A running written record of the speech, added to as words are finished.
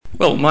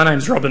Well, my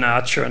name's Robin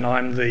Archer and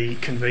I'm the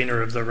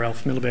convener of the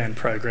Ralph Miliband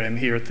program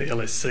here at the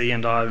LSC,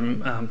 and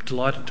I'm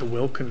delighted to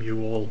welcome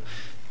you all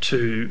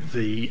to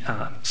the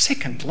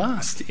second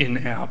last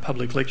in our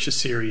public lecture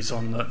series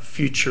on the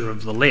future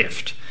of the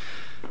left.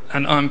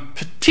 And I'm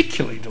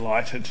particularly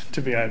delighted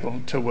to be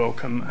able to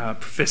welcome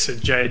Professor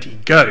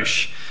Jayati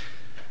Ghosh.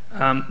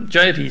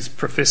 Jayati is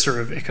Professor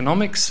of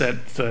Economics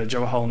at the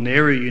Jawaharlal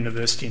Nehru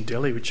University in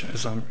Delhi, which,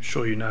 as I'm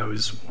sure you know,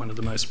 is one of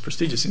the most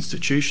prestigious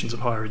institutions of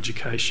higher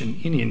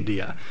education in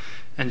India.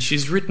 And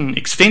she's written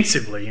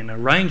extensively in a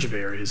range of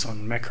areas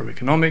on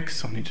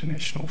macroeconomics, on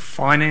international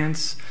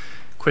finance,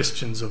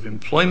 questions of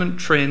employment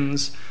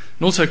trends,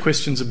 and also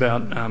questions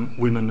about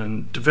women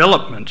and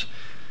development.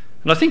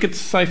 And I think it's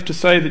safe to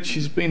say that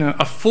she's been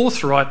a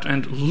forthright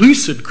and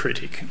lucid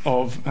critic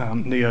of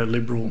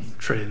neoliberal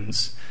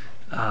trends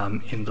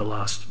in the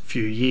last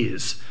few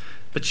years.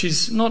 But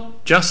she's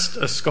not just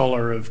a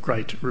scholar of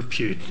great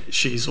repute.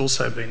 She's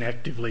also been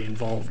actively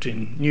involved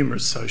in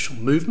numerous social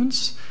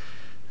movements,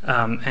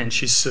 and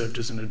she's served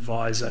as an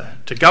advisor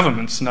to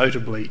governments,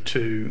 notably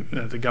to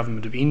the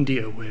government of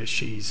India, where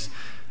she's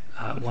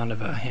one of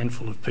a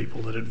handful of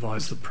people that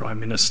advise the Prime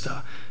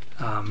Minister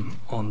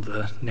on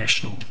the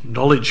National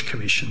Knowledge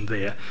Commission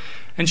there.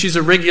 And she's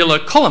a regular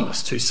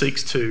columnist who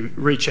seeks to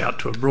reach out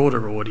to a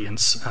broader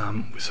audience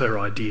with her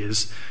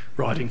ideas,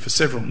 writing for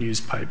several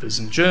newspapers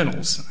and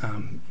journals.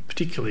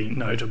 Particularly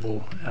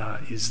notable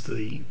is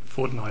the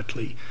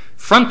fortnightly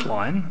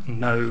Frontline.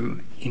 No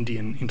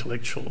Indian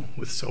intellectual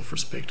with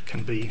self-respect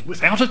can be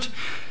without it.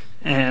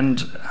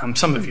 And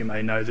some of you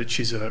may know that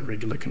she's a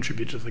regular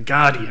contributor to The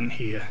Guardian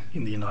here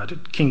in the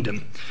United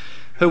Kingdom.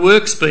 Her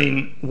work's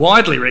been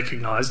widely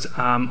recognised.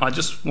 I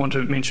just want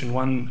to mention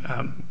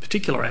one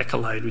particular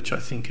accolade, which I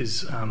think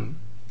is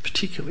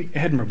particularly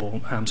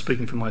admirable,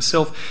 speaking for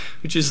myself,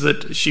 which is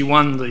that she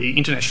won the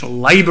International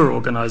Labour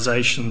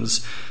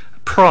Organisation's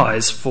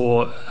prize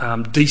for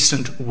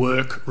decent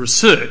work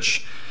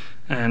research.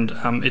 And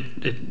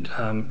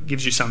it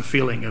gives you some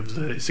feeling of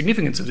the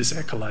significance of this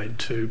accolade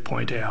to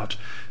point out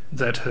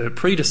that her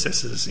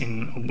predecessors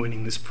in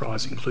winning this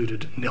prize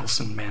included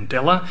Nelson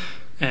Mandela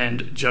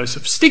and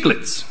Joseph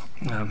Stiglitz,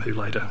 who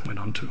later went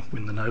on to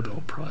win the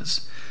Nobel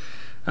Prize.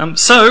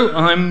 So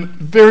I'm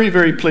very,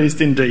 very pleased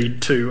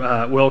indeed to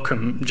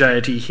welcome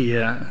Jayati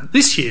here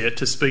this year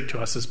to speak to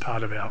us as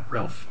part of our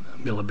Ralph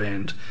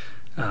Miliband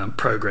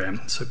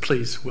program. So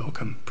please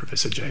welcome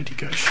Professor Jayati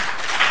Ghosh.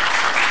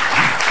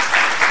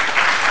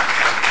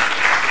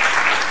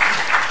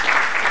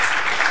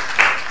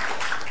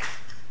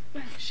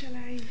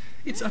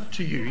 It's up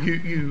to you.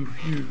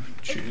 You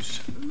choose.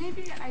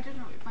 Maybe, I don't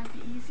know, it might be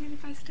easier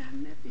if I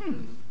stand there.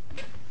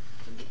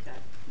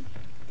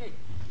 Okay.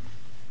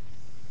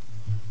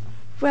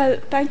 Well,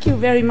 thank you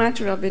very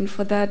much, Robin,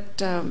 for that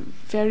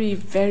very,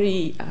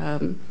 very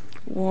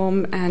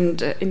warm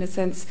and, in a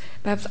sense,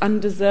 perhaps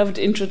undeserved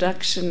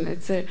introduction.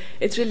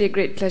 It's really a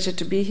great pleasure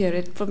to be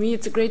here. For me,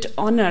 it's a great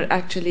honour,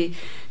 actually,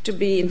 to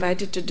be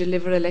invited to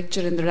deliver a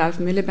lecture in the Ralph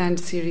Miliband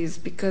series,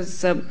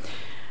 because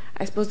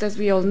I suppose, as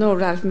we all know,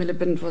 Ralph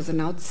Miliband was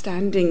an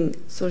outstanding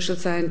social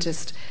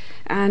scientist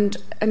and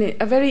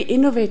a very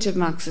innovative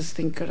Marxist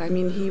thinker. I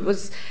mean, he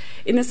was,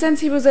 in a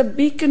sense, he was a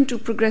beacon to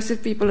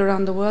progressive people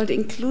around the world,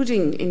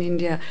 including in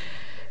India,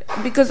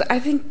 because I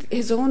think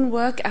his own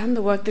work and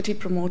the work that he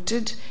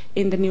promoted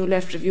in the New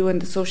Left Review and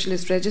the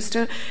Socialist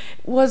Register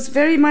was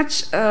very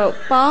much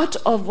part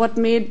of what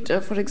made,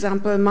 for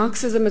example,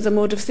 Marxism as a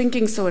mode of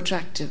thinking so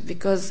attractive,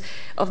 because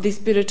of the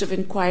spirit of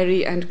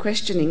inquiry and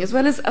questioning, as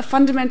well as a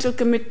fundamental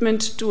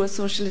commitment to a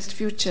socialist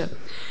future.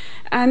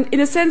 And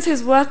in a sense,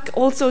 his work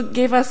also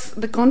gave us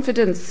the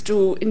confidence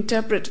to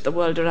interpret the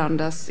world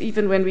around us,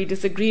 even when we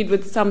disagreed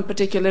with some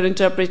particular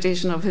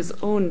interpretation of his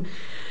own.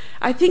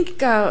 I think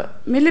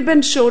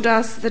Miliband showed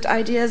us that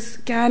ideas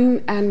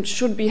can and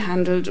should be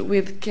handled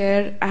with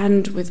care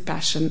and with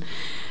passion,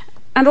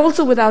 and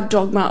also without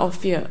dogma or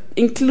fear,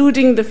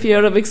 including the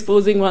fear of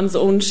exposing one's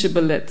own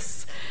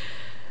shibboleths.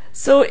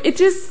 So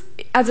it is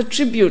as a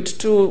tribute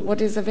to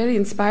what is a very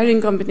inspiring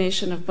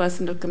combination of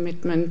personal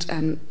commitment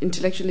and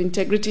intellectual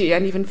integrity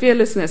and even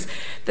fearlessness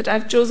that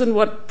I've chosen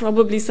what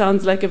probably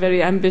sounds like a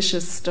very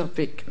ambitious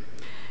topic.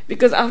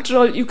 Because after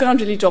all, you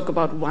can't really talk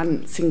about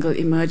one single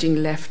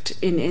emerging left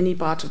in any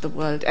part of the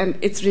world. And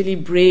it's really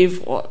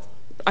brave or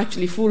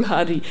actually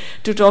foolhardy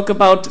to talk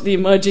about the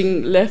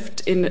emerging left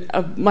in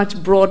a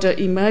much broader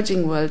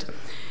emerging world.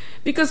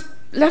 Because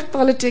left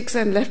politics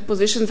and left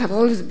positions have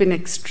always been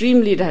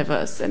extremely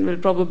diverse and will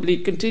probably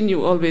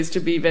continue always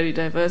to be very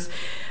diverse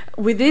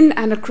within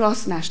and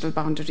across national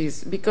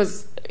boundaries.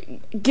 Because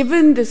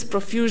given this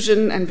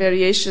profusion and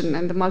variation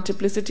and the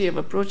multiplicity of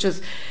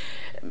approaches,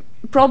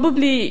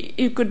 probably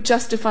you could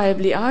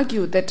justifiably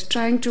argue that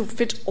trying to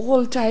fit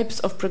all types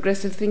of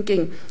progressive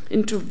thinking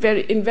in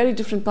very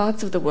different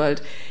parts of the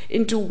world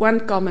into one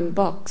common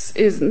box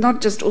is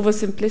not just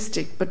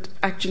oversimplistic but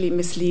actually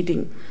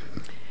misleading.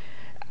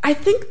 I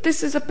think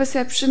this is a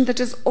perception that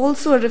is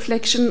also a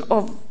reflection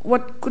of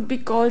what could be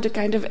called a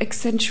kind of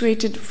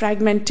accentuated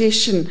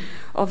fragmentation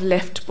of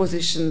left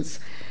positions.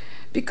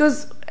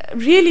 Because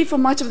really for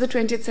much of the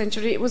 20th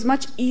century, it was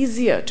much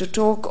easier to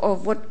talk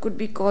of what could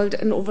be called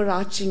an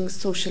overarching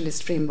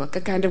socialist framework,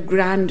 a kind of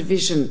grand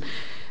vision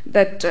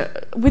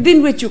that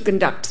within which you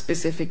conduct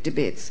specific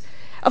debates.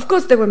 Of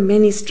course, there were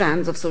many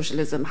strands of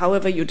socialism,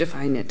 however you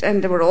define it,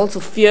 and there were also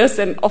fierce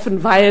and often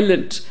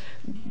violent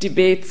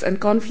debates and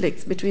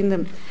conflicts between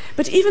them.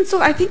 But even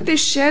so, I think they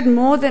shared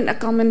more than a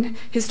common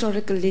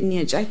historical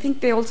lineage. I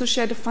think they also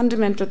shared a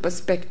fundamental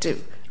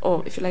perspective,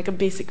 or if you like, a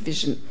basic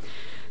vision.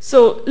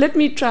 So let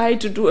me try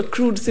to do a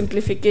crude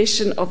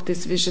simplification of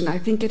this vision. I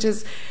think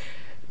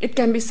it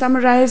can be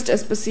summarized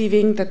as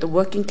perceiving that the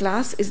working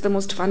class is the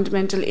most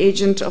fundamental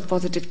agent of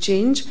positive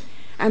change,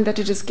 and that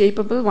it is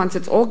capable, once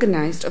it's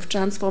organized, of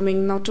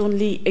transforming not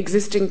only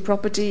existing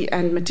property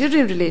and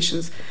material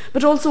relations,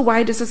 but also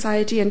wider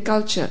society and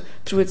culture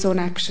through its own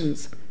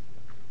actions.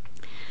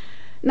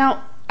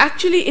 Now,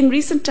 actually, in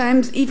recent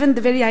times, even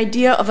the very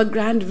idea of a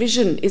grand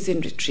vision is in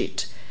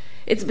retreat.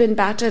 It's been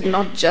battered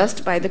not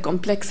just by the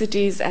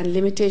complexities and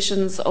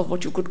limitations of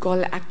what you could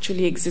call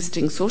actually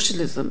existing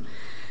socialism,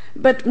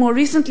 but more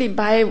recently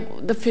by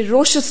the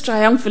ferocious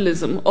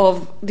triumphalism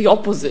of the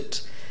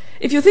opposite.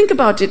 If you think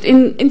about it,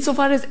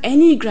 insofar as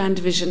any grand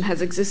vision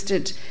has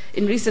existed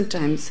in recent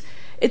times,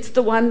 it's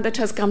the one that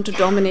has come to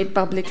dominate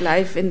public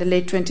life in the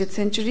late 20th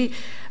century,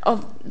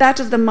 of that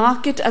of the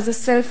market as a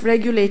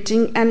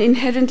self-regulating and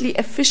inherently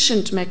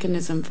efficient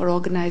mechanism for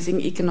organizing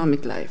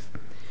economic life.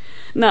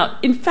 Now,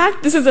 in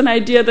fact, this is an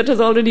idea that has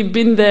already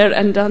been there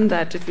and done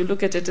that. If you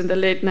look at it in the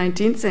late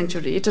 19th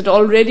century, it had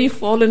already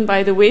fallen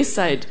by the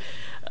wayside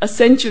a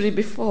century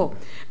before,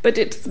 but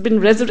it's been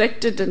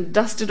resurrected and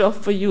dusted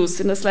off for use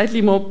in a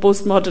slightly more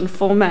postmodern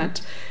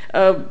format,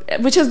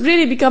 which has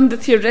really become the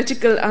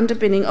theoretical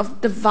underpinning of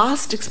the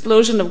vast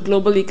explosion of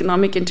global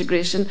economic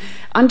integration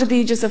under the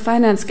aegis of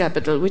finance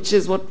capital, which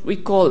is what we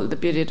call the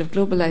period of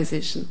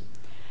globalization.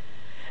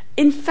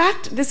 In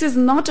fact, this is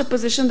not a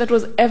position that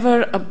was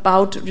ever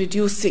about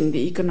reducing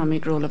the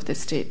economic role of the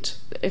state,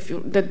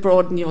 that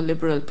broad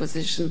neoliberal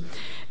position.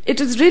 It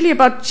is really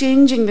about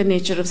changing the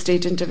nature of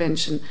state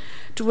intervention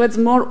towards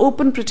more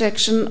open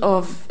protection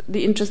of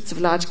the interests of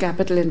large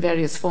capital in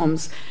various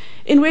forms,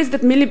 in ways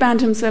that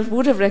Miliband himself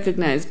would have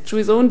recognized through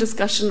his own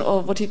discussion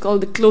of what he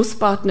called the close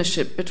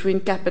partnership between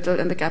capital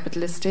and the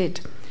capitalist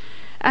state.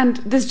 And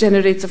this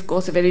generates, of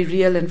course, a very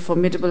real and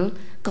formidable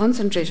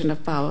concentration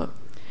of power.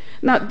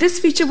 Now, this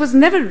feature was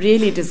never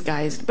really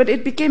disguised, but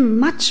it became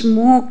much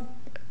more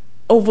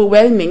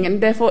overwhelming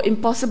and therefore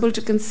impossible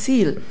to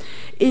conceal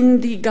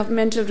in the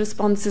governmental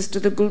responses to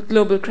the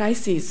global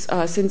crises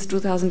since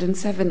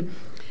 2007.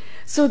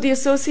 So the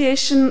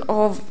association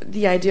of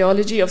the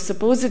ideology of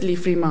supposedly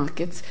free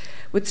markets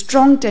with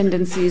strong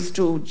tendencies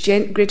to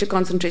greater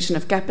concentration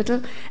of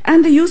capital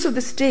and the use of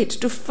the state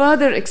to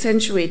further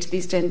accentuate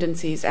these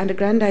tendencies and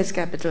aggrandize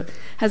capital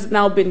has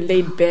now been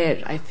laid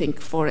bare, I think,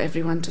 for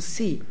everyone to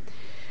see.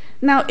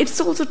 Now, it's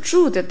also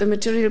true that the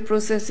material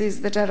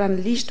processes that are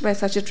unleashed by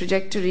such a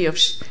trajectory of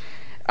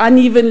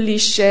unevenly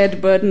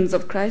shared burdens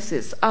of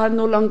crisis are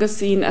no longer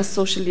seen as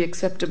socially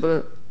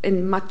acceptable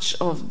in much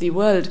of the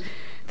world.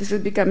 This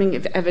is becoming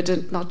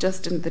evident not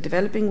just in the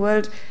developing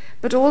world,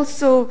 but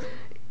also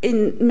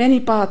in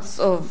many parts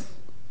of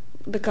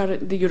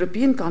the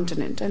European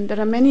continent. And there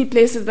are many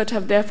places that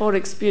have therefore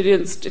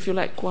experienced, if you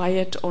like,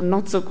 quiet or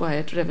not so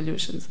quiet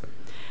revolutions.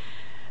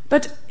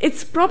 But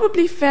it's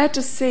probably fair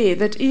to say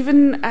that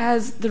even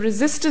as the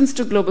resistance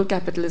to global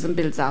capitalism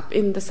builds up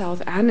in the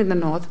South and in the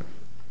North,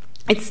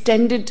 it's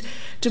tended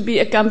to be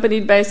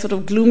accompanied by sort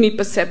of gloomy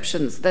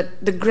perceptions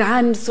that the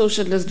grand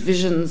socialist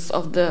visions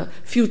of the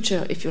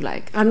future, if you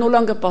like, are no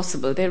longer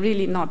possible. They're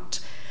really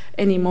not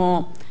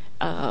anymore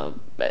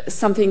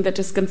something that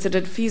is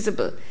considered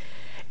feasible.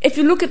 If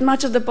you look at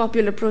much of the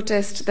popular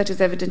protest that is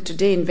evident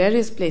today in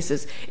various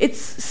places, it's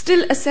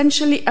still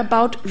essentially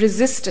about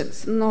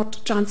resistance,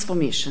 not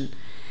transformation.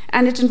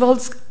 And it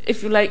involves,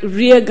 if you like,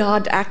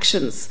 rearguard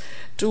actions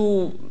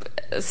to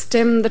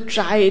stem the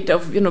tide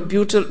of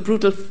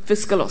brutal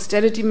fiscal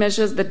austerity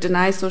measures that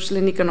deny social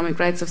and economic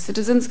rights of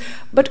citizens,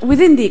 but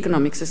within the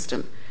economic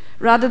system,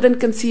 rather than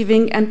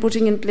conceiving and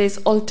putting in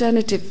place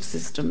alternative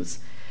systems.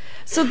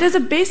 So there's a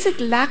basic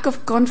lack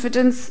of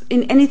confidence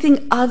in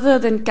anything other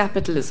than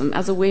capitalism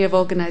as a way of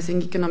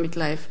organizing economic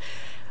life,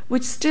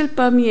 which still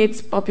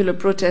permeates popular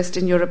protest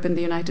in Europe and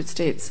the United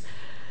States.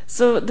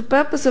 So the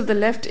purpose of the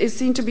left is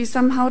seen to be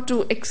somehow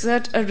to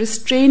exert a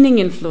restraining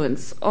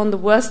influence on the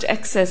worst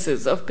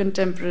excesses of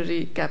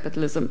contemporary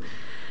capitalism.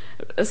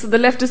 So the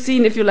left is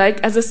seen, if you like,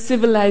 as a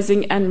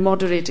civilizing and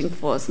moderating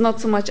force,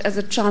 not so much as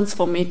a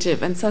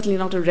transformative and certainly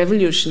not a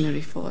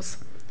revolutionary force.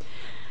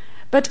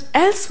 But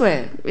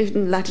elsewhere,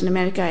 in Latin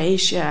America,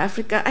 Asia,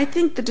 Africa, I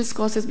think the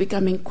discourse is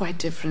becoming quite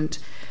different.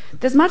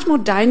 There's much more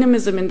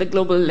dynamism in the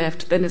global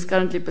left than is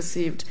currently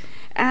perceived.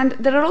 And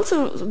there are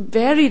also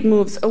varied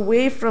moves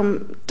away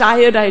from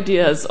tired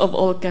ideas of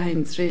all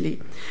kinds,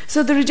 really.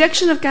 So the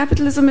rejection of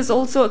capitalism is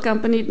also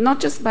accompanied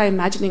not just by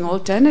imagining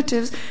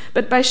alternatives,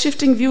 but by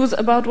shifting views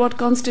about what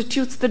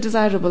constitutes the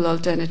desirable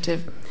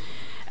alternative.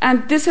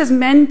 And this has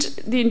meant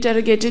the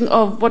interrogating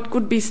of what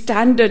could be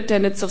standard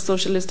tenets of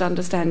socialist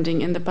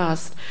understanding in the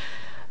past.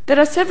 There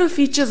are several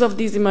features of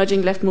these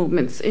emerging left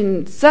movements,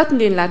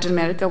 certainly in Latin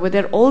America, where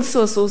they're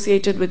also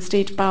associated with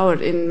state power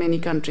in many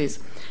countries,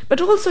 but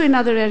also in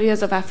other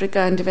areas of Africa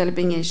and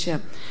developing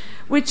Asia,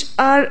 which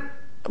are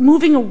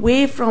moving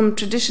away from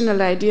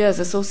traditional ideas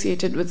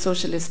associated with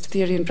socialist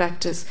theory and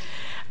practice.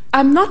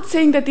 I'm not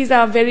saying that these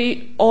are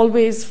very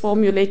always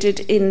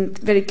formulated in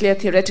very clear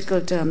theoretical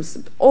terms,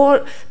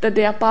 or that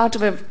they are part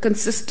of a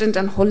consistent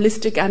and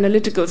holistic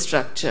analytical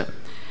structure.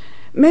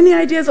 Many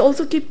ideas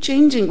also keep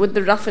changing with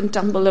the rough and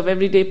tumble of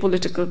everyday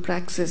political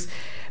praxis.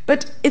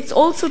 But it's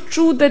also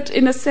true that,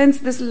 in a sense,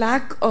 this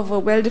lack of a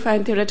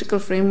well-defined theoretical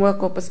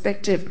framework or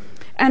perspective,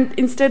 and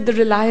instead the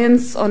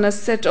reliance on a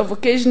set of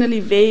occasionally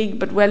vague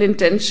but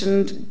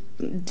well-intentioned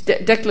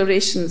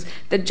declarations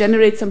that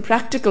generate some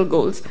practical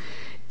goals,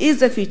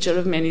 is a feature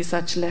of many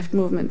such left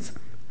movements.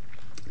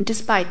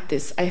 Despite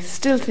this, I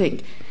still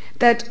think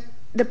that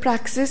the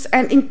praxis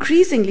and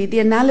increasingly the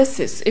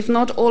analysis, if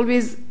not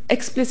always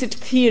explicit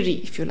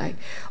theory, if you like,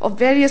 of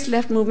various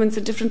left movements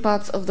in different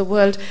parts of the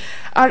world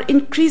are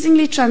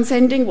increasingly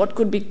transcending what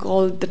could be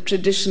called the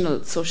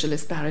traditional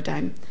socialist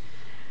paradigm.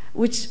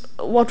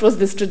 What was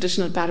this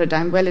traditional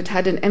paradigm? Well, it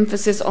had an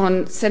emphasis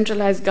on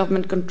centralized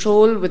government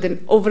control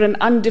over an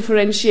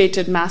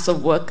undifferentiated mass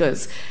of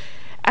workers.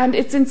 And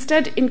it's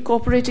instead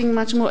incorporating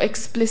much more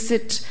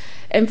explicit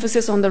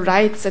emphasis on the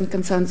rights and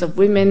concerns of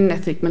women,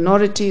 ethnic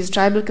minorities,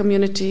 tribal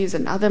communities,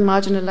 and other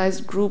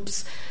marginalized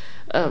groups,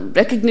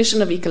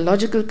 recognition of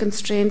ecological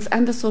constraints,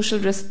 and the social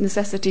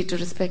necessity to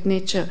respect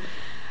nature.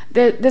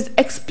 There's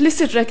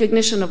explicit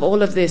recognition of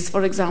all of this,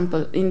 for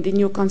example, in the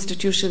new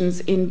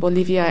constitutions in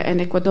Bolivia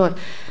and Ecuador.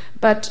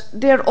 But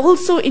they're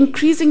also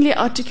increasingly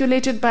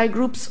articulated by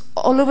groups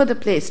all over the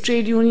place,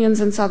 trade unions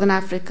in Southern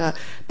Africa,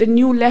 the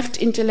new left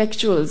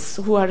intellectuals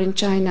who are in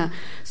China,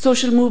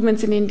 social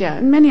movements in India,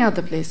 and many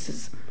other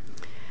places.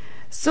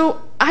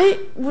 So I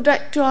would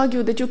like to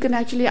argue that you can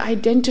actually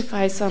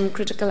identify some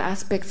critical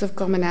aspects of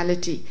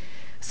commonality,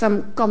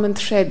 some common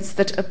threads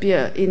that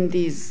appear in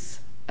these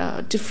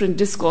different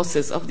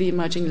discourses of the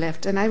emerging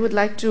left. And I would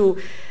like to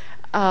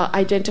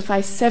identify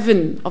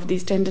 7 of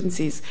these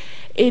tendencies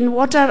in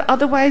what are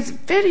otherwise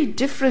very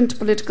different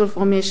political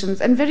formations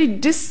and very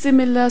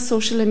dissimilar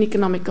social and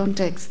economic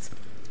contexts.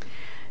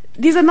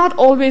 These are not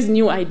always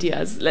new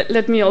ideas,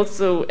 let me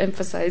also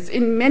emphasize.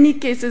 In many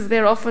cases,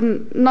 they're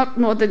often not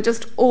more than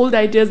just old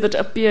ideas that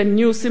appear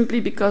new simply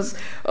because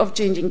of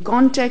changing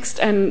context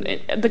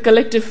and the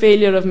collective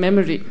failure of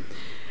memory,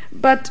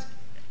 but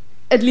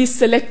at least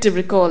selective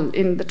recall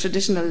in the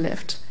traditional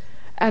left.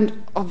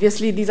 And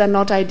obviously, these are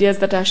not ideas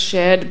that are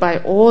shared by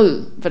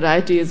all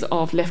varieties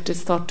of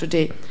leftist thought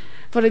today.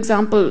 For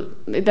example,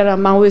 there are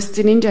Maoists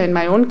in India, in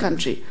my own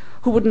country,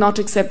 who would not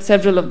accept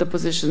several of the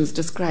positions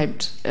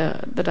described,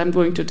 that I'm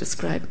going to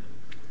describe.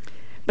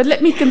 But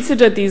let me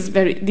consider these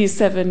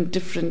 7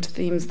 different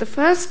themes. The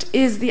first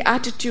is the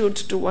attitude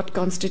to what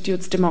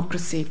constitutes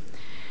democracy.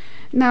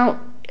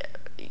 Now,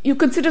 you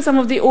consider some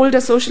of the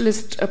older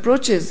socialist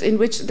approaches in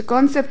which the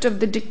concept of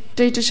the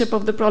dictatorship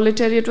of the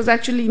proletariat was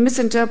actually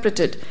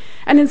misinterpreted.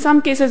 And in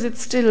some cases, it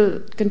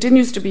still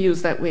continues to be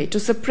used that way, to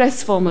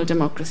suppress formal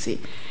democracy.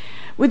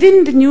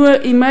 Within the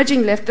newer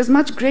emerging left, there's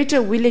much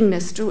greater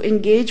willingness to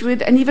engage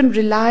with and even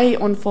rely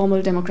on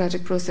formal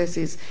democratic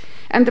processes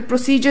and the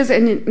procedures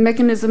and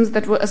mechanisms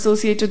that were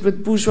associated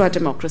with bourgeois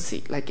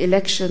democracy, like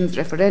elections,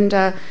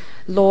 referenda,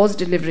 laws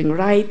delivering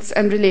rights,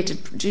 and related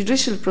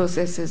judicial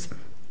processes.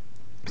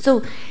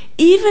 So,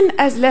 even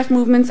as left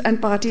movements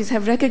and parties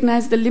have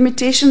recognized the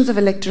limitations of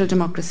electoral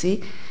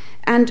democracy,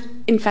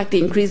 and in fact the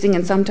increasing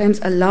and sometimes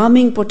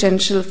alarming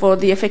potential for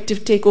the effective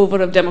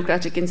takeover of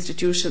democratic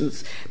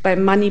institutions by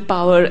money,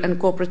 power, and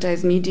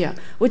corporatized media,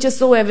 which is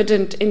so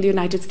evident in the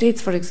United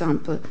States, for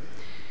example.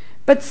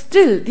 But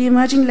still, the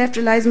emerging left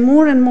relies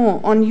more and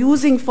more on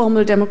using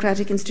formal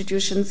democratic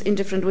institutions in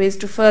different ways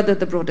to further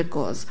the broader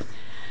cause.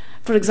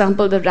 For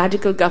example, the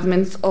radical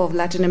governments of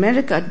Latin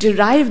America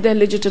derive their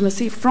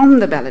legitimacy from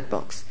the ballot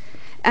box.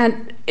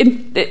 And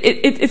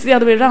it's the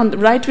other way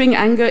around. Right-wing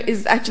anger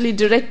is actually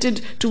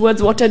directed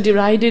towards what are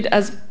derided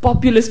as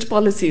populist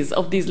policies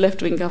of these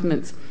left-wing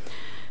governments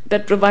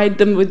that provide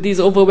them with these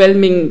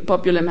overwhelming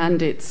popular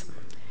mandates.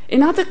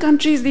 In other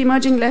countries, the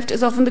emerging left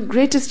is often the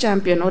greatest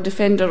champion or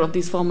defender of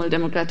these formal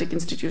democratic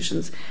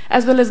institutions,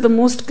 as well as the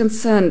most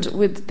concerned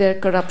with their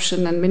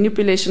corruption and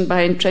manipulation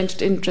by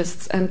entrenched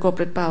interests and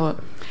corporate power.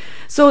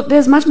 So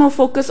there's much more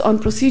focus on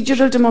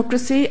procedural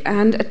democracy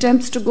and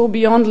attempts to go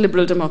beyond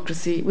liberal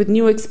democracy with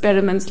new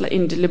experiments like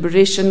in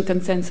deliberation,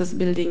 consensus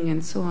building,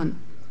 and so on.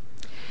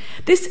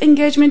 This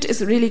engagement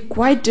is really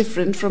quite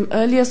different from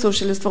earlier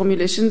socialist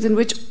formulations in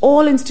which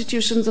all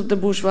institutions of the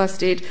bourgeois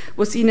state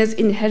were seen as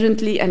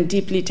inherently and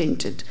deeply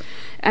tainted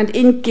and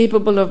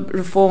incapable of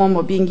reform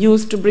or being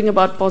used to bring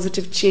about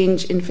positive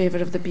change in favor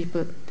of the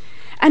people.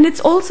 And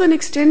it's also an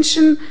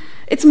extension,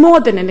 it's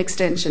more than an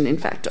extension, in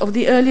fact, of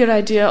the earlier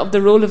idea of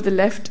the role of the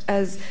left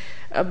as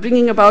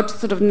bringing about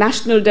sort of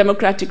national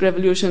democratic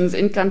revolutions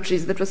in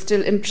countries that were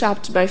still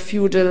entrapped by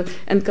feudal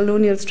and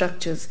colonial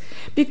structures,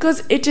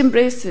 because it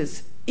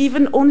embraces,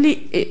 even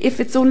only if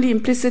it's only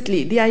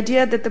implicitly, the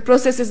idea that the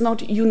process is not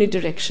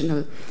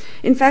unidirectional.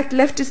 In fact,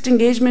 leftist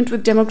engagement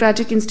with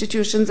democratic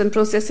institutions and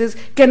processes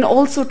can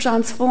also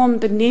transform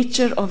the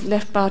nature of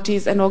left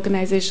parties and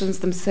organizations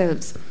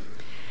themselves.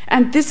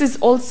 And this is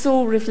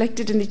also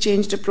reflected in the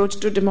changed approach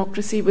to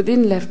democracy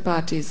within left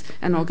parties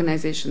and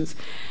organizations.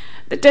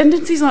 The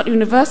tendency is not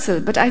universal,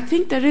 but I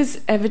think there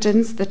is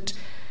evidence that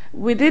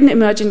within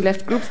emerging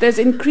left groups, there's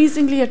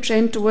increasingly a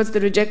trend towards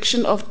the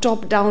rejection of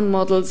top-down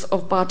models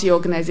of party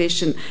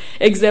organization,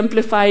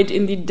 exemplified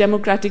in the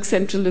democratic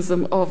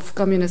centralism of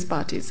communist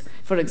parties,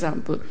 for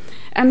example,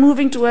 and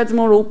moving towards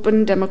more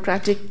open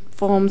democratic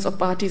forms of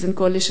parties and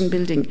coalition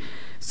building,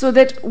 so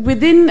that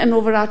within an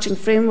overarching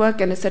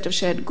framework and a set of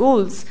shared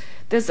goals,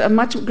 there's a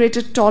much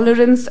greater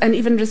tolerance and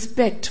even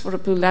respect for a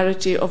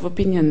plurality of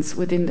opinions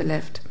within the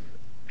left.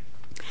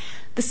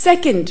 The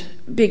second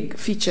big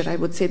feature, I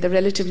would say, the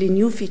relatively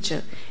new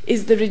feature,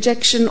 is the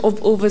rejection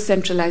of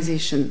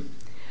over-centralization.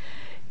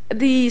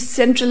 The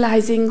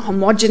centralizing,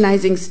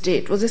 homogenizing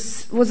state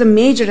was a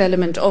major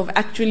element of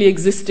actually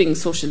existing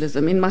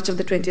socialism in much of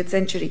the 20th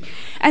century.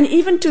 And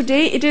even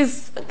today, it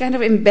is kind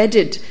of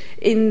embedded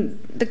in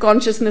the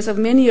consciousness of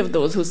many of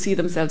those who see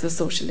themselves as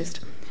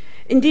socialist.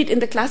 Indeed, in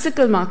the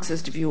classical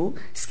Marxist view,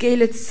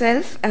 scale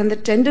itself and the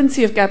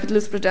tendency of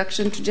capitalist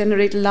production to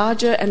generate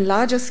larger and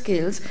larger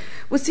scales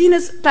was seen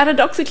as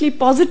paradoxically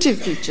positive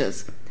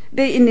features.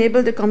 They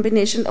enable the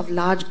combination of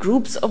large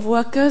groups of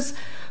workers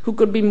who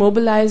could be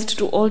mobilized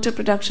to alter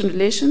production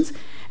relations,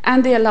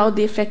 and they allowed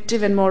the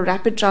effective and more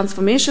rapid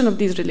transformation of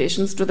these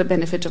relations to the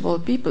benefit of all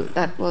people.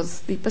 That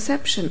was the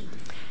perception.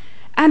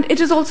 And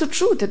it is also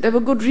true that there were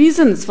good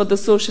reasons for the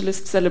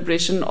socialist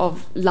celebration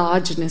of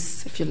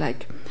largeness, if you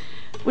like,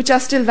 which are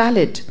still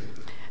valid.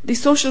 The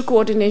social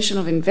coordination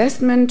of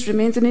investment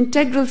remains an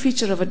integral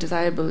feature of a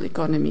desirable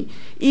economy,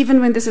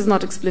 even when this is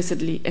not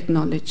explicitly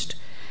acknowledged.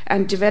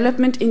 And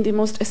development in the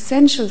most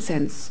essential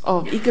sense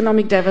of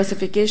economic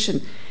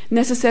diversification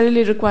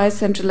necessarily requires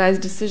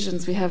centralized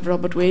decisions. We have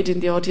Robert Wade in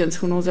the audience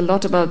who knows a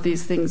lot about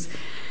these things.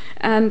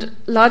 And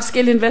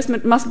large-scale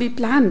investment must be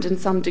planned in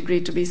some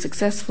degree to be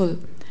successful.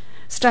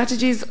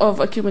 Strategies of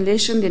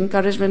accumulation, the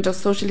encouragement of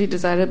socially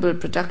desirable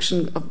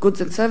production of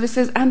goods and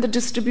services, and the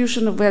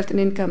distribution of wealth and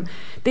income,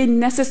 they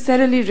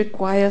necessarily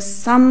require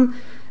some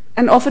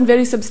and often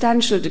very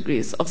substantial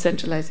degrees of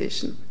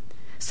centralization.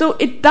 So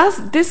it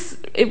does this,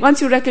 once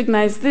you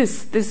recognize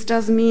this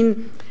does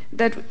mean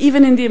that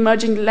even in the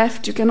emerging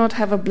left, you cannot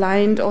have a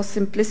blind or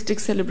simplistic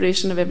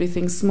celebration of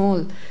everything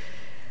small.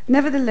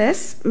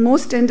 Nevertheless,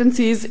 most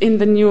tendencies in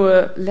the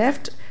newer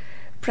left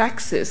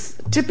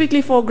praxis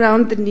typically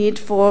foreground the need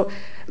for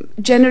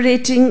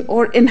generating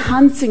or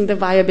enhancing the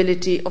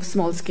viability of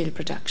small-scale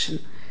production.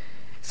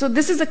 So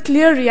this is a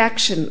clear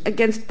reaction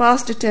against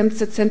past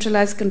attempts at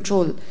centralized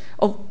control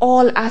of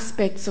all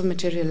aspects of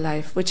material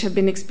life, which have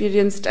been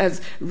experienced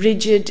as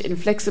rigid,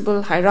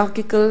 inflexible,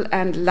 hierarchical,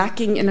 and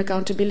lacking in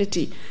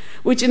accountability,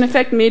 which in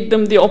effect made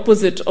them the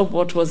opposite of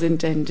what was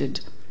intended.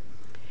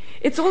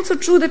 It's also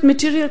true that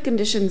material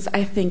conditions,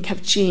 I think,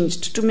 have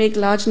changed to make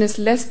largeness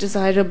less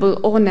desirable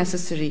or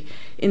necessary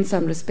in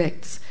some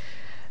respects.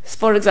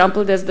 For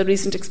example, there's the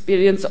recent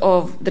experience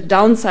of the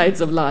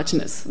downsides of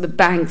largeness, the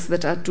banks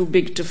that are too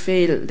big to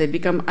fail, they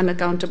become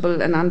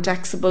unaccountable and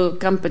untaxable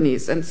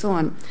companies, and so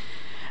on.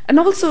 And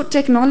also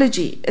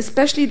technology,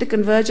 especially the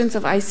convergence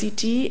of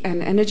ICT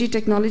and energy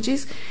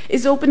technologies,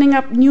 is opening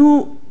up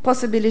new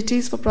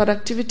possibilities for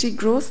productivity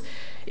growth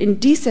in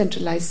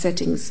decentralized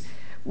settings,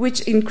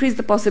 which increase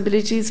the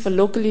possibilities for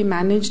locally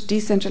managed,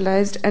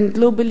 decentralized, and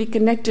globally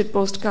connected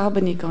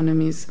post-carbon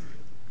economies.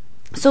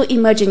 So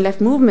emerging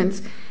left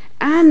movements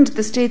and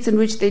the states in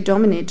which they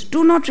dominate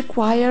do not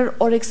require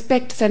or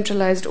expect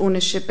centralized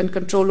ownership and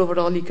control over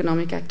all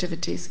economic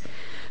activities.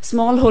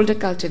 Smallholder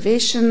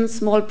cultivation,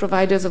 small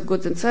providers of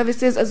goods and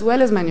services, as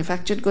well as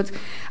manufactured goods,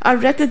 are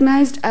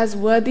recognized as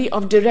worthy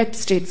of direct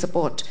state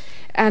support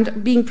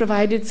and being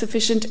provided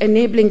sufficient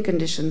enabling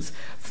conditions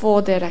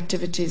for their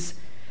activities.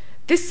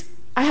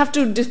 I have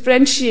to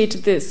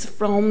differentiate this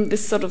from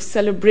this sort of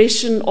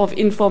celebration of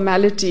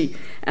informality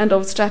and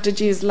of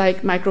strategies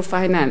like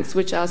microfinance,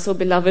 which are so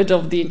beloved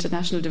of the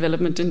international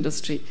development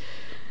industry,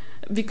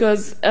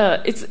 because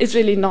it's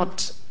really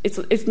not.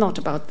 It's not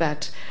about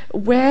that.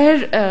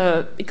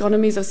 Where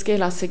economies of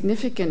scale are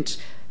significant,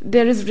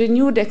 there is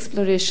renewed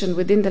exploration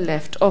within the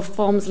left of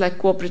forms like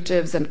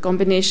cooperatives and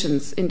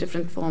combinations in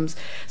different forms.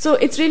 So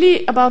it's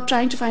really about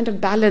trying to find a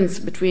balance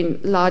between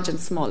large and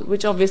small,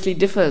 which obviously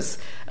differs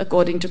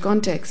according to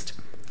context.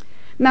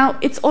 Now,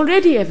 it's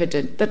already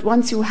evident that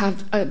once you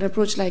have an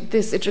approach like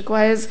this, it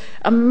requires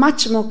a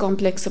much more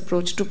complex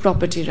approach to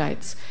property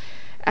rights.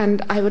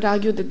 And I would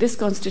argue that this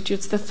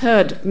constitutes the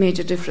third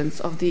major difference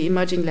of the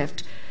emerging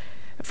left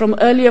from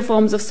earlier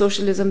forms of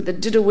socialism that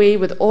did away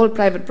with all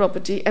private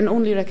property and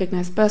only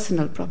recognized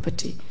personal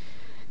property.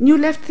 New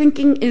left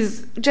thinking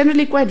is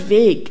generally quite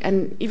vague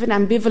and even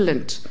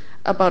ambivalent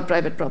about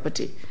private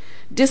property,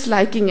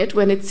 disliking it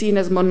when it's seen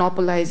as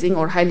monopolizing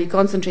or highly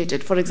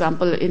concentrated, for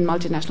example, in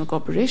multinational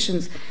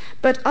corporations,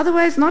 but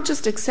otherwise not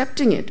just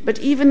accepting it, but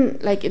even,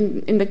 like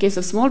in the case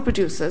of small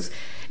producers,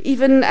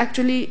 even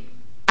actually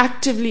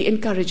actively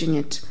encouraging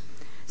it.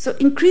 So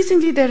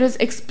increasingly there is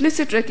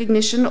explicit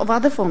recognition of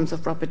other forms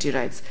of property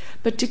rights,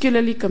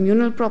 particularly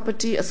communal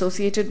property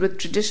associated with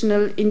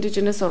traditional,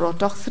 indigenous or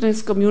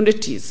autochthonous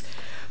communities,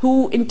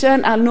 who in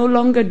turn are no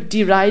longer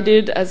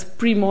derided as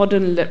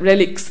pre-modern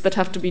relics that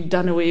have to be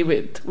done away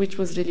with, which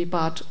was really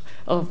part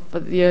of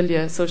the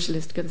earlier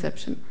socialist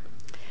conception.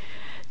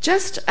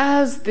 Just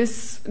as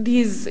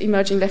these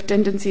emerging left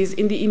tendencies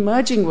in the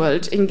emerging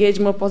world engage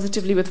more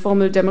positively with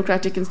formal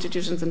democratic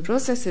institutions and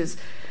processes,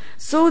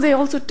 so they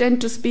also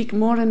tend to speak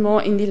more and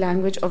more in the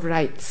language of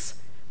rights,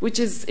 which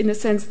is, in a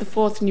sense, the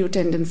fourth new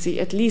tendency,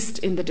 at least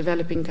in the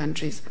developing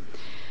countries.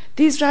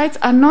 These rights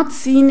are not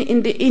seen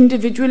in the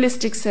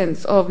individualistic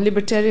sense of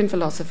libertarian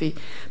philosophy,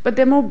 but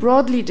they're more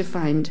broadly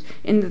defined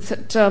in the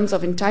terms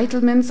of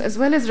entitlements, as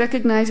well as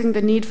recognizing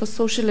the need for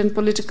social and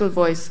political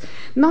voice,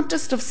 not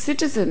just of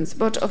citizens,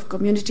 but of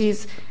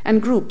communities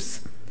and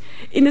groups.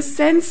 In a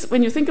sense,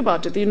 when you think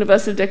about it, the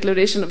Universal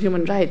Declaration of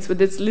Human Rights,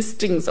 with its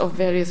listings of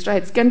various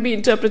rights, can be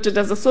interpreted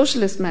as a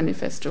socialist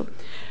manifesto,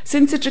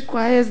 since it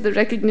requires the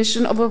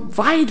recognition of a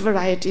wide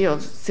variety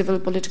of civil,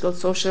 political,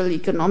 social,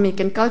 economic,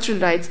 and cultural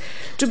rights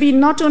to be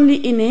not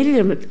only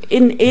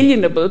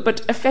inalienable,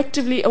 but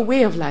effectively a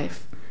way of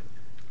life.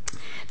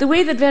 The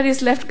way that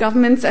various left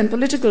governments and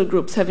political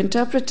groups have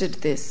interpreted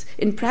this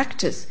in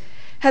practice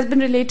has been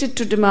related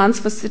to demands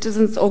for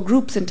citizens' or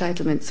groups'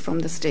 entitlements from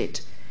the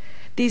state.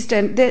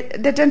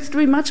 There tends to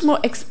be much more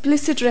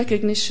explicit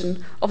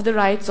recognition of the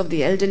rights of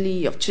the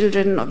elderly, of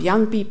children, of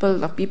young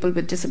people, of people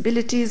with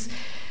disabilities,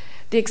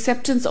 the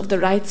acceptance of the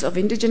rights of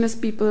indigenous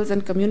peoples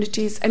and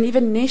communities, and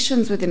even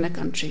nations within a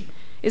country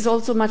is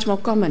also much more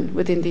common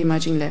within the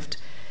emerging left.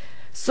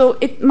 So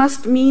it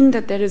must mean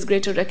that there is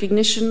greater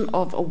recognition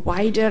of a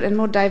wider and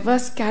more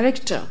diverse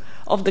character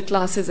of the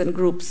classes and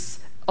groups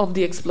of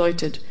the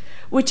exploited,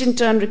 which in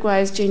turn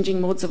requires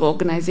changing modes of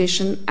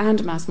organization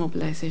and mass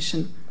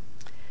mobilization.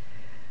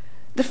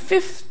 The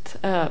fifth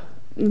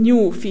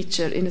new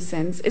feature, in a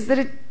sense, is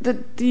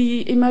that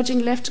the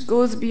emerging left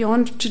goes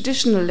beyond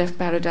traditional left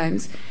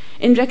paradigms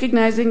in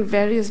recognizing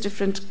various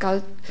different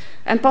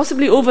and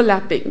possibly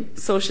overlapping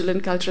social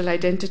and cultural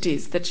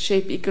identities that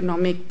shape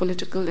economic,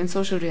 political, and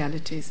social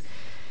realities.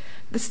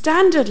 The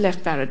standard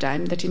left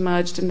paradigm that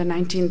emerged in the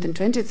 19th and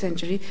 20th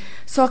century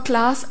saw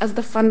class as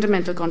the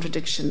fundamental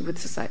contradiction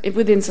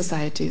within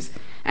societies,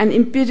 and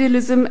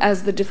imperialism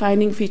as the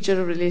defining feature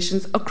of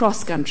relations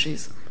across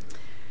countries.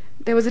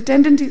 There was a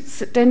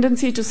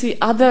tendency to see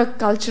other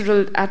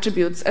cultural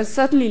attributes as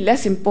certainly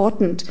less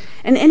important,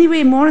 and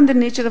anyway more in the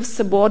nature of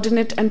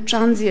subordinate and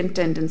transient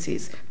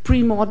tendencies,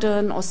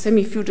 pre-modern or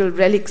semi-feudal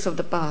relics of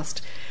the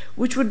past,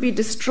 which would be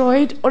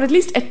destroyed or at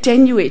least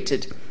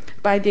attenuated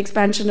by the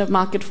expansion of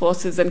market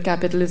forces and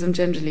capitalism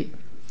generally.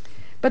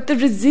 But the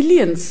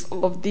resilience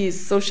of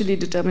these socially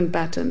determined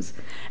patterns,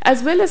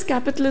 as well as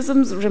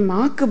capitalism's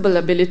remarkable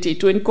ability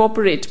to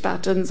incorporate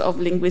patterns of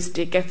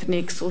linguistic,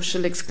 ethnic,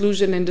 social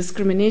exclusion and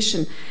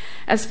discrimination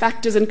as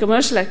factors in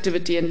commercial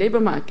activity and labor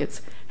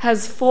markets,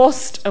 has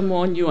forced a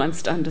more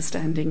nuanced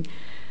understanding.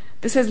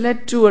 This has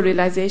led to a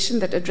realization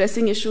that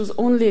addressing issues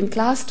only in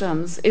class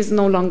terms is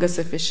no longer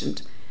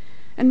sufficient.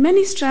 And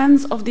many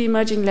strands of the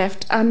emerging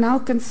left are now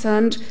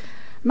concerned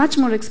much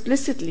more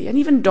explicitly and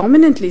even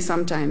dominantly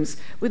sometimes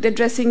with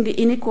addressing the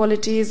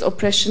inequalities,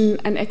 oppression,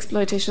 and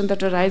exploitation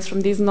that arise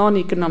from these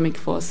non-economic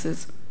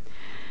forces.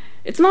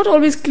 It's not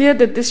always clear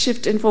that this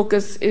shift in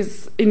focus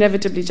is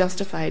inevitably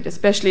justified,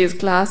 especially as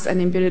class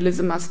and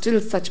imperialism are still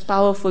such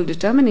powerful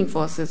determining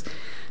forces,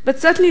 but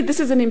certainly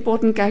this is an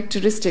important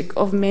characteristic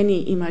of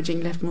many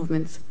emerging left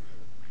movements.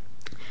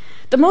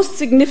 The most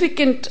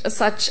significant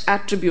such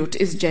attribute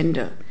is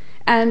gender.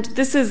 And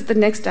this is the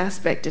next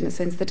aspect, in a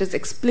sense, that is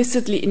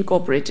explicitly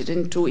incorporated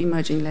into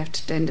emerging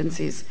left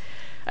tendencies.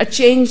 A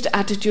changed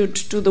attitude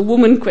to the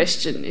woman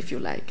question, if you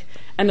like,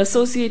 and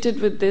associated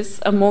with this,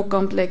 a more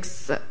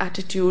complex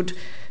attitude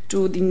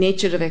to the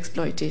nature of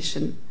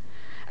exploitation.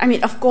 I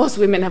mean, of course,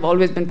 women have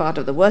always been part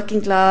of the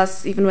working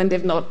class, even when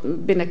they've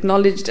not been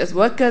acknowledged as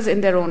workers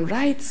in their own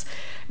rights.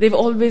 They've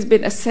always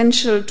been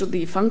essential to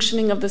the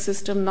functioning of the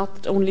system,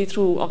 not only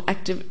through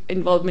active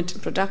involvement in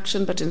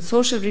production, but in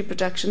social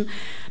reproduction.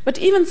 But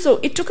even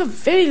so, it took a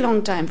very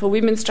long time for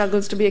women's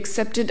struggles to be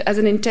accepted as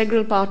an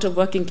integral part of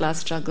working class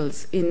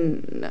struggles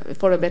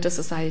for a better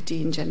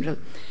society in general.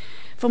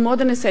 For more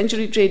than a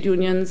century, trade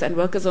unions and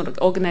workers'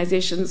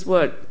 organizations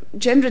were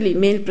generally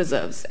male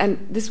preserves,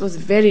 and this was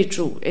very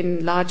true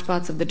in large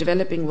parts of the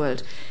developing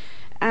world.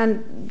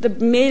 And the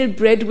male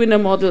breadwinner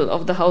model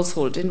of the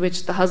household, in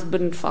which the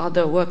husband,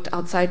 father worked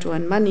outside to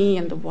earn money,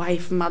 and the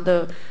wife,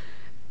 mother,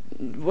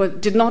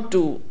 did not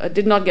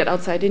get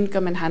outside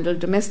income and handle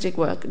domestic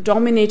work,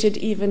 dominated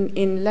even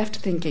in left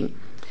thinking.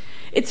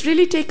 It's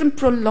really taken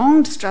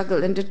prolonged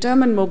struggle and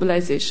determined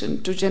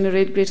mobilization to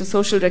generate greater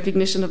social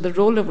recognition of the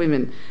role of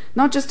women,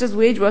 not just as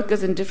wage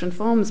workers in different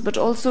forms, but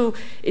also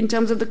in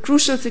terms of the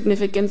crucial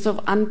significance of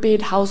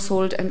unpaid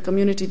household and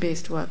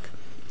community-based work.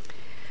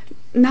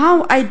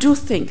 Now, I do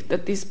think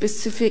that these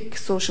specific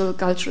social,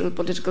 cultural,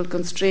 political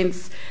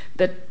constraints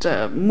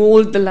that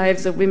mold the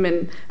lives of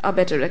women are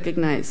better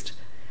recognized.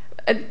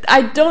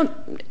 I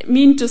don't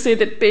mean to say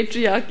that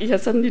patriarchy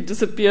has suddenly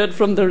disappeared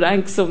from the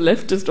ranks of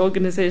leftist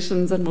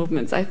organizations and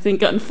movements. I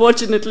think,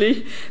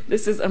 unfortunately,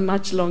 this is a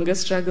much longer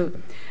struggle.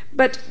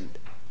 But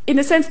in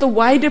a sense, the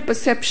wider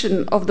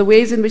perception of the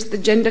ways in which the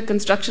gender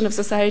construction of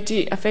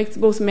society affects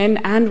both men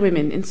and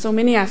women in so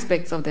many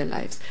aspects of their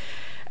lives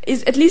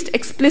is, at least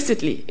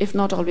explicitly, if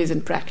not always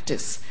in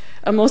practice,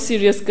 a more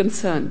serious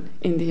concern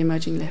in the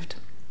emerging left.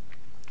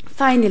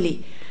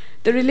 Finally,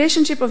 the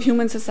relationship of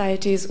human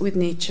societies with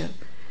nature.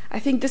 I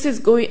think this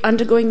is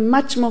undergoing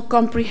much more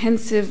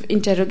comprehensive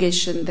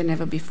interrogation than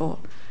ever before.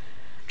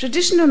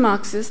 Traditional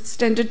Marxists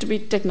tended to be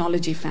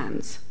technology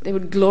fans. They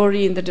would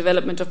glory in the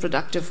development of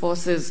productive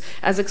forces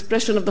as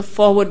expression of the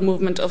forward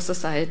movement of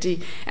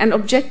society and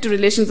object to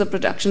relations of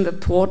production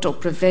that thwart or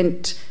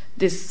prevent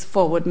this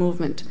forward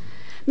movement.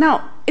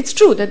 Now, it's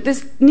true that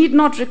this need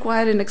not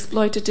require an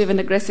exploitative and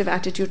aggressive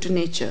attitude to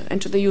nature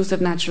and to the use of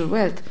natural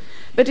wealth,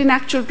 but in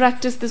actual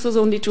practice, this was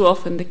only too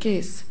often the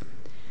case.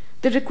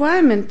 The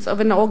requirements of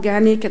an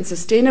organic and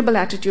sustainable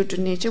attitude to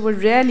nature were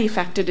rarely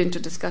factored into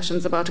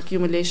discussions about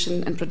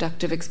accumulation and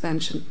productive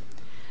expansion.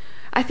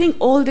 I think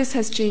all this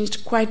has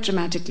changed quite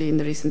dramatically in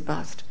the recent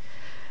past.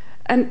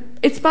 And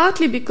it's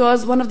partly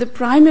because one of the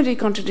primary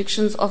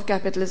contradictions of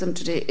capitalism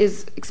today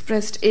is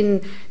expressed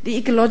in the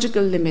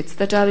ecological limits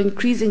that are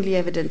increasingly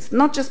evidenced,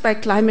 not just by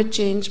climate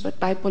change, but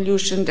by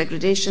pollution,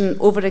 degradation,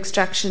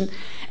 over-extraction,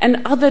 and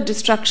other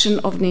destruction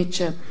of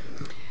nature.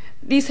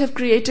 These have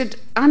created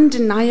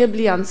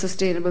undeniably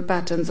unsustainable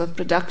patterns of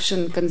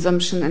production,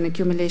 consumption, and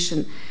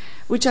accumulation,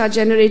 which are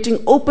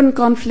generating open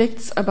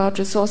conflicts about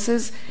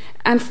resources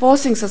and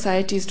forcing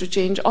societies to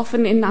change,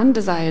 often in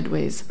undesired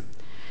ways.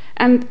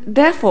 And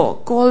therefore,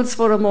 calls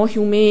for a more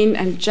humane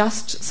and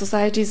just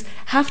societies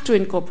have to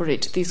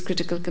incorporate these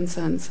critical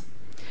concerns.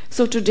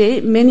 So today,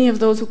 many of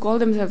those who call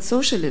themselves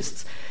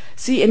socialists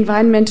see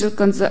environmental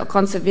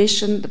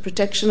conservation, the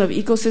protection of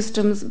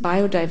ecosystems,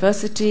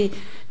 biodiversity,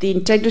 the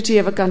integrity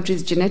of a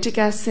country's genetic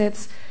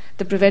assets,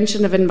 the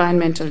prevention of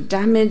environmental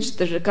damage,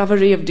 the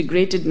recovery of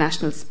degraded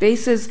national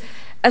spaces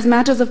as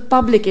matters of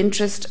public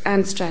interest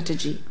and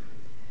strategy.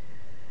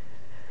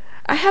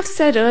 I have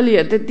said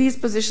earlier that these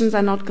positions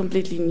are not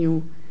completely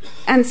new,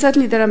 and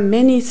certainly there are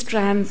many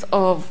strands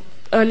of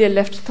earlier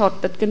left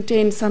thought that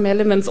contain some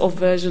elements or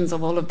versions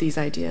of all of these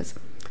ideas.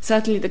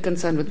 Certainly the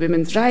concern with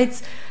women's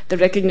rights, the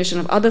recognition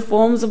of other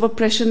forms of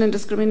oppression and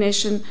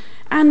discrimination,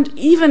 and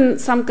even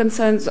some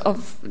concerns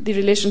of the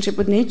relationship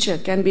with nature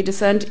can be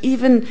discerned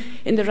even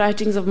in the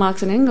writings of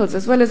Marx and Engels,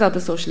 as well as other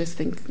socialist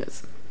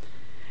thinkers.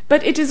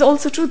 But it is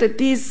also true that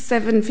these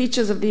 7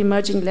 features of the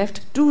emerging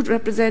left do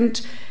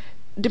represent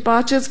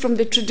departures from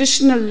the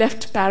traditional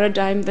left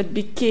paradigm that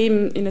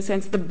became, in a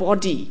sense, the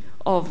body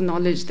of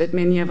knowledge that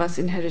many of us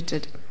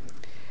inherited.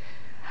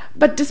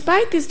 But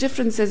despite these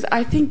differences,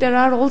 I think there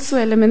are also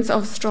elements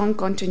of strong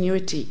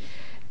continuity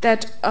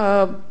that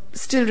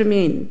still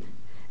remain.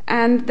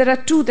 And there are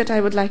 2 that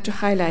I would like to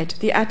highlight: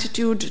 the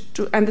attitude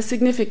to and the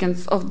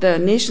significance of the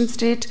nation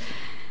state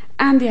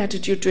and the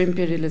attitude to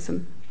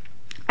imperialism.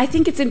 I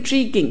think it's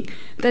intriguing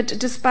that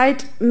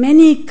despite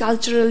many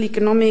cultural,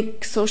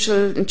 economic,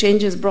 social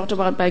changes brought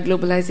about by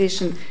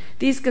globalization,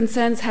 these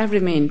concerns have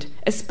remained,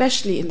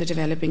 especially in the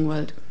developing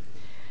world.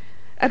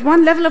 At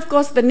one level, of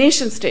course, the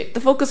nation state, the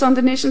focus on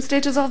the nation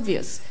state is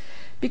obvious,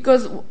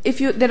 because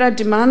there are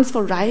demands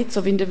for rights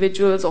of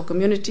individuals or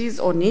communities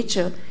or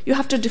nature, you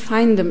have to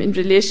define them in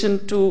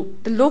relation to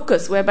the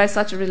locus whereby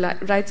such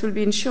rights will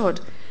be ensured.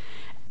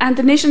 And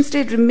the nation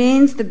state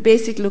remains the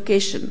basic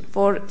location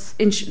for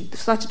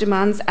such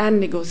demands and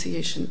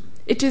negotiation.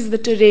 It is the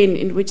terrain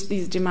in which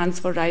these demands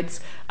for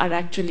rights are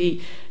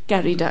actually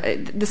carried out,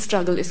 the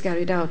struggle is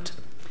carried out.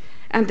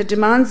 And the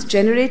demands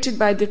generated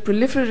by the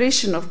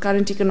proliferation of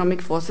current economic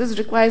forces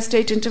require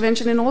state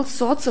intervention in all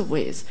sorts of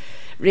ways: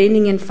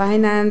 reining in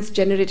finance,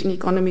 generating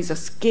economies of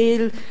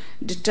scale,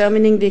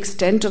 determining the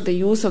extent of the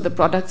use of the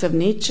products of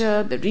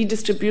nature, the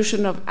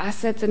redistribution of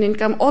assets and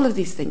income, all of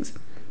these things.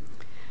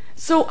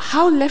 So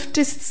how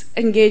leftists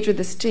engage with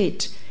the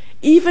state,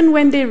 even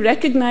when they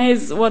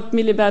recognize what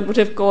Miliband would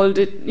have called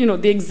it,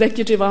 the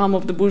executive arm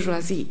of the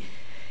bourgeoisie,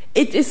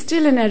 it is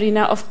still an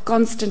arena of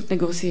constant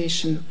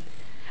negotiation.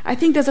 I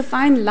think there's a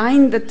fine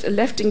line that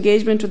left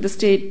engagement with the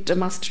state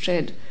must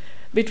tread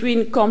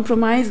between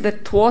compromise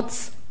that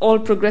thwarts all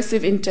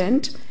progressive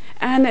intent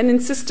and an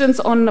insistence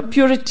on a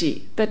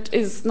purity that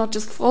is not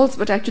just false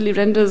but actually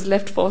renders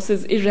left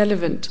forces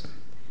irrelevant.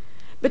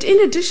 But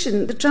in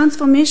addition, the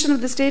transformation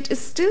of the state is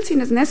still seen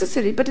as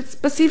necessary, but it's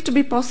perceived to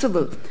be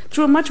possible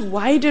through a much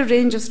wider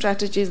range of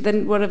strategies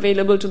than were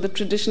available to the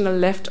traditional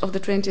left of the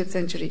 20th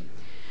century.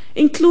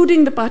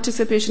 including the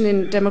participation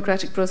in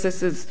democratic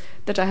processes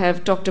that I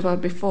have talked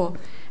about before,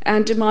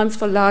 and demands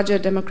for larger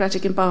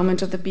democratic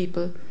empowerment of the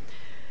people.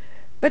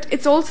 But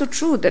it's also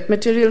true that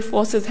material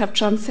forces have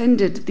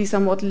transcended the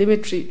somewhat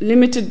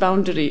limited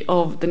boundary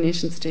of the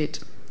nation-state.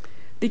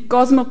 The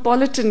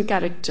cosmopolitan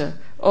character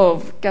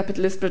of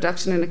capitalist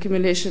production and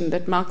accumulation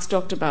that Marx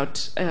talked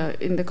about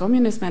in the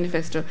Communist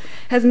Manifesto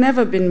has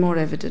never been more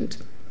evident.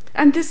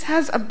 And this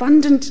has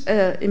abundant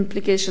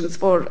implications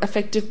for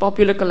effective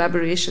popular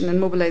collaboration and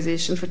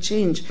mobilization for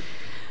change.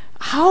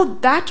 How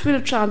that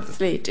will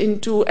translate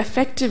into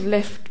effective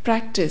left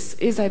practice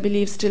is, I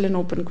believe, still an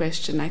open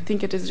question. I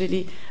think it is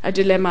really a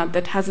dilemma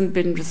that hasn't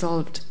been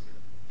resolved.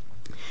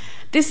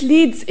 This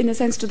leads, in a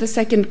sense, to the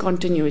second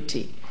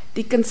continuity,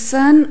 the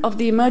concern of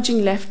the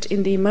emerging left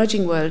in the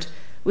emerging world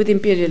with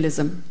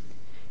imperialism.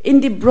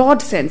 In the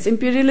broad sense,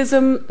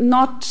 imperialism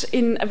not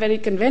in a very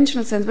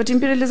conventional sense, but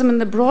imperialism in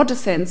the broader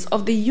sense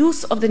of the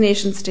use of the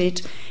nation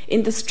state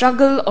in the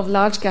struggle of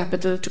large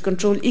capital to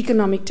control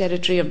economic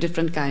territory of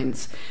different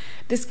kinds.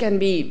 This can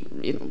be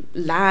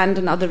land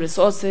and other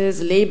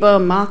resources, labor,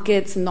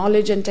 markets,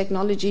 knowledge and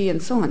technology,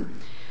 and so on.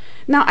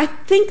 Now, I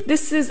think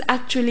this is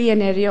actually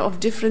an area of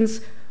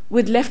difference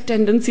with left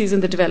tendencies in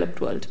the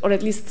developed world, or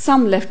at least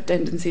some left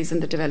tendencies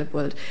in the developed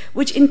world,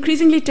 which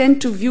increasingly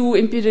tend to view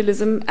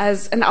imperialism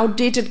as an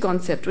outdated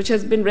concept, which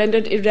has been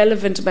rendered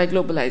irrelevant by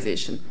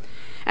globalization.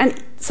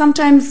 And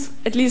sometimes,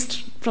 at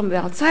least from the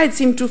outside,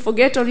 seem to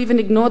forget or even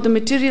ignore the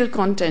material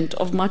content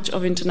of much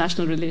of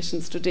international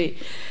relations today.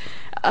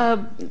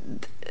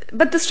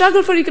 But the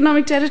struggle for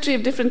economic territory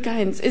of different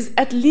kinds is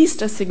at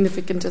least as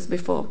significant as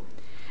before.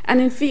 And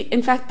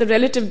in fact, the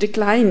relative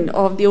decline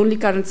of the only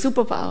current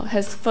superpower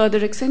has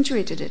further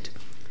accentuated it.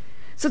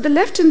 So the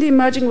left in the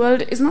emerging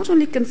world is not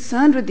only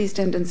concerned with these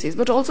tendencies,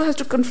 but also has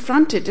to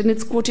confront it in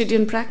its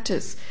quotidian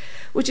practice,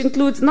 which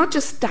includes not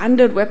just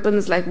standard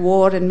weapons like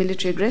war and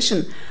military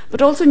aggression,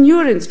 but also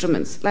newer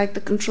instruments like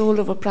the control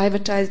over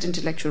privatized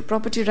intellectual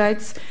property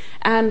rights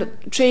and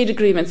trade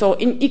agreements or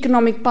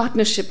economic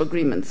partnership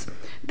agreements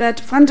that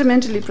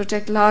fundamentally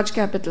protect large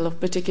capital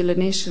of particular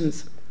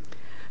nations.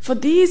 For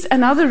these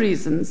and other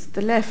reasons,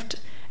 the left,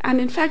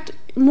 and in fact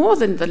more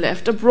than the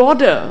left, a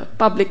broader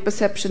public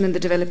perception in the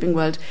developing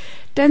world,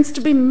 tends to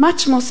be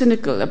much more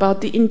cynical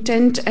about the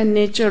intent and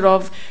nature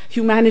of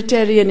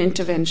humanitarian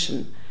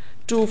intervention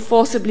to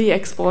forcibly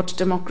export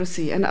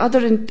democracy and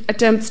other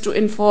attempts to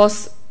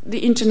enforce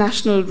the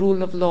international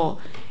rule of law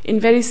in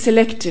very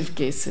selective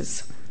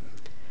cases.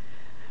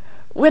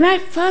 When I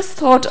first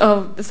thought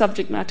of the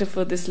subject matter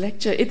for this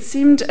lecture, it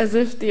seemed as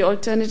if the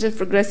alternative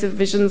progressive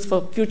visions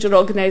for future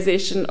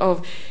organization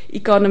of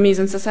economies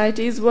and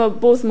societies were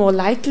both more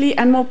likely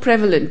and more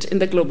prevalent in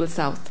the global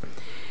south.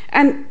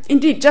 And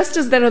indeed, just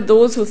as there are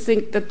those who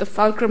think that the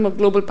fulcrum of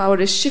global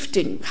power is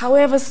shifting,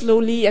 however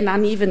slowly and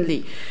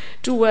unevenly,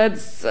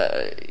 towards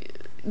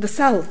the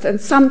south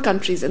and some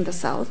countries in the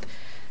south,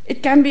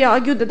 it can be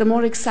argued that the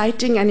more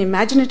exciting and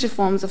imaginative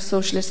forms of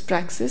socialist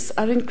praxis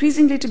are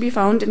increasingly to be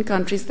found in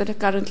countries that are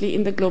currently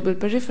in the global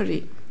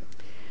periphery.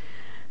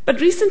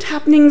 But recent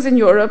happenings in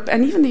Europe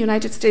and even the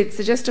United States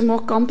suggest a more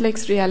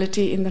complex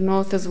reality in the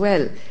north as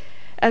well,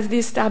 as the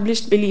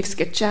established beliefs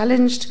get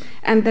challenged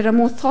and there are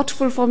more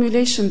thoughtful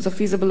formulations of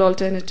feasible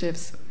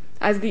alternatives,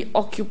 as the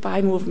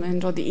Occupy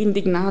movement or the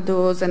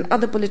Indignados and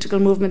other political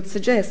movements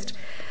suggest.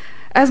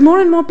 As more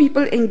and more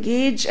people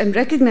engage and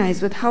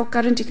recognize with how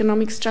current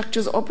economic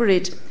structures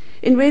operate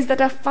in ways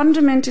that are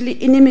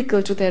fundamentally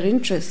inimical to their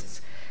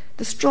interests,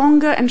 the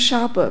stronger and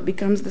sharper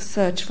becomes the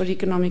search for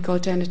economic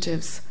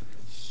alternatives.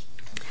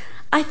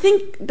 I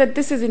think that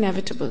this is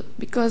inevitable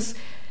because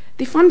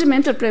the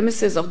fundamental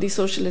premises of the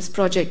socialist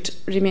project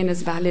remain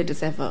as valid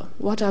as ever.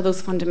 What are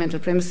those fundamental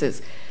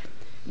premises?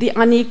 The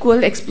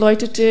unequal,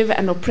 exploitative,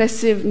 and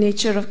oppressive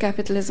nature of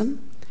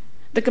capitalism,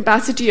 the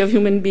capacity of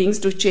human beings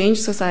to change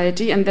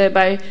society and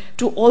thereby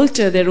to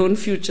alter their own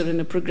future in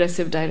a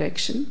progressive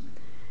direction,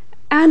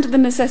 and the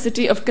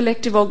necessity of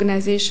collective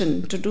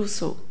organization to do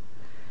so.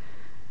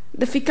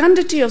 The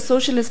fecundity of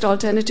socialist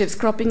alternatives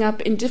cropping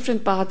up in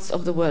different parts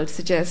of the world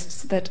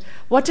suggests that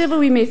whatever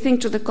we may think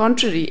to the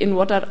contrary in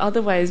what are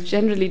otherwise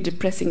generally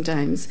depressing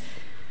times,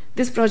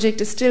 this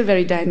project is still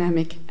very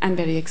dynamic and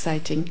very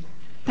exciting.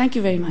 Thank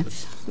you very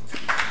much.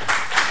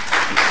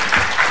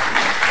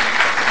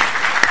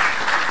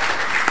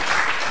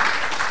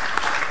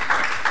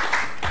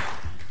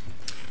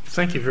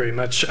 Thank you very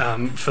much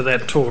for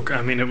that talk.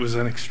 I mean, it was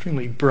an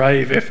extremely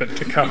brave effort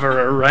to cover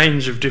a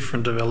range of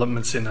different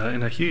developments in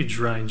a huge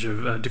range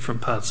of different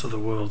parts of the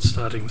world,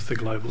 starting with the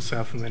global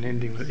south and then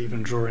ending with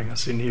even drawing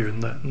us in here in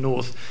the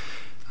north.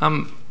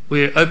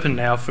 We're open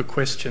now for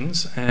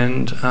questions,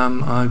 and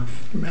I'm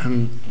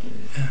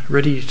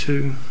ready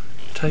to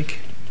take.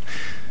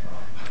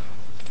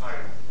 Hi,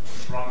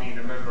 Rami,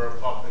 a member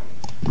of public.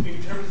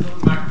 In terms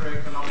of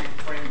macroeconomic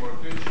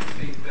framework, don't you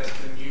think that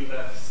the new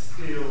left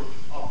still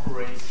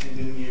operates in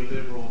the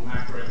neoliberal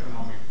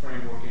macroeconomic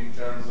framework in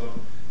terms of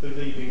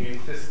believing in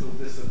fiscal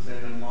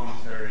discipline and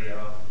monetary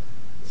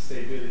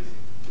stability?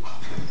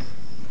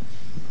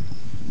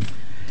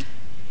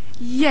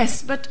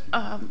 Yes, but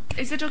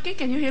is it okay?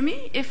 Can you hear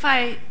me?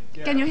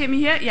 Can you hear me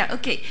here? Yeah,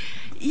 okay.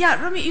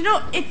 Yeah, Rami,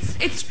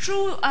 it's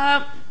true.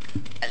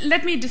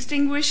 Let me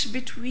distinguish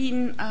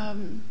between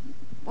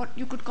what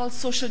you could call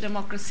social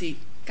democracy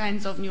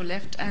kinds of New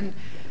Left and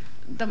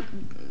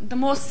the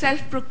more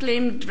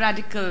self-proclaimed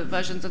radical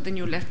versions of the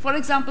New Left. For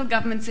example,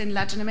 governments in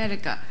Latin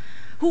America,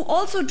 who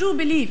also do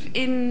believe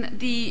in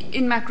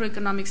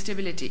macroeconomic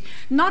stability,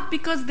 not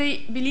because they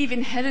believe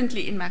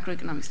inherently in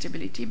macroeconomic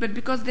stability, but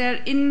because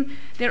they're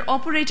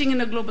operating in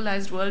a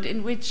globalized world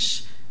in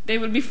which they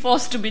will be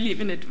forced to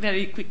believe in it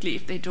very quickly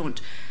if they don't.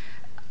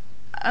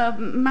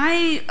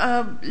 My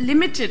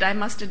limited, I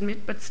must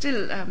admit, but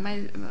still,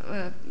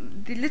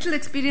 the little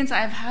experience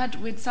I've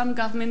had with some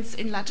governments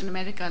in Latin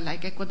America,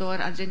 like Ecuador,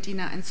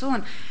 Argentina, and so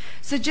on,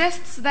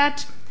 suggests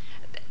that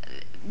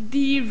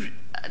they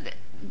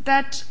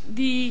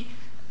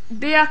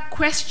are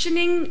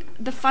questioning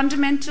the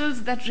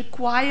fundamentals that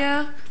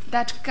require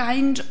that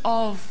kind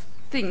of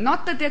thing.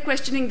 Not that they're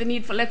questioning the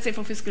need for, let's say,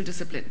 for fiscal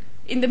discipline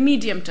in the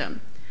medium term.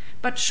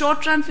 But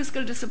short-run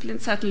fiscal discipline,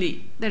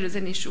 certainly there is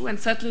an issue, and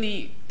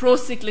certainly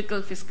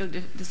pro-cyclical fiscal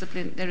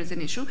discipline, there is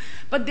an issue.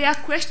 But they are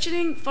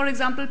questioning, for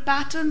example,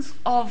 patterns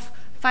of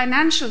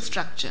financial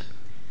structure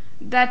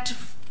that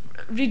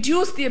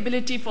reduce the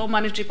ability for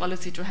monetary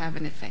policy to have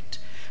an effect.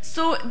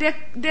 So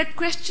they're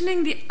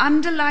questioning the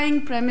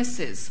underlying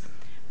premises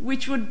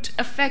which would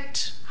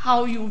affect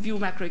how you view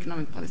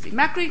macroeconomic policy.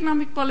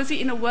 Macroeconomic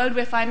policy in a world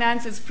where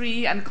finance is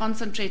free and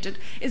concentrated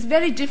is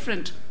very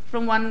different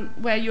from one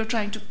where you're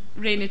trying to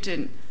rein it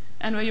in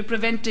and where you're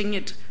preventing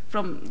it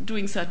from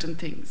doing certain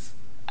things.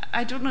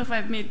 I don't know if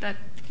I've made that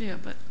clear,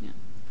 but yeah.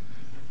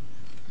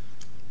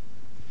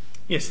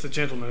 Yes, the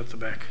gentleman at the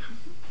back.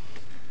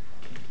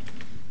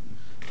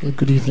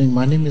 Good evening.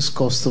 My name is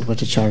Kaustubh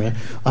Bhattacharya.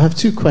 I have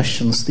two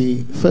questions.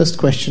 The first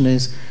question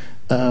is,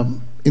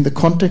 in the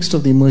context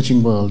of the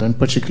emerging world, and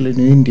particularly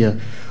in India,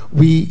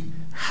 we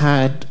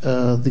had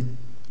a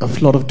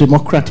lot of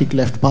democratic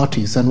left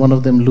parties, and one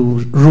of them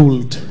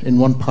ruled in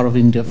one part of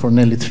India for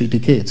nearly 3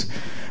 decades.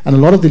 And a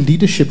lot of the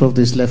leadership of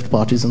these left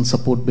parties and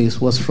support base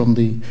was from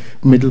the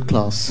middle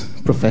class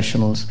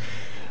professionals.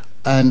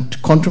 And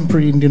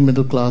contemporary Indian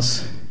middle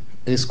class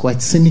is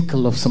quite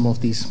cynical of some of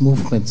these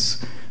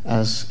movements,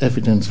 as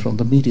evidence from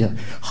the media.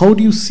 How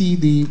do you see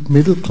the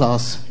middle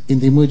class in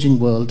the emerging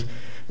world,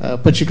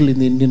 particularly in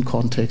the Indian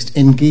context,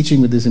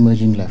 engaging with this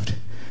emerging left?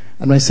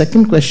 And my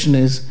second question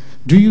is,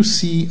 do you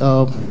see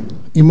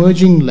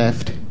emerging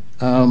left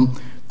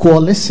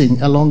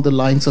coalescing along the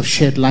lines of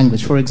shared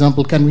language? For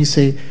example, can we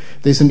say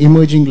there's an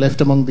emerging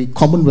left among the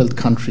Commonwealth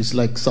countries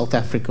like South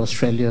Africa,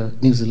 Australia,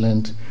 New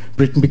Zealand,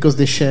 Britain, because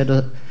they shared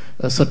a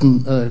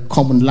certain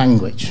common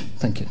language?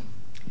 Thank you.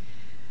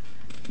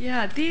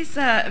 Yeah, these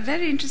are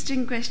very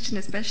interesting question,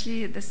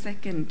 especially the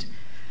second.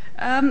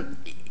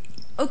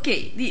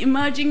 Okay, the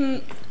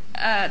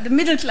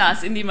middle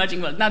class in the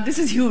emerging world. Now, this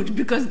is huge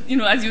because,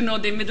 as you know,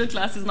 the middle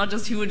class is not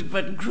just huge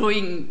but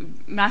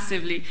growing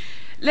massively.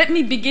 Let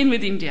me begin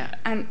with India.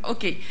 And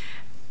okay,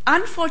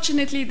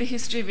 unfortunately, the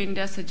history of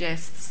India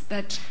suggests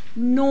that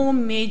no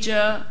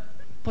major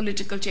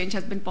political change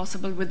has been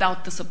possible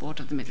without the support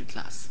of the middle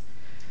class,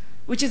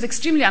 which is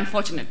extremely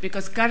unfortunate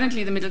because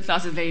currently the middle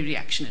class is very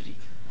reactionary.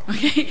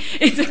 Okay,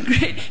 it's a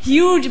great,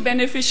 huge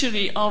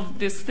beneficiary of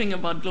this thing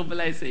about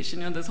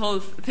globalization, this whole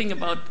thing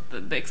about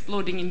the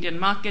exploding Indian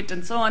market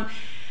and so on.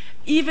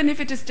 Even if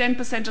it is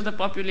 10% of the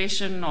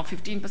population or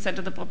 15%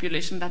 of the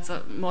population, that's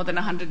more than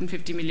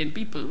 150 million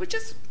people, which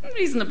is a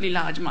reasonably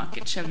large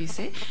market, shall we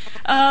say.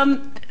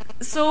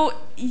 So,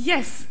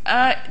 yes,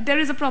 there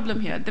is a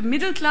problem here. The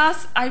middle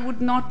class, I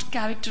would not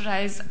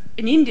characterize,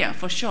 in India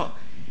for sure,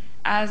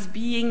 as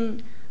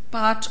being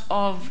part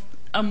of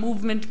a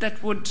movement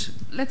that would,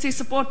 let's say,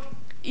 support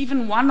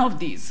even one of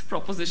these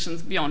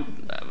propositions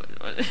beyond,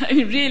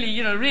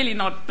 really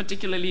not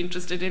particularly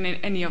interested in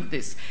any of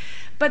this.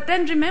 But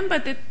then remember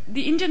that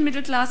the Indian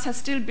middle class has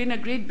still been a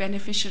great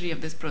beneficiary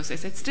of this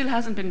process. It still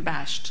hasn't been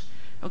bashed.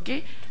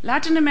 Okay?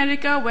 Latin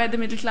America, where the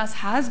middle class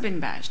has been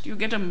bashed, you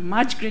get a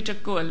much greater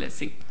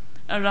coalescing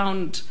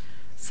around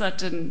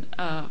certain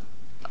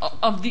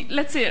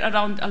let's say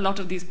around a lot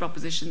of these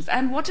propositions.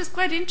 And what is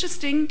quite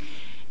interesting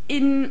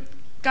in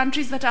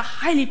countries that are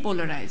highly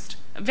polarized.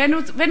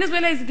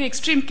 Venezuela is the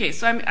extreme case,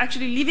 so I'm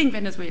actually leaving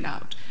Venezuela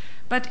out.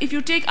 But if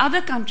you take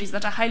other countries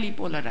that are highly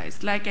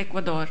polarized, like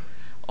Ecuador,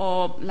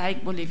 or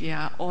like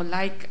Bolivia, or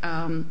like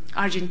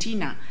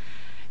Argentina,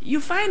 you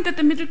find that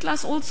the middle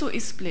class also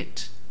is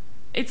split.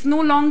 It's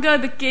no longer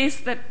the case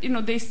that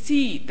they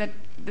see that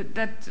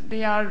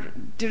they are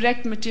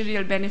direct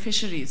material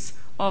beneficiaries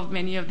of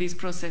many of these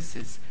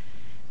processes.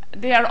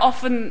 They are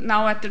often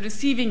now at the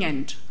receiving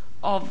end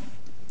of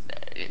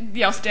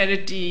the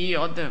austerity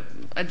or the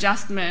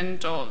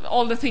adjustment or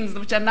all the things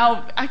which are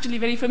now actually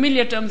very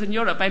familiar terms in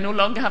Europe. I no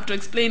longer have to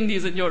explain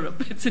these in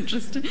Europe. It's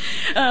interesting.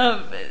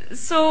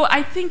 So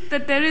I think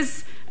that there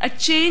is a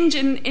change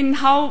in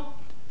how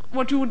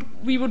what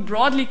we would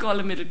broadly call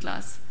a middle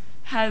class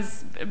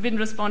has been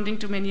responding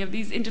to many of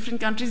these in different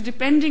countries,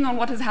 depending on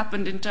what has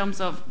happened in terms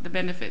of the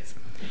benefits.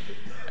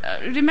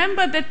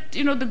 remember that,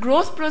 the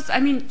growth process,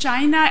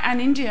 China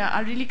and India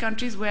are really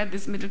countries where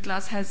this middle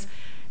class has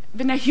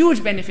been a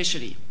huge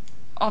beneficiary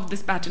of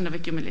this pattern of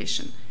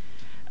accumulation.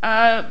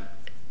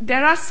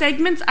 There are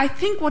segments, I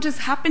think what is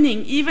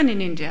happening even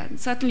in India, and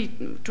certainly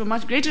to a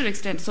much greater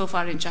extent so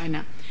far in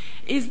China,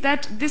 is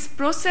that this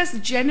process,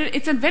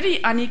 it's a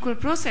very unequal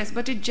process,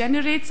 but it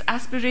generates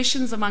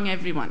aspirations among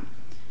everyone,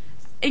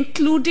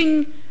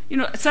 including,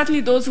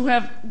 certainly those who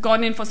have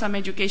gone in for some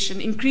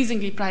education,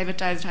 increasingly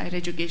privatized higher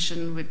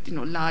education with,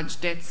 large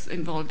debts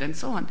involved and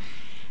so on.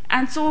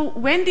 And so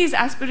when these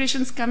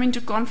aspirations come into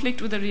conflict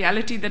with a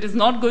reality that is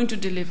not going to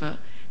deliver,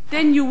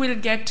 then you will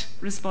get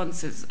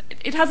responses.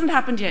 It hasn't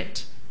happened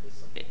yet.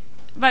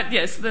 But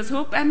yes, there's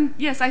hope. And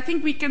yes, I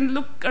think we can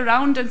look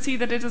around and see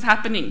that it is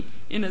happening,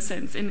 in a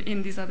sense,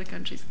 in these other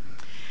countries.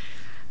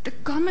 The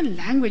common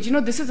language,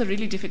 this is a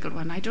really difficult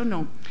one. I don't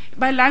know.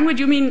 By language,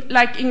 you mean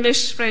like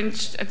English,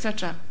 French,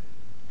 etc.?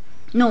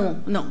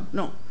 No.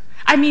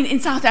 In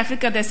South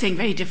Africa, they're saying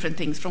very different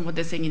things from what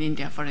they're saying in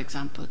India, for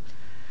example.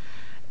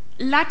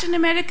 Latin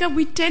America,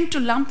 we tend to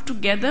lump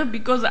together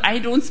because I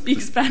don't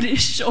speak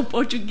Spanish or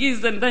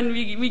Portuguese, and then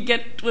we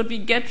get what we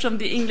get from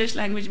the English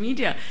language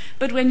media.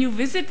 But when you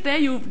visit there,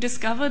 you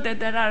discover that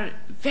there are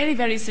very,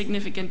 very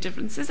significant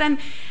differences and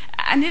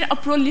a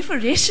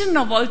proliferation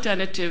of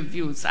alternative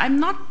views.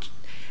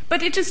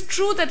 But it is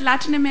true that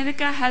Latin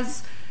America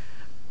has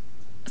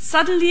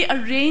suddenly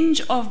a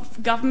range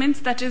of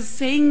governments that is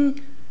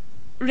saying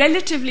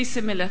relatively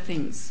similar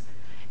things.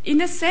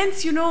 In a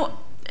sense,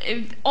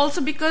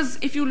 also because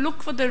if you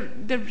look for the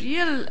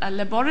real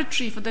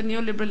laboratory for the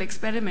neoliberal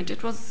experiment,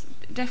 it was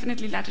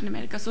definitely Latin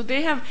America. So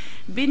they have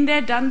been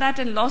there, done that,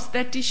 and lost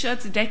their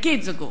T-shirts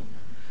decades ago.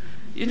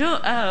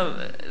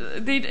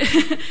 They,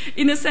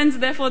 in a sense,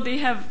 therefore, they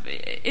have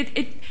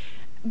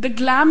the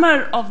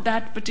glamour of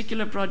that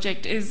particular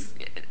project is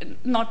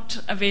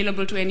not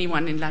available to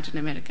anyone in Latin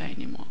America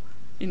anymore,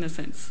 in a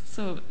sense.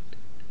 So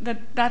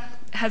that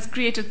has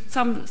created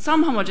some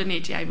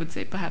homogeneity, I would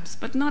say, perhaps,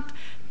 but not.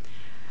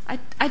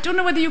 I don't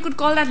know whether you could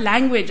call that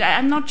language.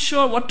 I'm not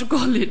sure what to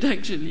call it,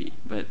 actually,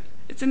 but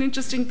it's an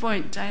interesting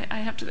point. I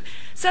have to.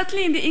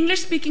 Certainly, in the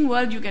English-speaking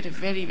world, you get a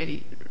very,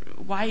 very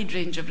wide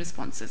range of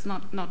responses,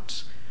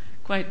 not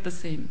quite the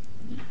same.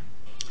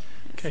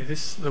 Okay,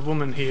 the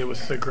woman here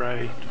with the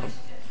grey top.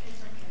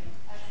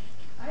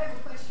 I have a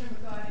question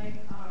regarding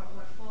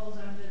what falls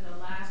under the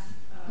last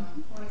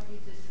point we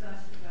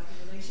discussed about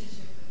the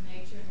relationship with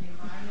nature and the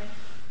environment.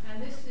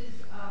 And this is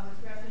with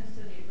reference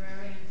to the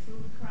agrarian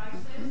food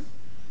crisis.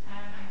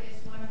 And I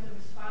guess one of the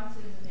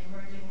responses in the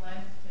emerging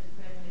left has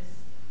been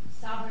this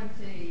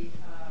sovereignty,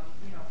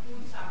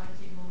 food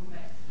sovereignty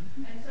movement.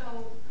 And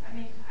so,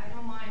 I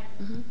don't mind,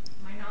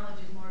 my knowledge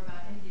is more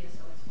about India,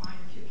 so it's fine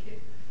if you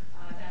give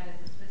that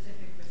as a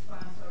specific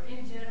response. Or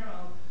in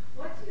general,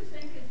 what do you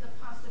think is the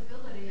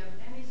possibility of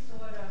any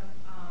sort of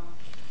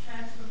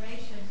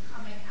transformation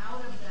coming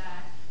out of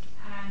that?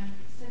 And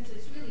since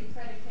it's really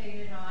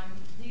predicated on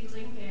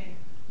delinking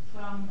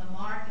from the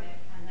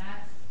market, and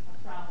that's a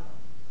problem.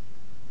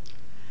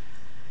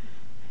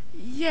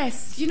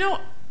 Yes,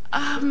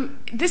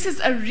 this is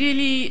a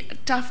really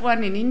tough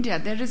one in India.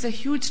 There is a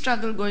huge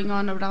struggle going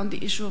on around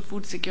the issue of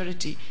food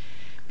security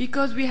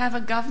because we have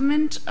a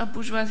government, a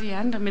bourgeoisie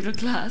and a middle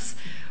class,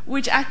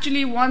 which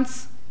actually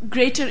wants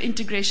greater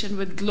integration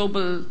with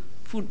global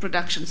food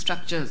production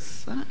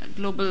structures,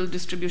 global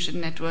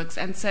distribution networks,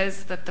 and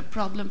says that the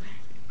problem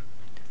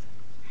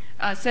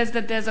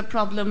there's a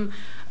problem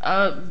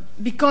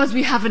because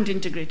we haven't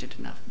integrated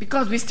enough,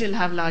 because we still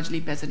have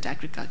largely peasant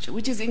agriculture,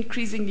 which is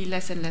increasingly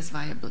less and less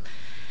viable.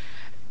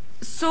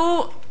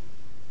 So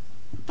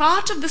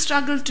part of the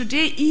struggle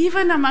today,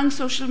 even among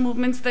social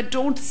movements that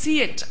don't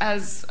see it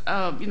as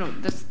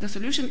the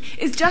solution,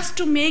 is just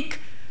to make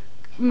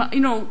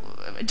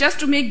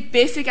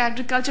basic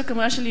agriculture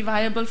commercially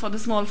viable for the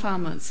small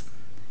farmers,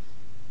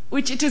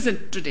 which it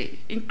isn't today.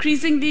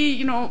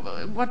 Increasingly,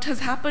 what has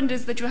happened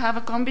is that you have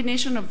a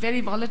combination of very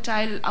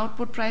volatile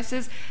output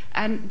prices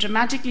and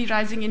dramatically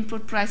rising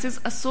input prices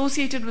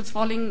associated with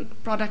falling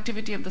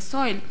productivity of the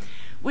soil,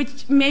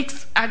 which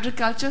makes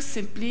agriculture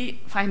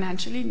simply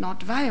financially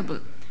not viable.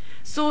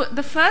 So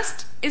the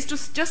first is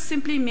to just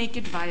simply make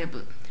it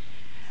viable.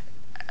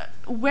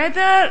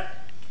 Whether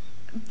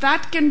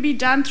that can be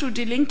done through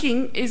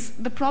delinking is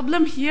the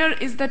problem here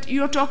is that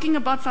you're talking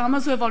about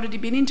farmers who have already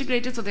been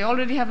integrated, so they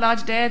already have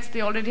large debts,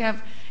 they already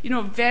have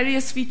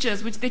various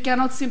features which they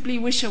cannot simply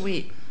wish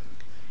away.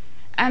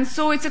 And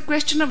so it's a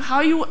question of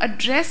how you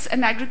address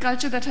an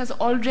agriculture that has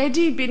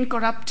already been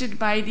corrupted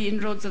by the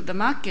inroads of the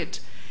market,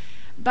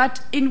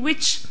 but in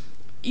which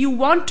you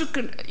want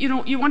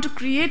to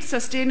create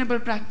sustainable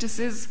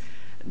practices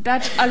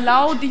that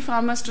allow the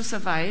farmers to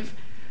survive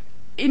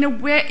in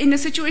a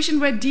situation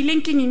where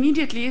delinking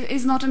immediately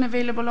is not an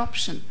available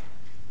option.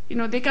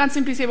 They can't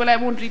simply say, well, I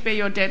won't repay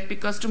your debt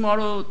because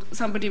tomorrow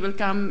somebody will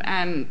come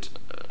and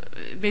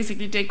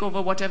basically take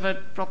over whatever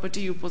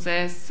property you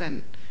possess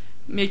and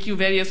make you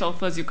various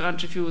offers you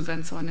can't refuse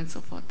and so on and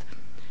so forth.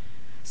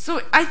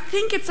 So I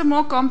think it's a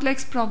more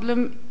complex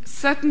problem,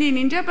 certainly in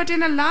India, but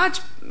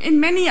in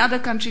many other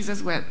countries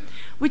as well,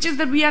 which is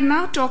that we are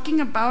now talking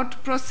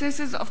about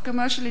processes of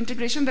commercial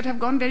integration that have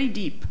gone very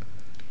deep.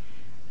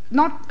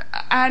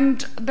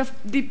 And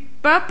the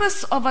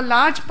purpose of a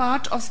large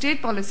part of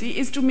state policy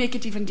is to make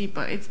it even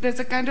deeper. There's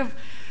a kind of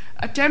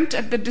attempt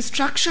at the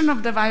destruction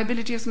of the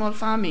viability of small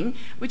farming,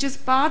 which is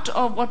part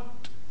of what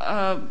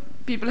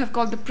people have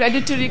called the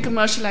predatory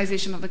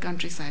commercialization of the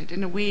countryside,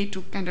 in a way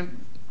to kind of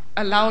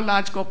allow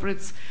large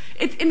corporates.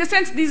 In a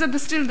sense, these are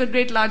still the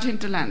great large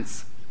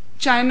hinterlands.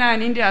 China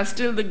and India are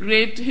still the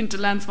great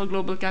hinterlands for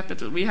global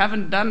capital. We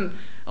haven't done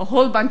a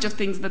whole bunch of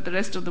things that the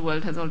rest of the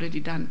world has already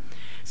done.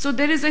 So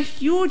there is a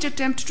huge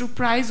attempt to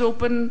prize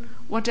open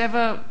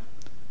whatever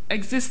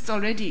exists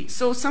already.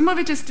 So some of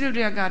it is still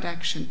rearguard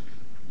action.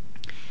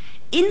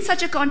 In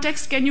such a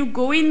context, can you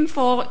go in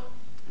for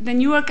the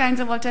newer kinds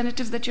of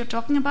alternatives that you're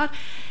talking about?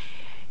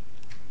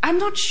 I'm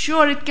not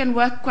sure it can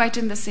work quite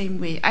in the same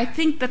way. I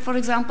think that, for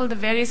example, the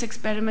various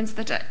experiments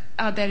that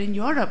are there in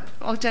Europe,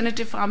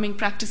 alternative farming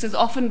practices,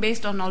 often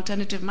based on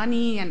alternative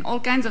money and all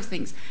kinds of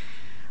things,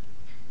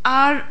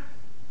 are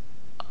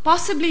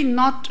possibly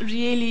not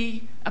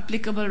really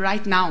applicable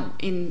right now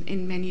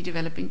in many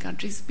developing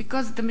countries,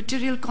 because the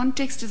material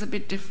context is a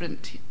bit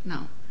different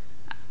now.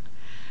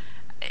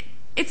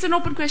 It's an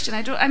open question.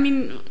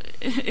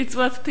 It's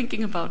worth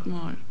thinking about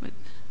more. But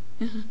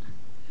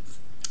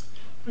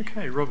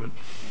Okay, Robert.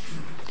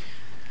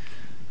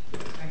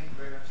 Thank you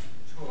very much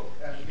for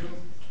the talk.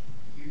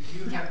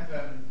 You have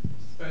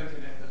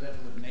spoken at the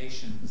level of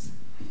nations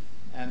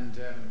and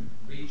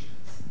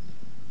regions.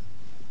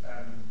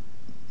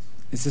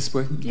 Is this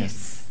working?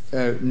 Yes.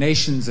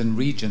 Nations and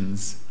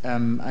regions.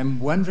 I'm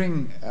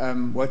wondering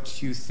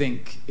what you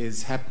think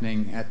is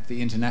happening at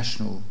the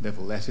international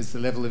level, that is the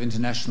level of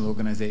international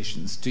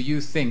organizations. Do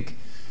you think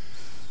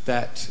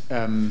that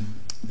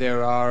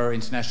there are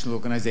international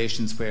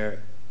organizations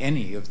where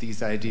any of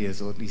these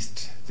ideas, or at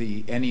least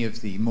any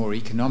of the more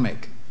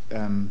economic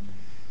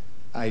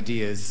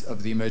ideas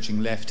of the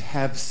emerging left,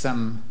 have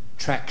some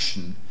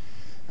traction?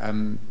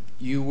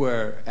 You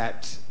were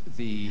at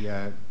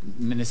the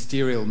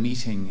ministerial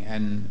meeting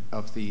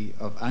of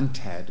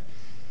UNCTAD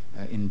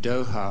in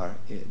Doha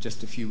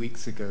just a few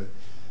weeks ago.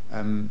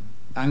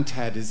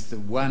 UNCTAD is the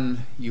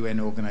one UN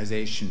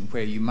organization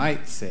where you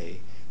might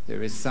say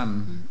there is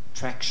some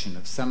traction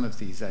of some of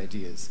these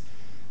ideas.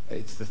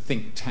 It's the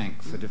think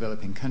tank for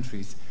developing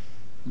countries.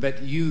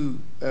 But you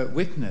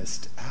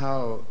witnessed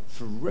how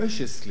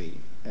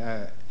ferociously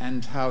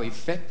and how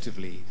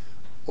effectively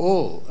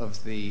all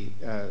of the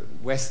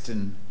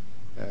Western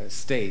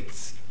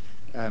states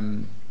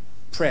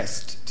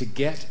pressed to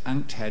get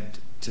UNCTAD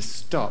to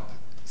stop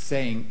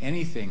saying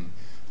anything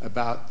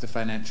about the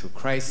financial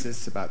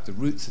crisis, about the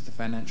roots of the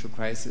financial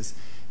crisis,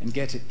 and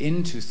get it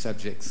into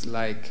subjects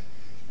like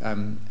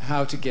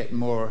how to get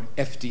more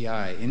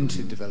FDI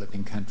into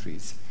developing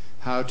countries,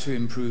 how to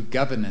improve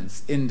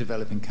governance in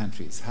developing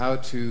countries, how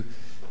to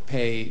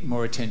pay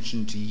more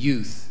attention to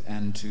youth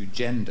and to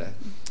gender,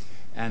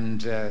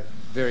 and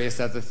various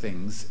other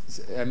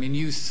things. I mean,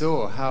 you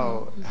saw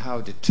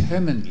how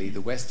determinedly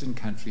the Western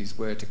countries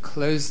were to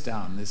close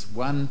down this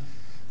one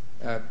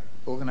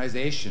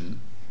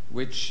organization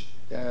which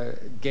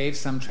gave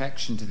some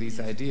traction to these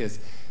ideas.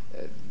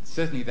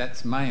 Certainly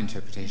that's my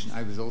interpretation.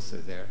 I was also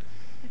there.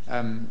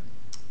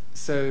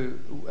 So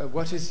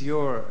what is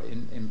your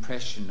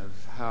impression of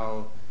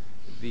how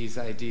these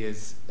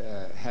ideas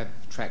have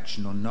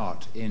traction or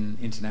not in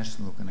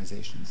international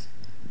organizations?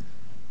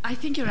 I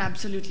think you're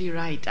absolutely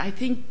right. I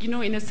think,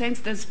 in a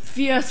sense, there's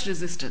fierce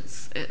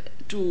resistance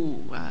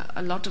to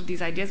a lot of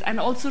these ideas,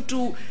 and also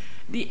to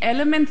the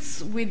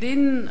elements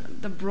within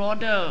the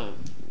broader,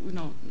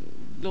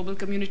 global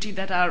community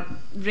that are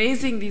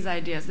raising these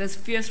ideas. There's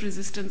fierce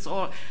resistance,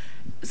 or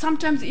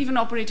sometimes even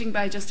operating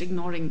by just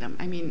ignoring them.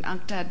 I mean,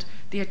 UNCTAD,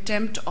 the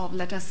attempt of,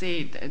 let us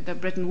say, the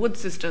Bretton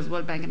Woods sisters,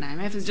 World Bank and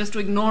IMF, is just to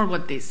ignore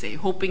what they say,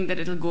 hoping that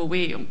it'll go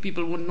away or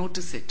people won't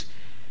notice it,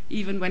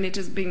 even when it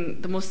has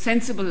been the most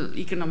sensible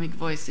economic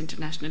voice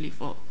internationally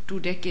for 2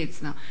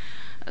 decades now.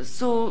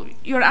 So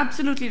you're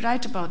absolutely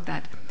right about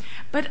that.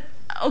 But,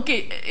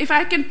 okay, if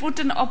I can put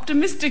an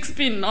optimistic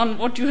spin on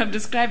what you have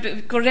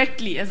described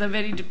correctly as a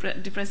very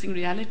depressing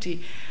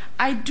reality,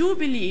 I do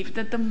believe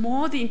that the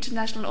more the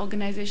international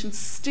organizations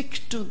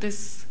stick to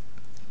this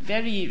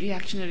very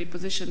reactionary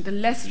position, the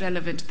less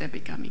relevant they're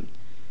becoming.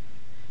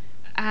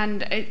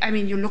 And,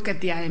 you look at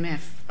the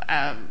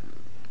IMF,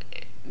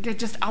 they're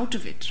just out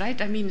of it,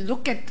 right? I mean,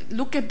 look at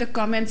the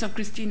comments of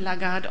Christine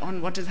Lagarde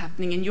on what is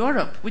happening in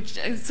Europe, which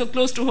is so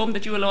close to home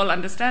that you will all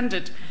understand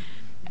it.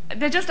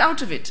 They're just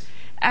out of it.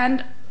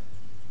 And,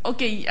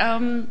 okay,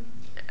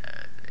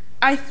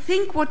 I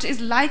think what is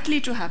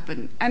likely to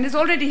happen, and is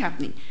already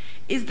happening,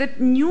 is that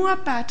newer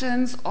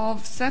patterns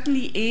of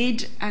certainly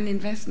aid and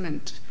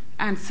investment,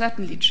 and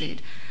certainly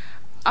trade,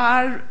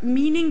 are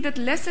meaning that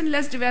less and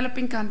less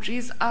developing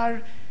countries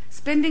are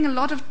spending a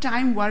lot of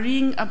time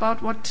worrying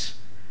about what,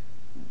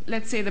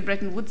 let's say, the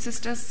Bretton Woods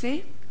sisters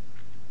say,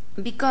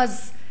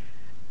 because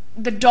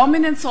the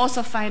dominant source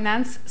of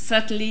finance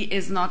certainly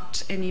is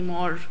not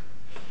anymore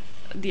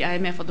the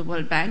IMF or the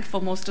World Bank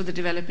for most of the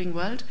developing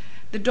world.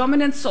 The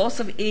dominant source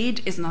of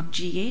aid is not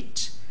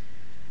G8.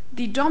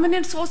 The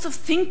dominant source of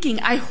thinking,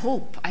 I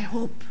hope,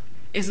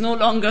 is no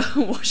longer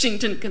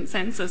Washington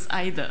consensus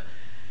either.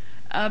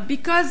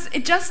 Because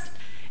it just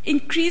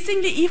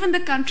increasingly, even the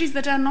countries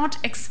that are not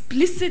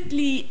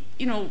explicitly,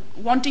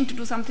 wanting to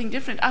do something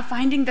different are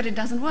finding that it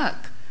doesn't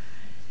work.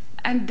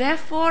 And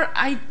therefore,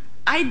 I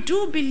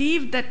do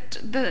believe that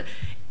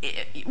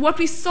what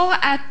we saw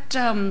at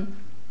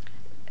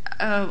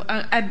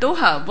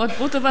Doha, what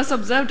both of us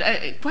observed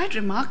quite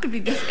remarkably,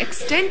 the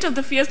extent of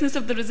the fierceness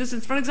of the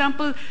resistance. For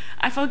example,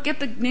 I forget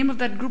the name of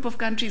that group of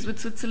countries with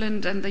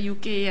Switzerland and the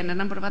UK and a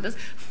number of others,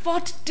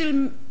 fought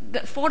till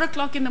 4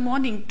 o'clock in the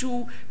morning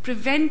to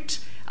prevent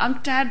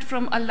UNCTAD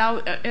from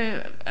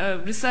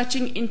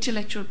researching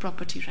intellectual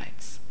property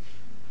rights.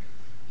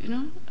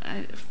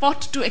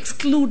 Fought to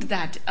exclude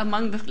that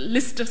among the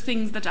list of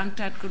things that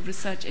UNCTAD could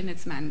research in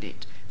its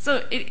mandate.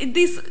 So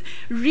these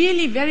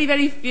really very,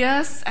 very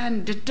fierce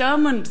and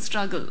determined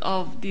struggle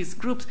of these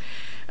groups.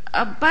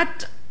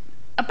 But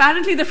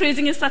apparently the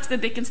phrasing is such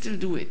that they can still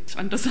do it.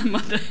 Under some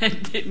other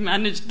head, they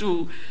managed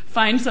to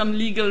find some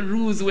legal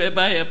ruse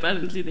whereby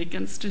apparently they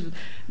can still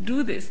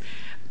do this.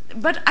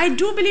 But I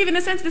do believe, in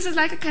a sense, this is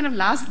like a kind of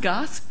last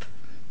gasp.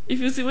 If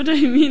you see what I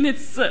mean,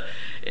 it's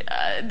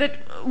that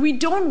we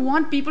don't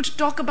want people to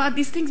talk about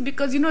these things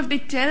because, if they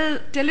tell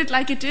it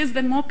like it is,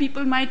 then more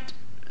people might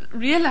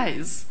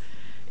realize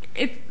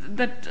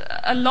that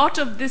a lot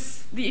of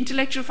this, the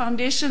intellectual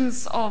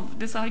foundations of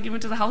this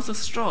argument is a house of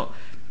straw.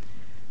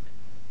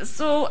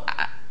 So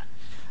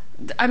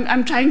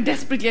I'm trying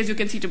desperately, as you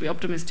can see, to be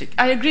optimistic.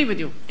 I agree with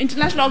you.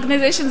 International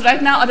organizations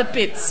right now are the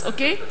pits,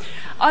 okay?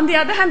 On the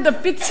other hand, the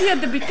pitsier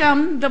they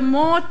become, the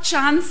more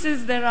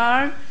chances there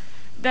are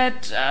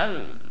that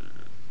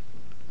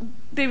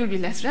they will be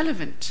less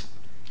relevant.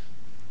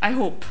 I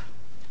hope.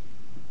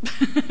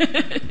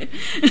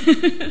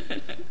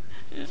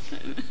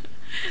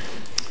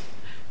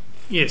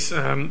 Yes,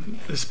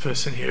 this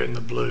person here in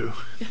the blue.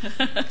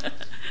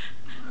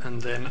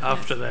 And then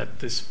after that,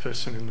 this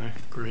person in the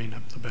green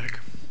up the back.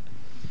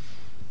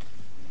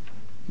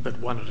 But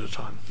one at a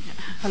time.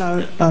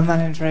 Hello, my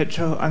name's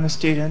Rachel. I'm a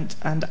student,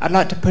 and I'd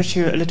like to push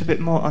you a little bit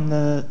more on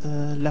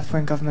the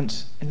left-wing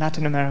governments in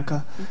Latin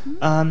America.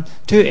 Mm-hmm.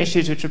 Two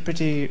issues which are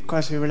pretty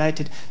closely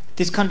related.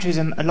 These countries,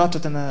 a lot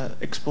of them are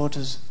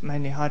exporters,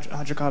 mainly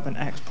hydrocarbon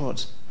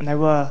exports, and they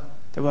were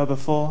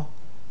before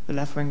the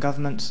left-wing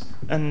governments,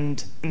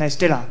 and they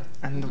still are.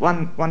 And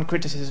one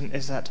criticism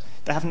is that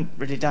they haven't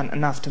really done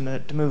enough to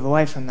move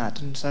away from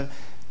that. And so,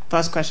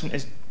 first question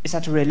is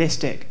that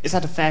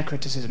a fair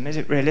criticism? Is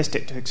it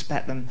realistic to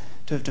expect them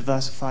to have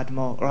diversified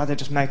more, or are they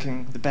just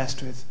making the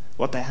best with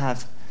what they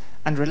have?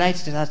 And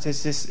related to that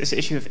is this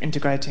issue of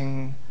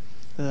integrating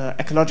the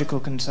ecological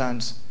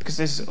concerns, because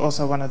this is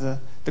also one of the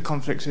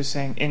conflicts we're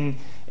seeing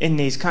in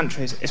these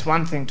countries. It's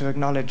one thing to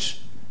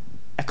acknowledge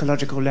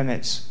ecological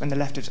limits when the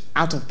left is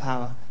out of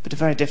power, but a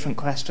very different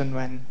question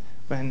when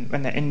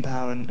they're in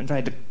power and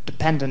very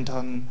dependent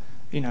on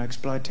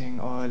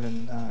exploiting oil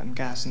and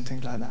gas and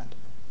things like that.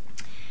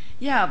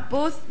 Yeah,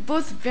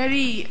 both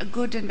very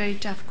good and very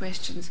tough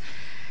questions.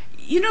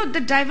 The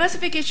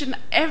diversification,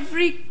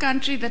 every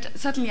country that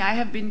certainly I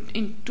have been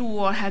into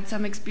or had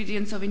some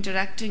experience of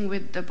interacting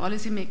with the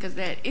policymakers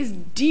there is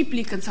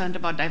deeply concerned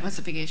about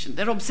diversification.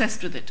 They're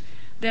obsessed with it.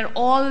 They're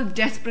all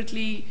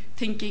desperately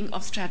thinking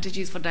of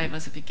strategies for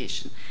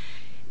diversification.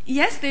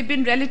 Yes, they've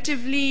been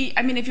relatively,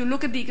 if you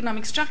look at the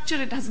economic structure,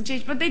 it hasn't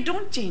changed, but they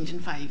don't change in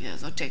 5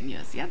 years or 10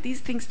 years. Yeah, these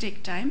things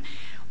take time.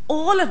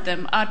 All of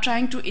them are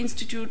trying to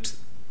institute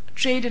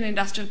trade and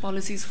industrial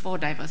policies for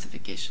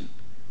diversification.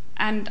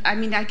 And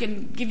I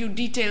can give you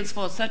details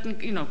for certain,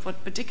 for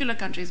particular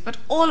countries, but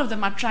all of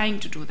them are trying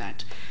to do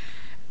that.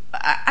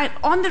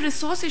 On the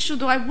resource issue,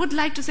 though, I would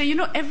like to say,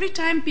 every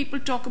time people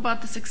talk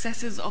about the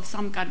successes of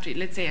some country,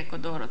 let's say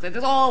Ecuador, they've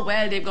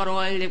got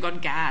oil, they've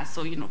got gas,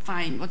 so,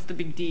 fine, what's the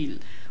big deal?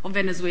 Or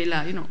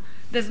Venezuela,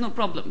 there's no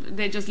problem.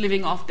 They're just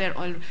living off their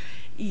oil.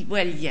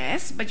 Well,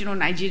 yes, but,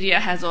 Nigeria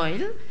has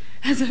oil.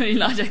 Has a very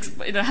large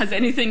has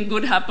anything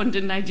good happened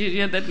in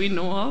Nigeria that we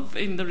know of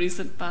in the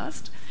recent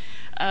past?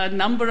 A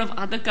number of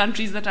other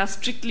countries that are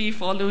strictly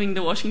following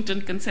the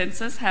Washington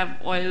consensus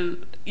have oil.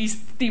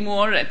 East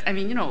Timor,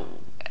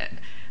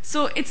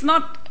 so it's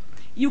not,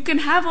 you can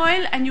have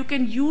oil and you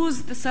can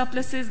use the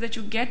surpluses that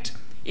you get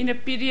in a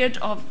period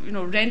of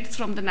rents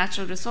from the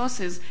natural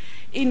resources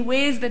in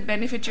ways that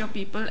benefit your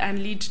people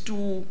and lead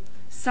to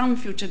some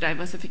future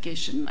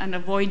diversification and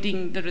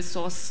avoiding the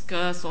resource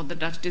curse or the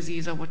Dutch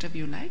disease or whatever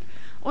you like.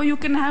 Or you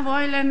can have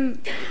oil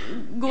and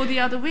go the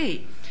other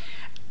way.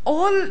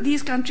 All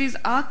these countries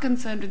are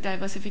concerned with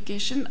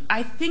diversification.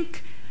 I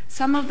think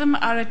some of them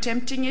are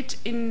attempting it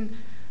in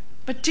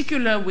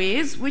particular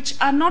ways which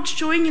are not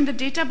showing in the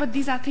data, but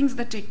these are things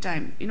that take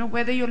time.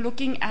 Whether you're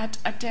looking at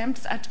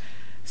attempts at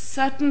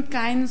certain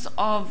kinds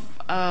of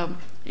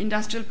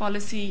industrial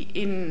policy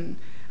in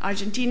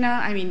Argentina,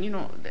 I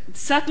mean,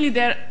 certainly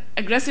they're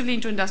aggressively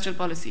into industrial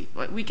policy.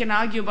 We can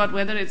argue about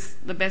whether it's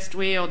the best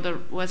way or the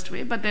worst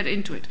way, but they're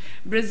into it.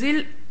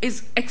 Brazil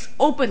is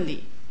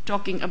openly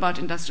talking about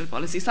industrial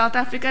policy. South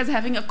Africa is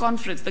having a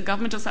conference. The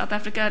government of South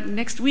Africa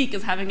next week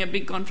is having a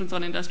big conference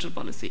on industrial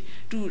policy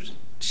to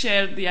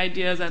share the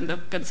ideas and the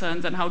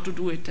concerns and how to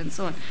do it and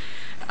so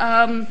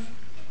on.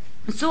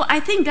 So I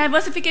think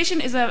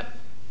diversification is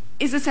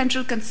a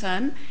central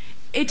concern.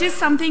 It is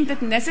something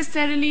that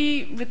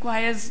necessarily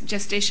requires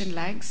gestation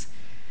lags.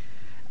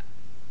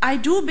 I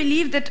do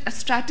believe that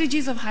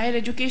strategies of higher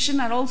education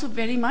are also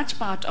very much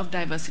part of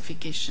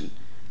diversification,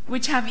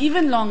 which have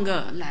even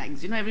longer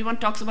lags. Everyone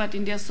talks about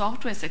India's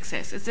software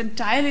success. It's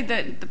entirely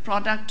the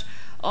product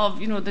of,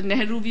 the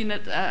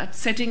Nehruvian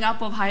setting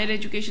up of higher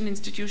education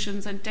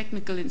institutions and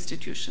technical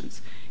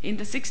institutions in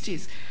the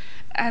 60s,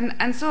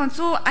 and so on.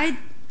 So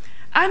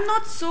I'm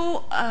not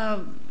so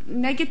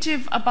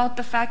negative about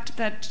the fact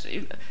that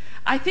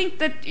I think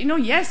that,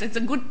 yes, it's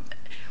a good.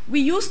 We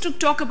used to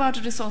talk about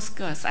a resource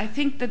curse. I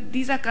think that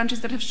these are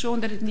countries that have shown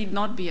that it need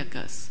not be a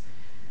curse.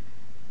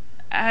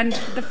 And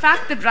the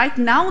fact that right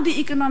now the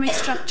economic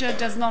structure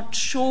does not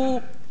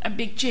show a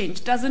big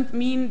change doesn't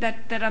mean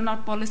that there are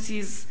not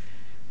policies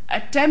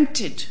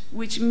attempted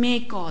which may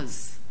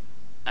cause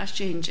a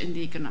change in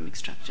the economic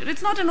structure.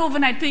 It's not an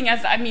overnight thing,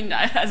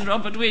 as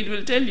Robert Wade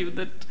will tell you,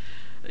 that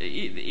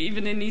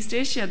even in East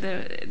Asia,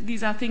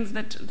 these are things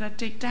that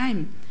take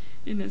time,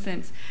 in a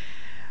sense.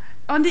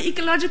 On the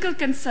ecological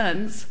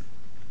concerns,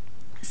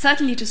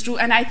 certainly it is true,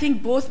 and I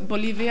think both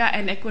Bolivia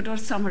and Ecuador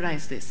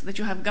summarize this, that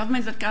you have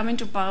governments that come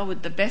into power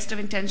with the best of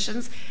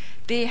intentions.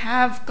 They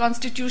have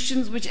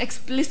constitutions which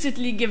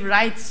explicitly give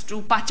rights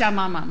to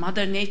Pachamama,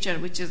 Mother Nature,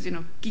 which is,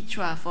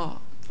 Quechua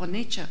for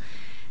nature.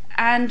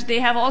 And they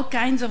have all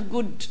kinds of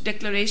good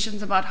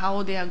declarations about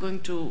how they are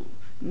going to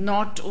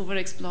not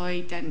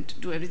overexploit and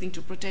do everything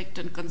to protect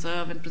and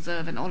conserve and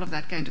preserve and all of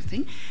that kind of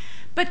thing.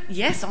 But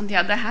yes, on the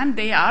other hand,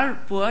 they are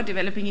poor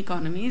developing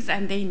economies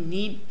and they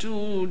need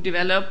to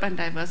develop and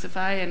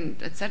diversify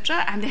and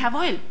etc. And they have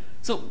oil.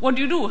 So what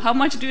do? How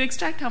much do you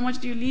extract? How much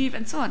do you leave?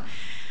 And so on.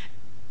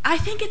 I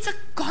think it's a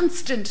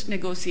constant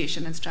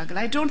negotiation and struggle.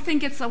 I don't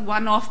think it's a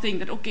one-off thing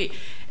that, okay,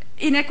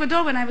 in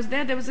Ecuador, when I was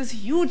there was this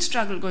huge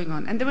struggle going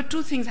on. And there were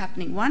two things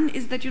happening. One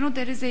is that,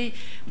 there is a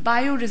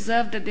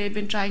bioreserve that they've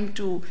been trying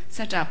to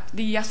set up,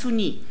 the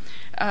Yasuni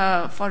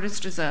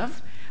Forest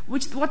Reserve,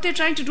 which what they're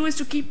trying to do is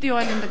to keep the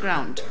oil in the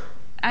ground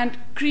and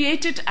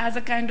create it as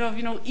a kind of,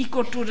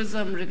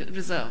 ecotourism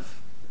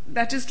reserve.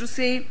 That is to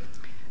say,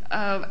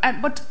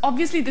 but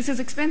obviously this is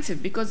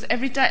expensive because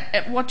every time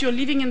what you're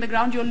leaving in the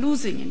ground, you're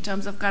losing in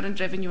terms of current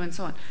revenue and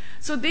so on.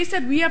 So they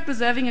said, we are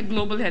preserving a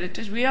global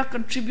heritage. We are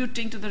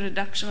contributing to the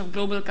reduction of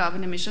global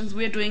carbon emissions.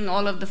 We're doing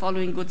all of the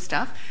following good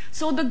stuff.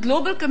 So the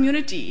global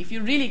community, if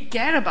you really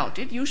care about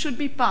it, you should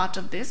be part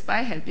of this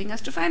by helping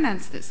us to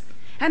finance this.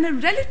 And a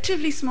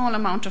relatively small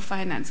amount of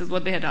finance is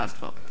what they had asked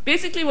for.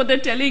 Basically what they're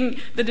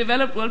telling the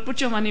developed world, put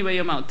your money where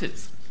your mouth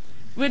is.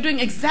 We're doing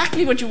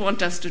exactly what you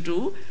want us to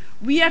do.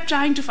 We are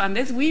trying to fund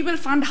this. We will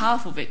fund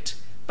half of it.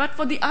 But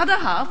for the other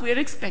half, we are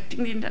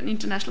expecting the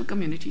international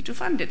community to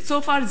fund it.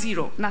 So far,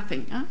 zero,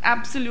 nothing.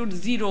 Absolute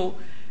zero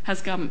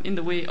has come in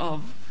the way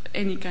of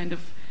any kind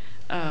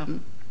of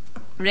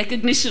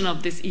recognition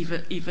of this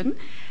even.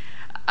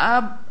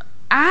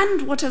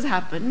 And what has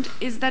happened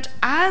is that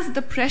as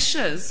the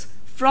pressures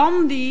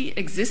from the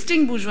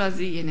existing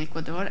bourgeoisie in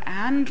Ecuador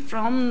and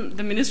from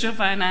the Ministry of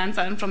Finance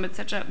and from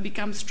etc.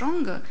 become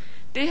stronger,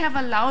 they have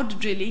allowed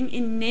drilling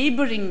in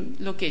neighboring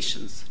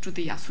locations to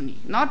the Yasuni.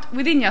 Not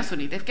within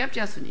Yasuni, they've kept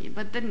Yasuni,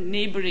 but the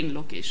neighboring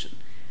location.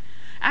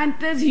 And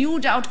there's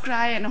huge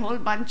outcry, and a whole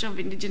bunch of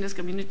indigenous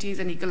communities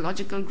and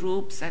ecological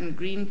groups and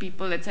green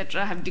people,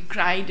 etc., have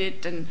decried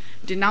it and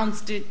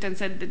denounced it and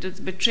said that it's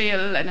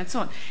betrayal and so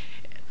on.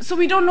 So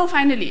we don't know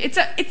finally. It's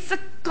a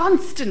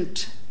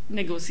constant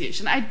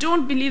negotiation. I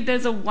don't believe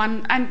there's a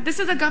one, and this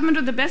is a government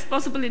with the best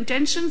possible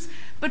intentions,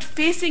 but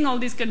facing all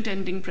these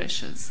contending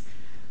pressures.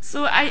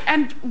 So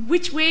and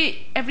which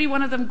way every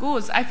one of them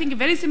goes, I think a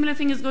very similar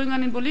thing is going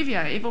on in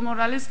Bolivia. Evo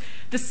Morales,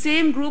 the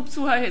same groups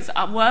who were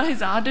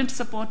his ardent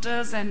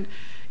supporters and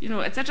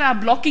etc. are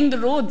blocking the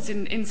roads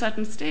in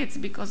certain states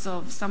because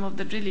of some of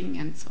the drilling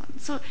and so on.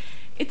 So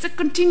it's a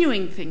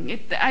continuing thing.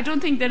 I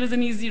don't think there is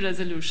an easy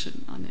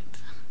resolution on it.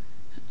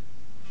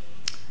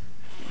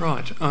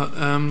 Right.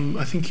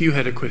 I think you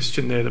had a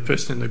question there, the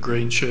person in the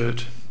green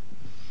shirt.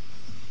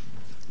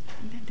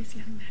 And then this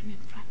young man in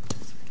front.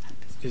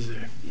 Is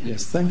there?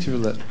 Yes, thank you for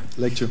that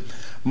lecture.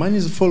 Mine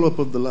is a follow-up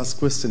of the last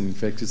question, in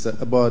fact, is that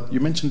about,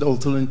 you mentioned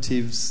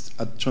alternatives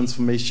at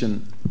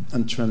transformation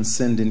and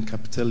transcending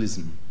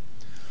capitalism.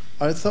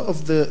 I thought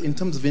of in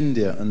terms of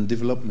India and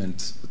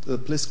development, a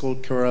place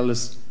called Kerala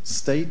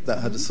State that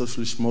had a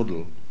socialist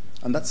model,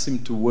 and that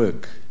seemed to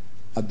work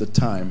at the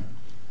time.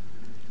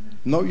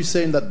 Now you're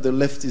saying that the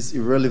left is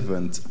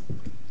irrelevant.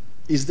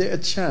 Is there a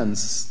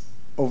chance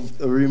of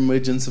a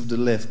re-emergence of the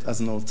left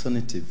as an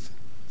alternative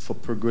for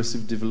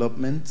progressive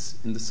development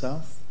in the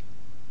South?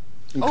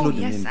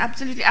 including yes, India?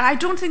 absolutely. I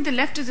don't think the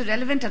left is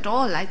irrelevant at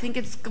all. I think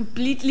it's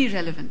completely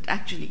relevant,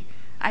 actually.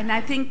 And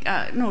I think,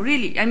 no,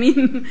 really, I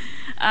mean,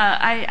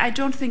 I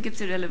don't think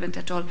it's irrelevant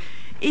at all.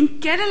 In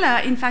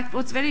Kerala, in fact,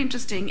 what's very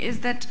interesting is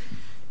that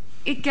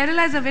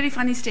Kerala is a very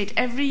funny state.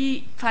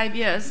 Every 5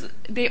 years,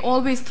 they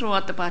always throw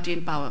out the party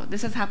in power.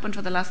 This has happened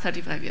for the last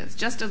 35 years.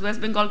 Just as West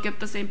Bengal kept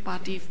the same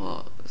party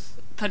for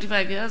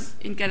 35 years,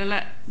 in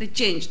Kerala, they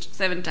changed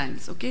 7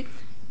 times, okay?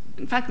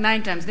 In fact,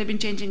 9 times. They've been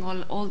changing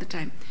all the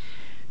time.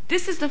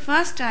 This is the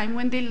first time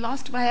when they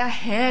lost by a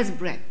hair's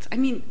breadth. I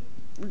mean,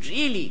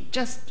 really,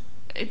 just,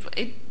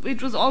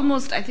 it was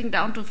almost, I think,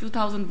 down to a few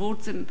thousand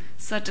votes in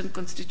certain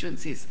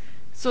constituencies.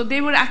 So they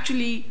were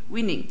actually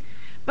winning.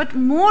 But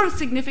more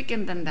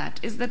significant than that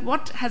is that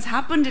what has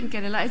happened in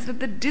Kerala is that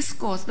the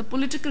discourse, the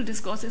political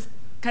discourse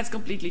has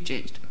completely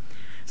changed.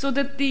 So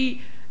that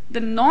the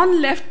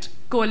non-left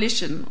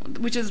coalition,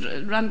 which is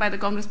run by the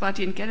Congress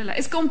party in Kerala,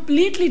 is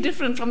completely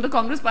different from the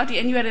Congress party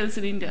anywhere else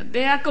in India.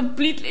 They are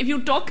completely, if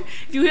you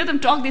hear them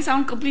talk, they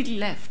sound completely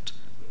left.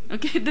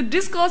 Okay, the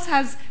discourse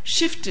has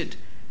shifted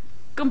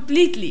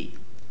completely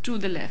to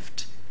the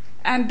left.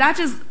 And that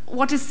is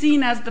what is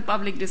seen as the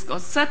public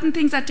discourse. Certain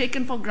things are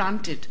taken for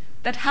granted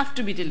that have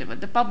to be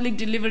delivered, the public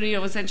delivery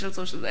of essential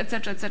social,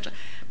 etc., etc.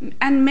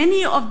 And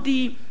many of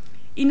the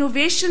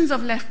innovations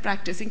of left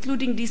practice,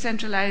 including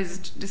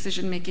decentralized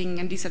decision-making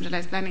and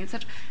decentralized planning,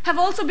 etc., have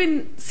also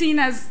been seen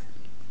as,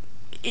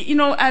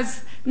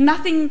 as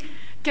nothing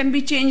can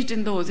be changed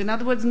in those. In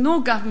other words, no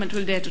government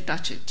will dare to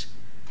touch it.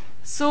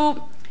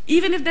 So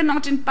even if they're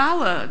not in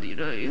power,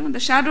 the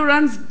shadow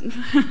runs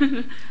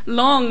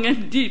long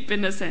and deep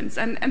in a sense,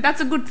 and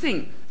that's a good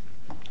thing.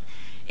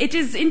 It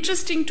is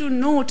interesting to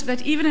note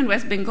that even in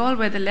West Bengal,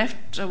 where the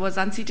left was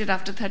unseated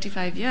after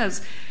 35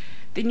 years,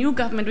 the new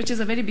government, which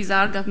is a very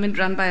bizarre government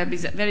run by a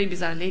very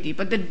bizarre lady,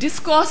 but the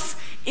discourse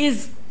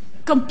is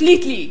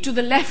completely to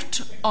the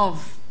left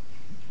of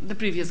the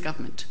previous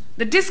government.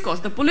 The discourse,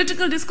 the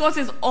political discourse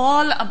is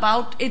all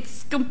about,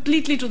 it's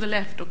completely to the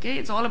left, okay?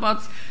 It's all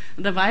about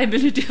the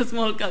viability of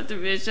small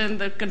cultivation,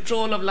 the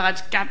control of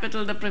large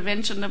capital, the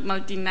prevention of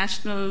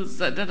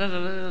multinationals,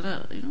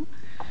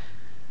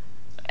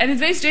 And it's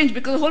very strange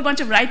because a whole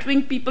bunch of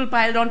right-wing people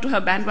piled onto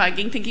her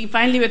bandwagon thinking,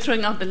 finally we're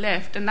throwing out the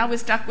left, and now we're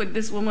stuck with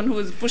this woman who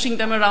is pushing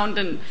them around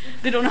and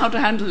they don't know how to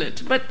handle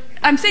it. But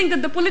I'm saying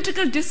that the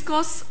political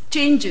discourse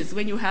changes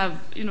when you have,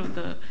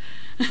 the...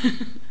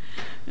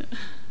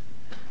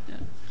 Yeah.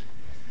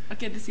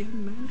 Okay, this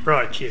young man.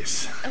 Right,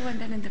 yes. Oh, and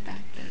then in the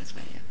back there as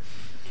well, yeah.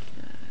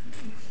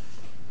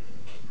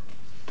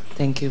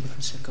 Thank you,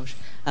 Professor Ghosh.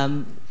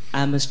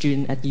 I'm a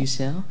student at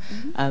UCL.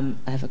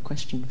 I have a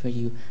question for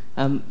you.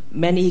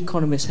 Many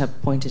economists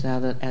have pointed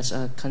out that as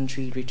a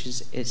country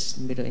reaches its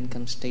middle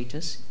income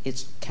status,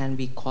 it can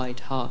be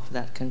quite hard for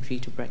that country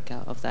to break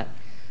out of that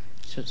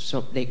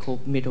sort they call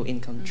middle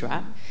income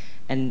trap,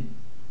 and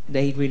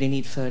they really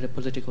need further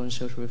political and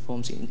social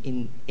reforms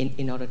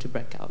in order to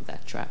break out of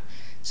that trap.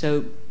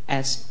 So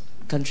as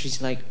countries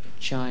like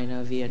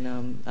China,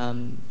 Vietnam,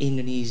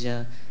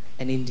 Indonesia,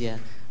 and India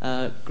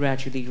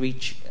gradually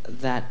reach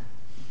that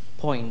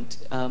point,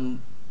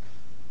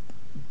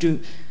 do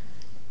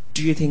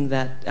you think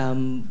that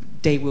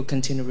they will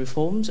continue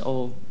reforms,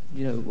 or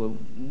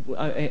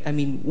I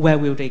mean, where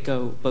will they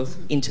go, both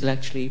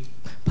intellectually,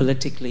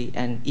 politically,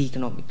 and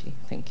economically?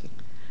 Thank you.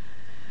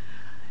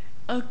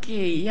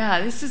 Okay, yeah,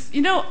 this is,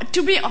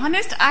 to be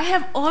honest, I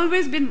have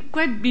always been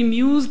quite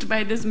bemused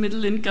by this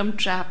middle income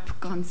trap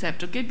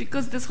concept, okay,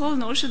 because this whole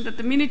notion that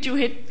the minute you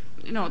hit,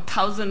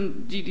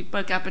 1,000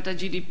 per capita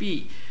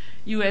GDP,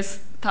 US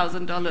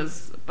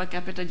 $1,000 per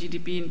capita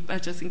GDP in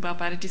purchasing power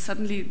parity,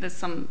 suddenly there's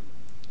some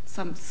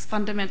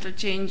fundamental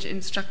change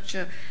in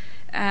structure,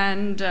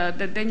 and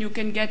that then you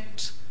can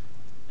get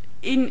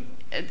in,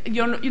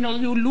 you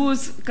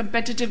lose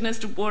competitiveness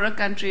to poorer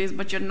countries,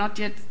 but you're not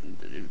yet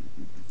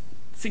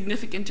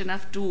significant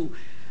enough to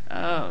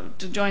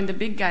join the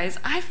big guys.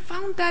 I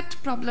found that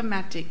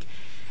problematic.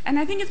 And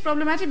I think it's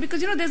problematic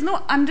because, there's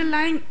no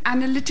underlying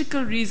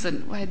analytical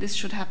reason why this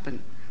should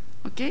happen.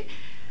 Okay?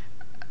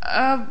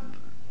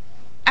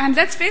 And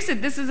let's face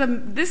it,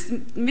 this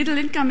middle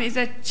income is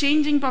a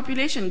changing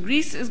population.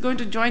 Greece is going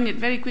to join it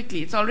very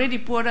quickly. It's already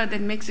poorer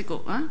than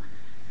Mexico. Huh?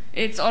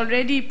 It's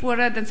already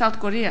poorer than South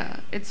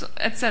Korea.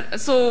 Etc.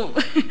 So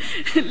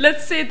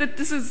let's say that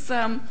this is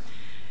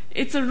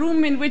it's a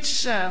room in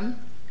which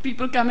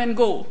people come and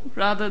go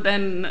rather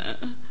than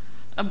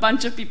a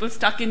bunch of people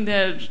stuck in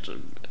there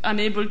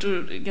unable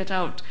to get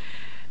out.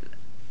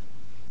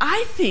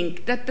 I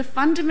think that the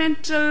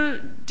fundamental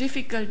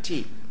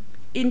difficulty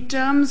in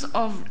terms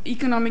of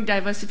economic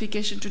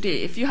diversification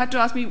today, if you had to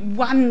ask me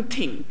one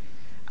thing,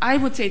 I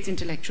would say it's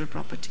intellectual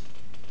property.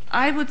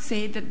 I would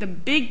say that the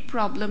big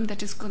problem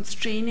that is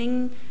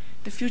constraining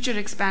the future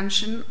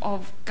expansion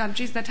of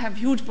countries that have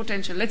huge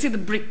potential, let's say the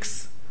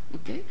BRICS,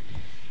 okay,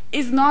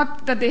 is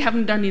not that they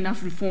haven't done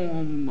enough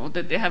reform or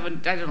that they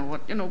haven't, I don't know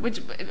what,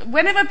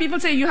 whenever people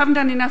say you haven't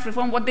done enough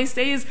reform, what they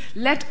say is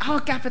let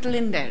our capital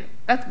in there.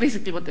 That's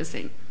basically what they're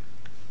saying.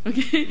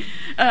 Okay,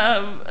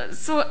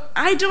 so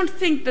I don't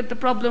think that the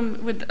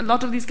problem with a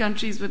lot of these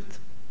countries with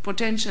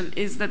potential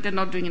is that they're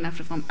not doing enough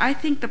reform. I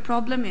think the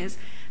problem is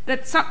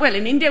that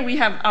in India we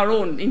have our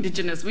own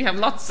indigenous. We have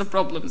lots of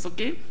problems.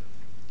 Okay,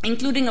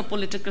 including a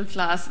political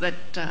class that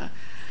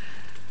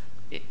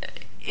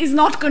is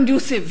not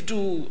conducive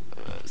to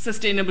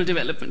sustainable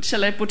development.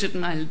 Shall I put it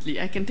mildly?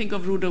 I can think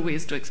of ruder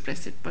ways to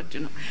express it, but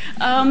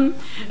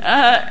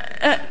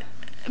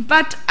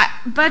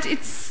but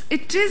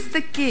it is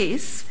the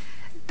case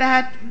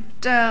that,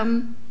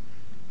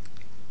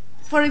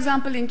 for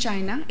example, in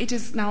China, it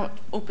is now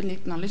openly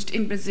acknowledged.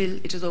 In Brazil,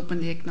 it is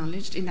openly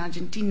acknowledged. In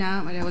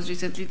Argentina, where I was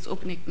recently, it's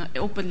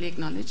openly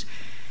acknowledged.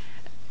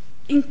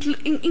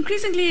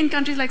 Increasingly in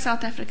countries like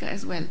South Africa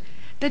as well,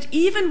 that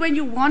even when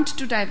you want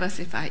to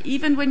diversify,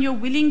 even when you're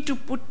willing to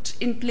put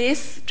in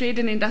place trade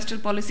and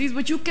industrial policies,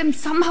 which you can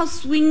somehow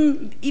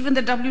swing even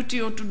the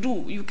WTO to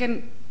do, you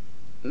can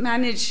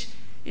manage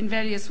in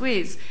various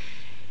ways,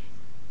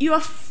 you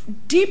are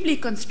deeply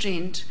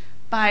constrained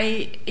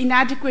by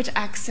inadequate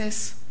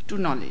access to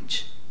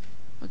knowledge.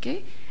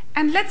 Okay?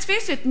 And let's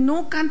face it,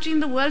 no country in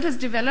the world has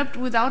developed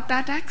without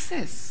that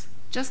access,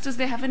 just as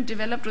they haven't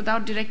developed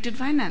without directed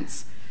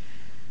finance.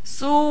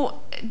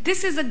 So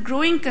this is a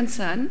growing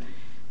concern,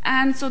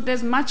 and so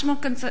there's much more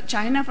concern.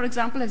 China, for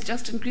example, has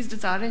just increased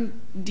its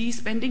R&D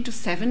spending to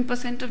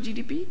 7% of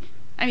GDP.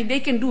 I mean, they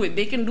can do it.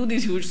 They can do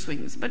these huge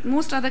swings, but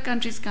most other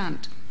countries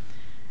can't.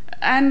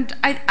 And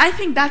I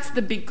think that's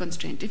the big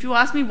constraint. If you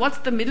ask me what's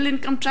the middle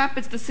income trap,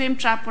 it's the same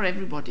trap for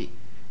everybody.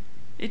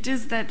 It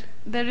is that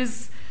there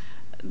is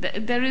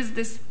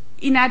this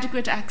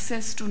inadequate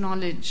access to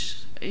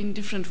knowledge in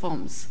different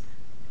forms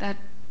that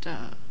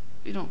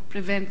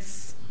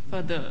prevents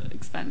further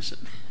expansion.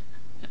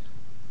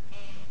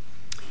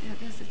 Yeah,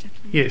 there's a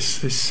gentleman. Yes,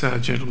 this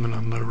gentleman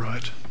on the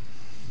right.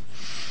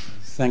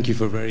 Thank you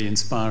for a very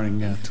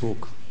inspiring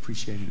talk.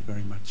 Appreciate it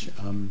very much.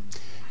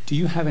 Do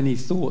you have any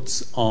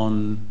thoughts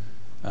on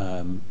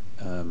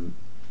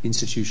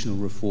institutional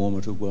reform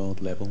at a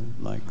world level,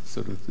 like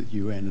sort of the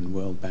UN and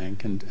World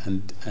Bank,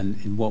 and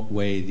in what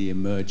way the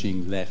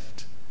emerging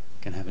left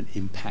can have an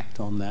impact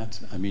on that?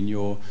 I mean,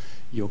 your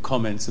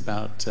comments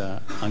about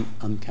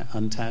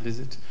UNCTAD, is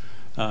it,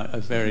 are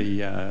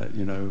very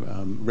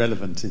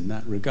relevant in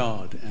that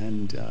regard,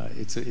 and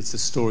it's a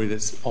story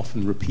that's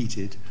often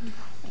repeated,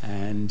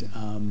 and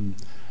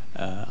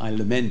I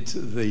lament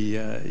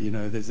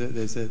it's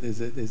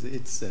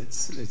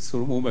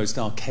sort of almost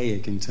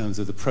archaic in terms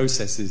of the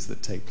processes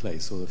that take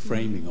place or the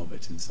framing of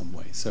it in some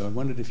way. So I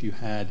wondered if you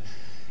had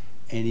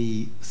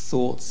any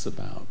thoughts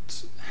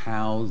about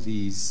how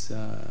these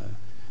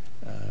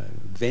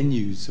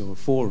venues or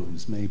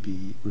forums may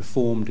be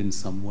reformed in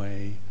some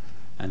way,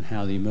 and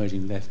how the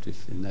emerging left,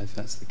 if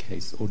that's the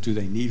case, or do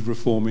they need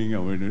reforming?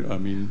 Or I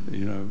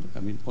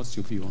mean, what's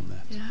your view on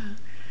that? Yeah.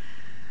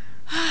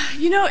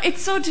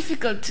 It's so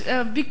difficult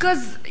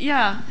because,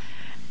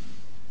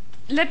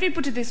 let me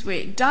put it this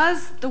way.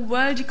 Does the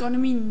world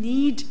economy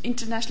need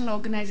international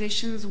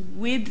organizations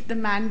with the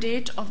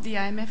mandate of the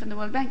IMF and the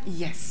World Bank?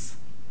 Yes.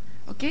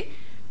 Okay?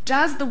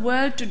 Does the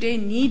world today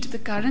need the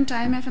current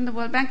IMF and the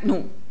World Bank?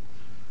 No.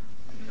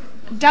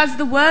 Does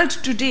the world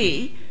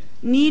today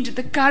need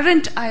the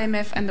current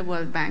IMF and the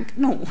World Bank?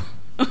 No.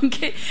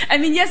 Okay, I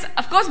mean, yes,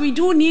 of course, we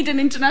do need an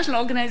international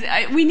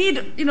organization. We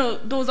need,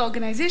 those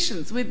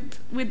organizations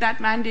with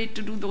that mandate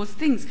to do those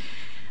things.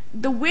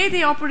 The way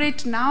they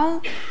operate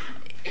now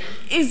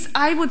is,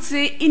 I would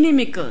say,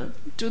 inimical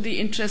to the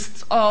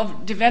interests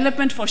of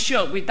development, for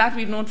sure. With that,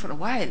 we've known for a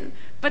while.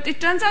 But it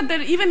turns out they're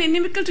even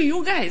inimical to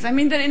you guys. I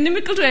mean, they're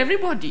inimical to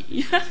everybody.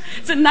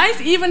 It's a nice,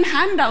 even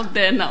hand out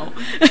there now.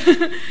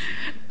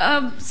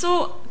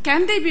 So,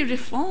 can they be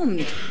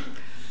reformed?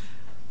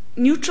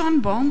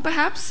 Neutron bomb,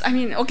 perhaps? I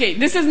mean, okay,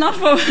 this is not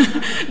the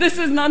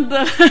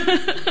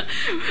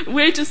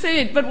way to say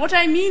it, but what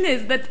I mean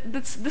is that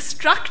the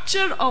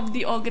structure of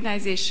the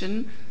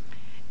organization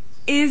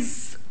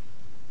is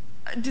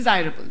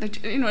desirable.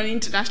 That, an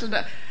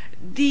international,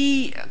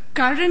 the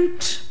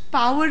current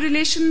power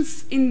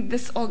relations in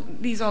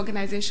these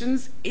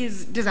organizations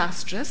is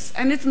disastrous,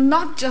 and it's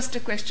not just a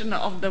question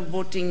of the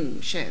voting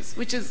shares,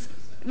 which is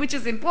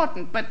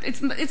important, but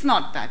it's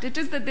not that. It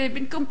is that they've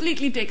been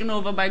completely taken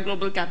over by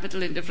global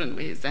capital in different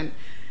ways, and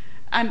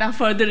are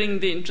furthering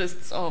the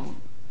interests of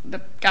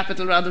the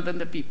capital rather than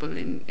the people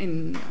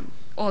in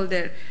all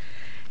their.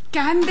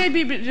 Can they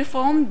be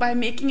reformed by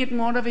making it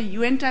more of a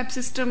UN type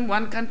system,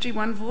 one country,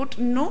 one vote?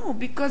 No,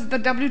 because the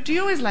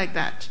WTO is like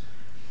that,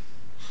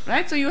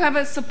 right? So you have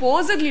a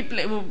supposedly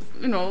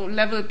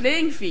level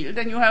playing field,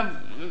 and you have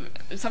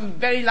some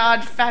very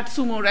large fat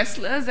sumo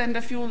wrestlers and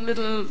a few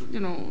little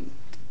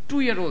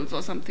 2-year-olds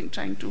or something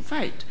trying to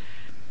fight.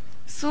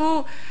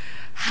 So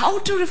how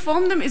to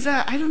reform them is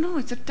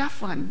it's a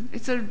tough one.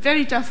 It's a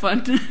very tough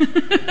one.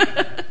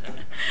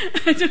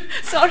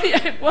 Sorry,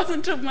 I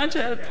wasn't of much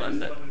help on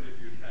that.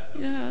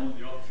 Yeah.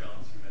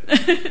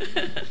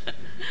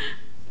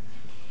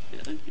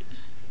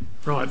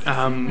 Right,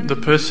 the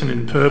person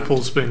in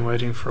purple's been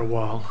waiting for a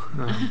while.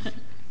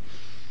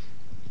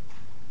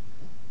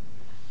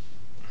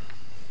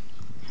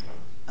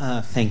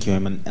 Thank you.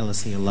 I'm an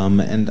LSE alum,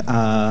 and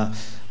I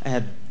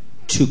had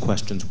two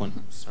questions.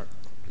 One, sorry,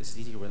 is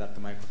it easier without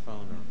the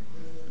microphone?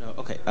 Or? No.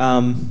 Okay.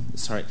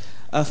 Sorry.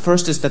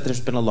 First is that there's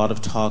been a lot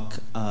of talk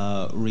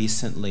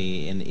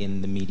recently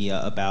in the media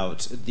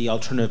about the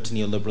alternative to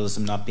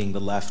neoliberalism not being the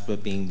left,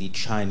 but being the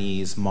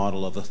Chinese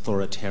model of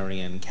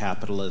authoritarian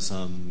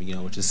capitalism,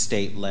 which is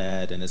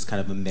state-led and is kind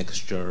of a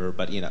mixture,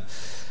 but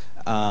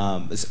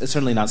it's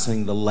certainly not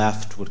something the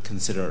left would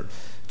consider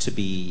to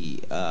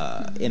be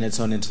in its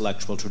own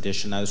intellectual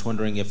tradition. I was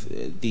wondering if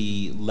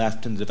the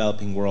left in the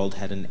developing world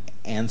had an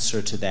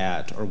answer to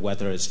that, or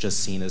whether it's just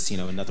seen as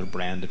another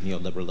brand of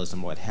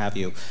neoliberalism, what have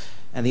you.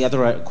 And the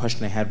other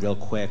question I had real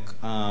quick,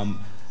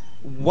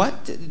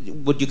 what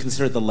would you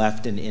consider the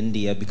left in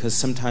India? Because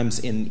sometimes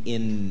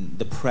in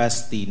the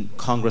press, the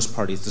Congress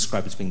Party is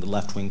described as being the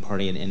left-wing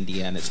party in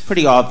India, and it's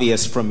pretty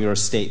obvious from your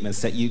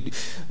statements that you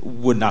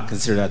would not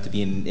consider that to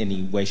be in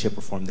any way, shape,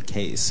 or form the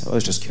case. So I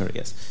was just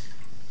curious.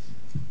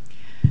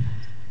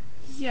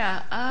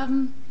 Yeah.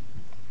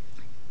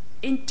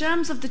 In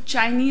terms of the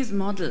Chinese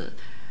model,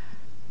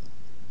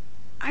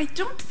 I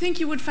don't think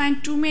you would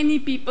find too many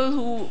people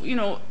who,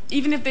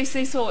 even if they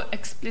say so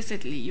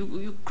explicitly,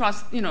 you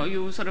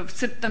sort of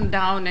sit them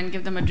down and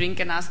give them a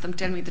drink and ask them,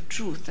 tell me the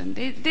truth. And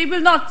they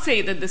will not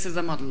say that this is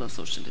a model of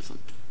socialism.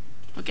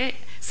 Okay?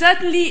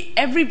 Certainly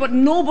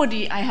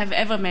nobody I have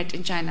ever met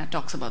in China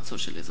talks about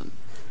socialism,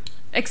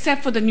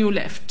 except for the new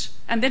left.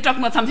 And they're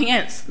talking about something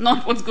else,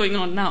 not what's going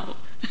on now.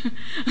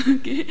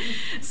 Okay?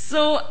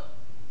 So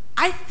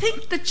I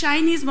think the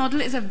Chinese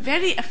model is a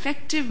very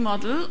effective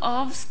model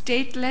of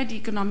state-led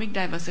economic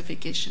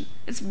diversification.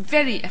 It's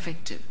very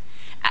effective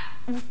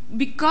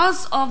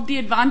because of the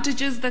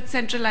advantages that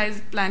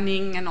centralized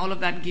planning and all of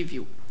that give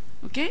you.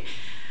 Okay?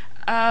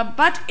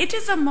 But it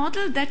is a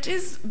model that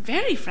is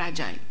very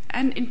fragile.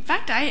 And in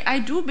fact, I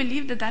do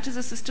believe that is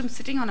a system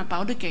sitting on a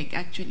powder keg,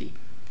 actually.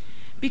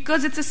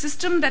 Because it's a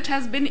system that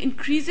has been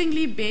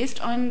increasingly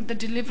based on the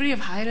delivery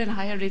of higher and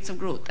higher rates of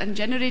growth and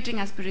generating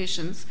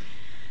aspirations.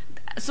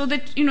 So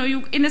that,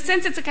 you, in a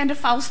sense, it's a kind of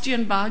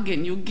Faustian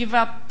bargain. You give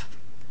up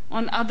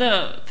on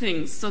other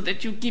things so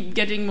that you keep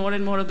getting more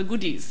and more of the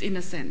goodies, in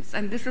a sense.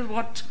 And this is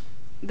what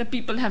the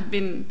people have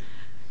been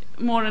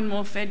more and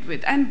more fed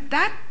with. And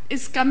that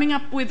is coming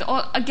up with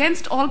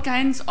against all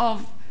kinds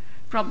of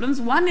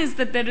problems. One is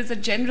that there is a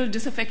general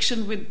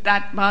disaffection with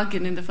that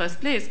bargain in the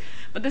first place.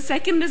 But the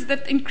second is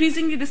that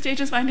increasingly the state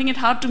is finding it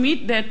hard to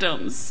meet their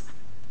terms.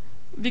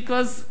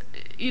 Because,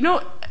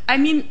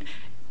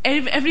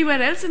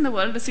 everywhere else in the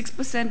world, the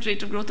 6%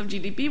 rate of growth of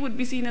GDP would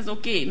be seen as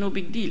okay, no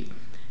big deal.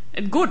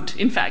 And good,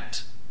 in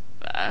fact.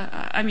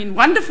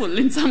 Wonderful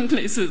in some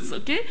places,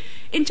 okay?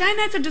 In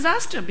China, it's a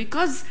disaster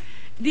because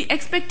the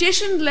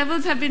expectation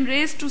levels have been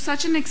raised to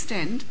such an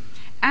extent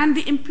and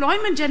the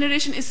employment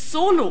generation is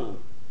so low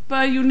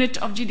per unit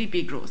of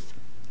GDP growth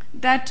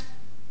that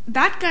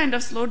kind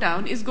of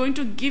slowdown is going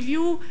to give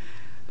you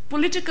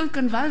political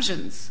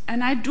convulsions.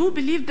 And I do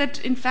believe that,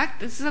 in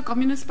fact, this is a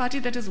Communist Party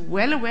that is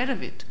well aware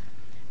of it.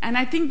 And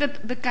I think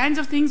that the kinds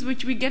of things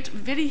which we get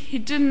very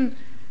hidden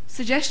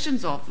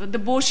suggestions of, the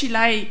Bo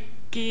Xilai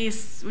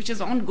case, which is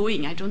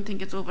ongoing, I don't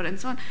think it's over, and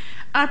so on,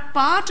 are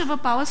part of a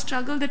power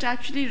struggle that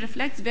actually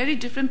reflects very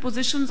different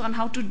positions on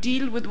how to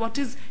deal with what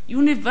is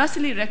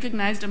universally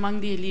recognized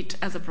among the elite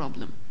as a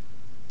problem.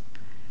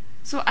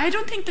 So I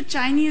don't think the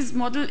Chinese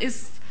model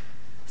is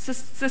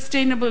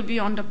sustainable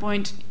beyond a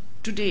point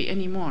today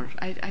anymore.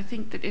 I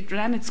think that it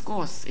ran its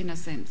course, in a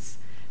sense,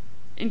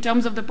 in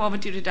terms of the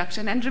poverty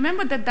reduction. And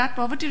remember that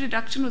poverty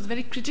reduction was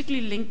very critically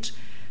linked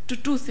to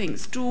two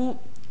things, to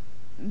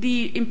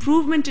the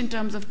improvement in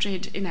terms of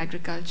trade in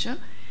agriculture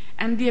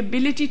and the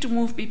ability to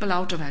move people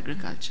out of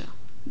agriculture.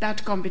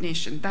 That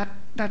combination,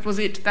 that was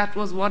it. That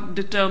was what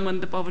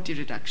determined the poverty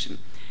reduction.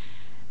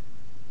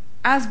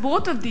 As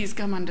both of these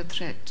come under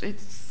threat,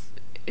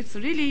 it's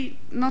really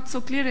not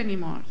so clear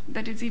anymore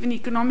that it's even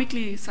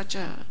economically such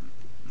a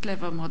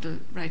clever model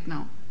right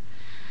now.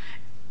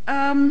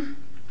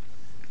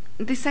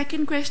 The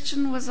second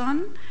question was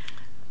on?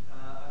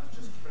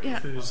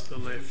 Who's the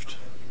left?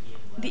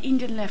 The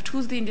Indian left.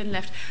 Who's the Indian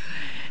left?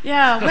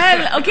 Yeah,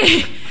 well,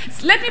 okay.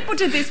 So let me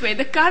put it this way.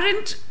 The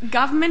current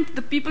government,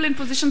 the people in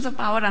positions of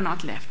power are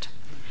not left.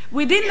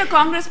 Within the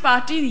Congress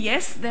Party,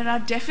 yes, there are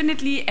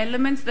definitely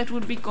elements that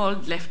would be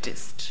called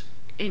leftist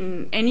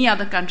in any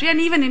other country, and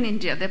even in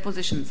India, their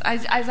positions.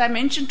 As I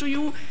mentioned to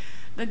you,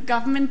 the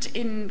government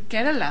in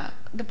Kerala,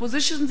 the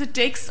positions it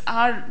takes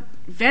are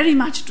very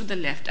much to the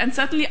left and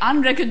certainly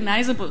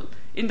unrecognizable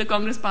in the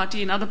Congress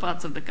Party in other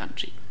parts of the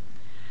country.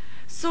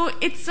 So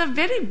it's a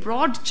very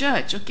broad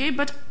church, okay?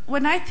 But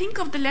when I think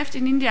of the left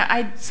in India,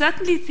 I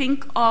certainly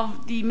think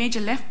of the major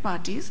left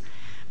parties,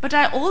 but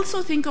I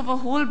also think of a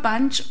whole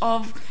bunch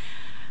of,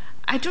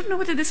 I don't know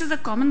whether this is a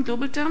common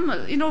global term,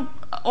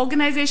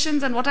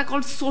 organizations and what are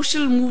called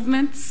social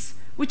movements,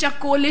 which are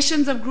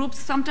coalitions of groups.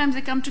 Sometimes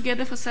they come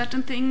together for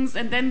certain things,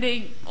 and then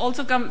they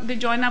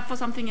join up for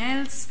something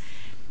else.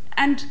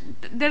 And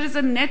there is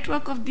a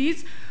network of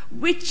these,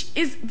 which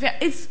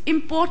is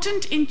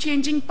important in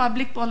changing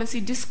public policy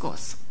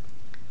discourse.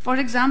 For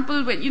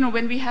example,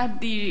 when we had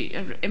the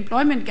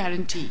Employment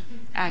Guarantee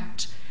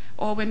Act,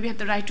 or when we had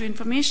the right to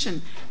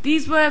information,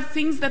 these were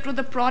things that were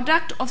the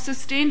product of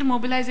sustained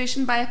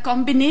mobilization by a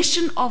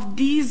combination of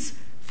these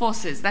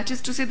forces, that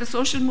is to say the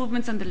social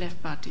movements and the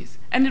left parties.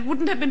 And it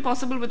wouldn't have been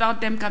possible without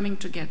them coming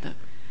together.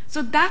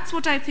 So that's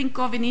what I think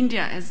of in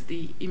India as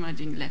the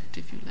emerging left,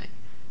 if you like.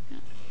 Yeah.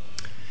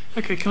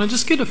 Okay, can I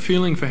just get a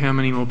feeling for how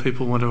many more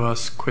people want to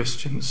ask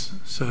questions?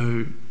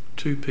 So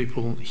 2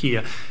 people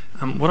here.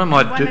 What I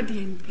might do, at the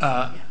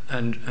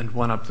end, and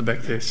one up the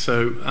back there.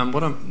 So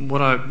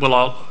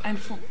I'll. And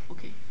 4.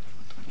 Okay.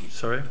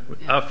 Sorry,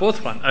 Yeah.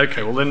 4th one.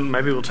 Okay, well then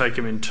maybe we'll take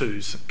them in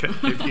 2s. Okay?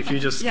 If you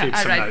just keep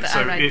some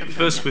notes.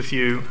 First with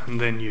you,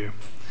 and then you.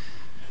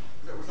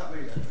 Was that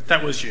me then?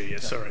 That was you.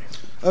 Yes. Sorry.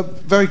 A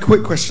very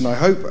quick question, I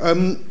hope.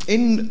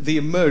 In the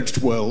emerged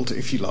world,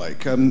 if you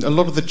like, a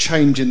lot of the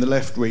change in the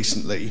left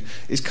recently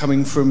is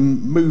coming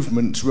from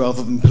movements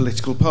rather than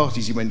political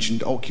parties. You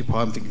mentioned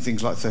Occupy, I'm thinking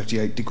things like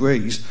 38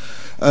 Degrees.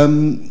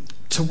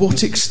 To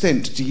what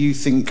extent do you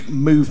think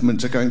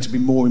movements are going to be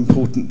more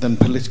important than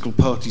political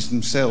parties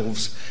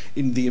themselves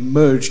in the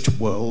emerged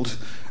world?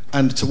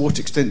 And to what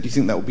extent do you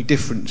think that will be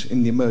different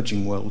in the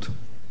emerging world?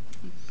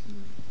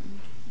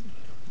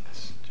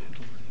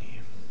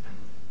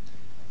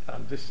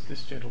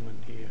 This gentleman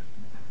here.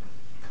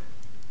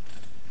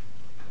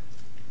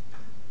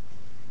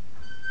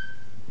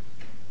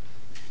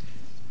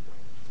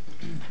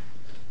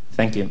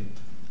 Thank you.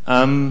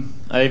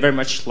 I very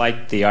much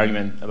like the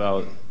argument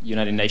about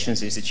United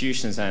Nations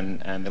institutions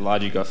and the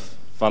logic of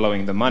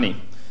following the money.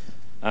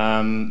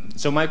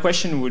 So my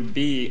question would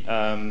be,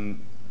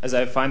 as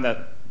I find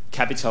that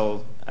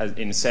capital,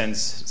 in a sense,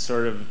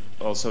 sort of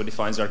also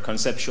defines our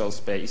conceptual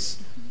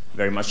space,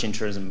 very much in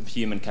terms of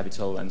human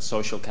capital and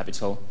social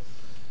capital.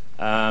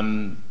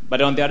 But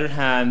on the other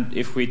hand,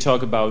 if we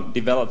talk about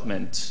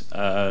development,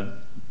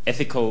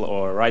 ethical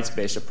or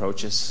rights-based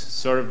approaches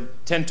sort of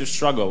tend to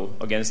struggle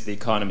against the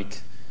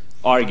economic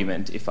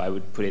argument, if I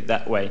would put it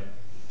that way.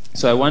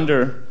 So I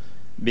wonder,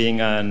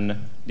 being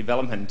an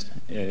development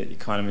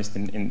economist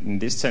in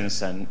this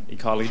sense, and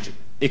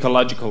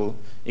ecological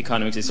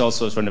economics is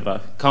also sort of a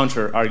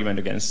counter-argument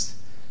against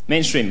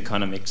mainstream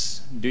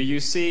economics. Do you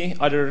see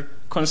other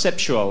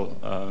conceptual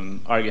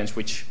arguments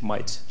which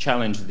might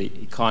challenge the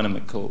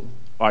economical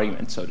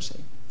argument, so to say?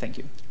 Thank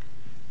you.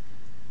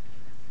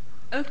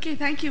 Okay,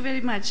 thank you very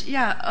much.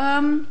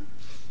 Yeah,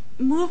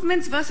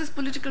 movements versus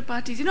political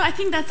parties. I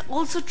think that's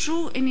also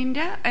true in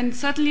India and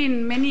certainly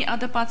in many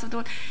other parts of the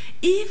world.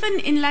 Even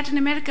in Latin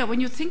America,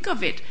 when you think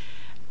of it,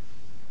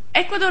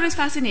 Ecuador is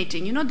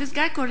fascinating. This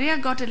guy Correa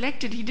got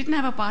elected, he didn't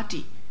have a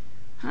party.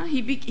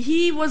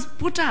 He was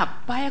put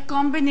up by a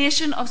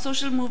combination of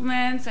social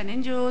movements and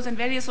NGOs and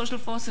various social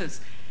forces.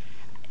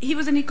 He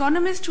was an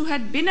economist who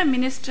had been a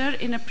minister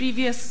in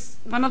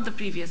one of the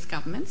previous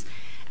governments,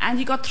 and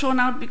he got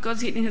thrown out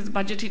because in his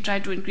budget he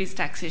tried to increase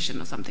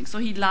taxation or something. So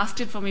he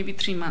lasted for maybe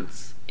 3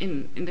 months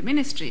in the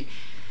ministry.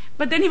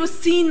 But then he was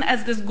seen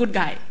as this good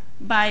guy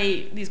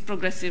by these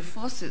progressive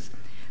forces.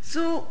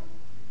 So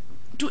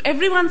to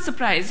everyone's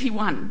surprise, he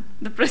won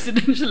the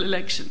presidential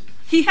election.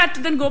 He had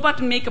to then go about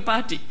and make a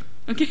party.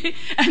 Okay,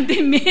 and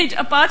they made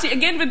a party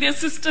again with the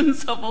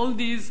assistance of all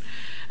these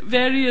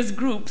various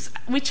groups,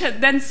 which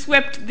had then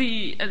swept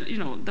the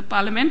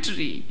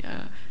parliamentary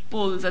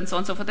polls and so on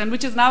and so forth, and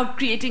which is now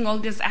creating all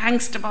this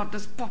angst about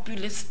this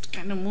populist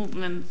kind of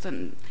movements,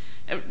 and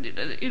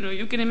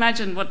you can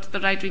imagine what the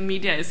right-wing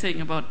media is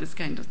saying about this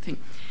kind of thing.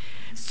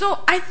 So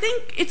I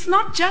think it's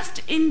not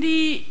just in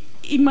the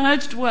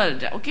emerged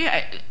world.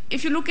 Okay,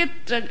 if you look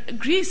at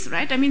Greece,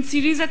 right? I mean,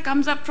 Syriza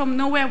comes up from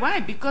nowhere. Why?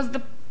 Because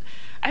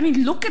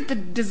look at the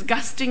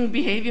disgusting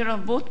behavior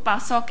of both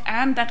PASOK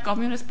and that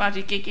Communist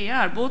Party,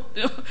 KKR, both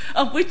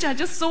of which are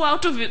just so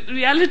out of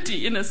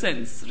reality in a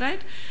sense,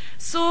 right?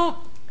 So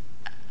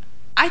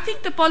I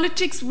think the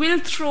politics will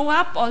throw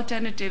up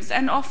alternatives,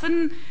 and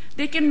often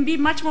they can be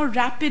much more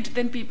rapid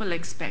than people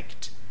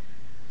expect.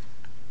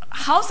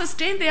 How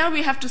sustained they are,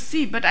 we have to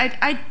see, but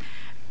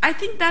I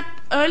think that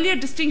earlier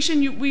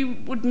distinction we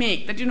would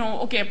make, that,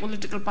 a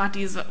political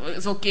party is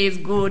okay, is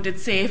good,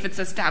 it's safe, it's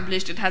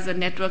established, it has a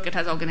network, it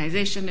has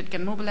organization, it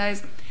can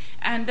mobilize.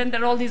 And then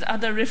there are all these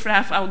other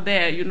riffraff out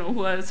there,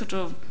 who are sort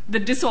of the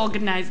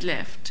disorganized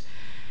left.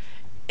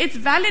 It's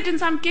valid in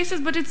some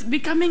cases, but it's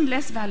becoming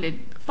less valid,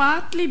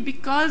 partly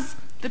because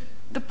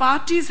the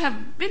parties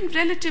have been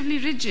relatively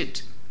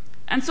rigid.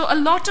 And so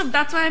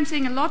that's why I'm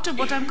saying a lot of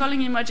what I'm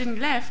calling emerging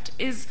left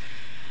is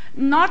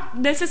not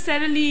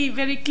necessarily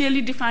very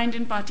clearly defined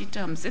in party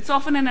terms. It's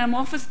often an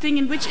amorphous thing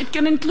in which it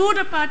can include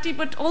a party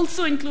but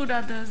also include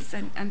others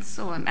and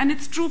so on. And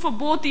it's true for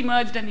both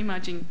emerged and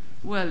emerging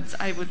worlds,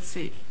 I would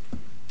say.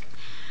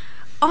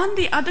 On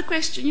the other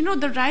question,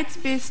 the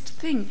rights-based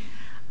thing,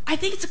 I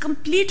think it's a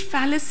complete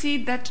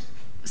fallacy that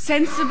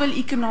sensible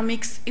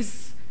economics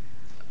is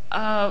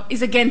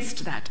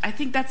against that. I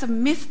think that's a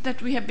myth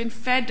that we have been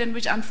fed and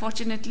which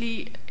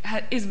unfortunately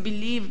is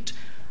believed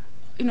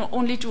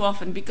only too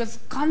often, because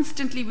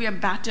constantly we are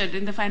battered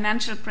in the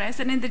financial press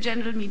and in the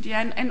general media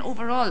and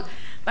overall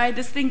by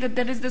this thing that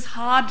there is this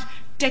hard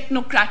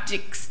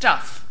technocratic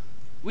stuff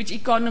which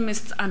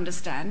economists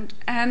understand,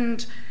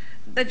 and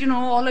that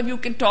all of you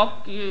can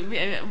talk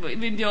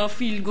with your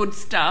feel-good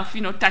stuff,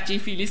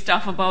 touchy-feely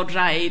stuff about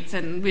rights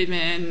and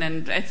women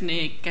and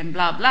ethnic and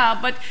blah blah,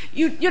 but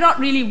you're not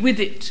really with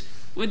it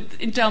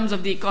in terms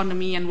of the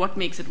economy and what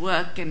makes it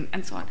work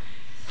and so on.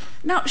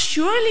 Now,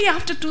 surely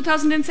after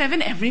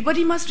 2007,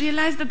 everybody must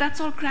realize that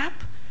that's all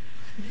crap.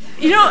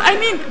 It's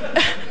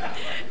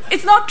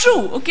not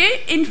true,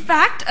 okay? In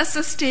fact, a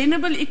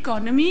sustainable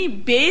economy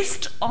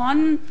based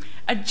on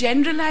a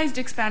generalized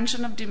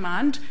expansion of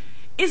demand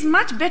is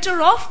much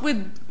better off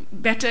with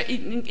better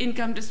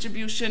income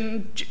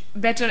distribution,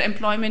 better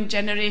employment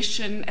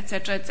generation,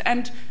 etc.,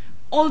 and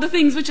all the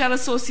things which are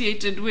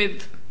associated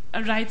with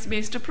a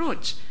rights-based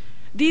approach.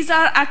 These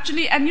are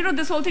actually, and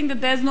this whole thing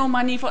that there's no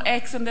money for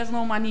X and there's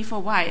no money for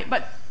Y,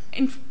 but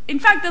in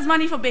fact there's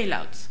money for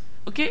bailouts,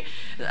 okay?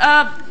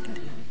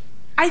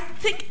 I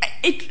think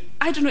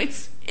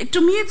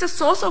to me it's a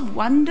source of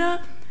wonder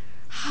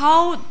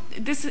how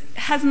this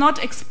has not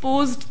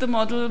exposed the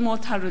model more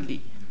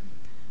thoroughly.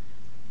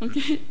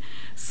 Okay,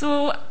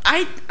 so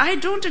I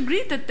don't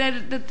agree that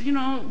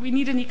we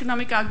need an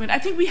economic argument. I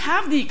think we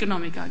have the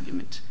economic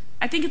argument.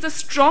 I think it's a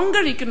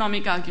stronger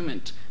economic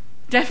argument,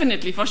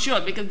 definitely, for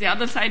sure, because the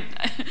other side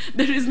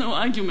there is no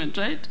argument,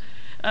 right?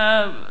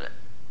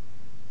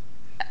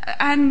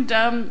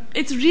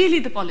 It's really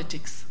the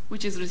politics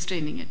which is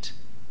restraining it,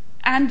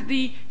 and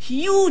the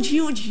huge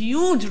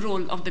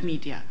role of the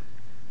media,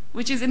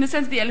 which is in a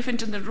sense the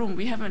elephant in the room.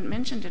 We haven't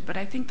mentioned it, but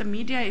I think the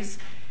media is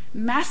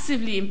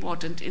massively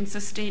important in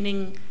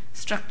sustaining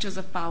structures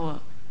of power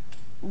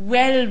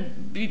well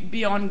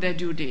beyond their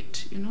due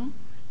date,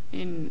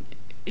 in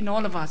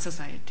all of our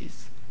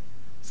societies.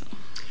 So.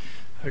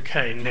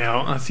 Okay,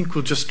 now I think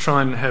we'll just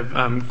try and have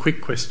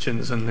quick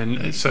questions, and then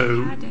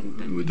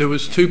there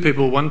was two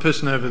people, one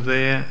person over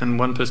there and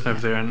one person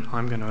over there, and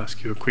I'm going to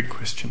ask you a quick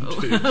question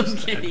too.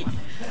 Okay,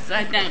 so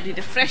I now need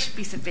a fresh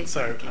piece of paper.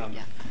 So, okay,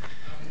 yeah.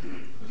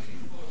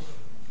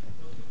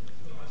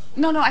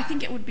 No, I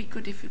think it would be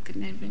good if you could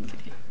name it. It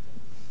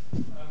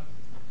was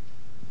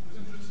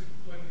interesting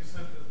when you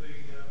said that the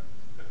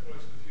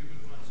Declaration of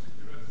Human Rights could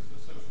be read as a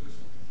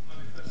socialist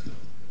manifesto.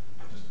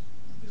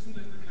 Isn't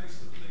it the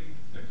case that the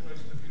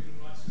Declaration of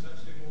Human Rights is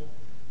actually the more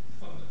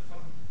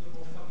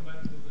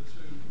fundamental of the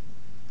two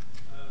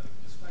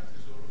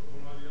perspectives or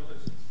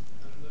ideologies?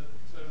 And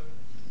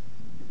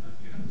that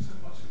you haven't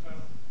said much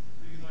about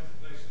the United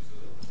Nations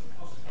as a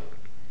possible,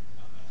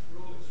 for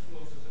all its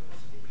flaws, as a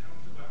possible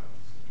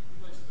counterbalance.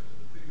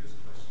 Previous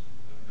question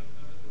and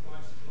the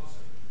rights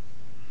philosophy,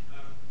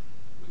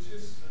 which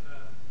is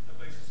a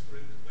basis for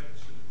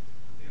intervention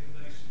in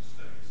nation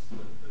states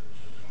that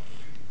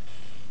contribute to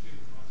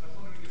human rights. I'm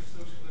wondering if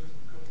socialism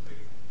could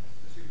be,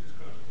 as you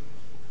described, a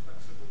much more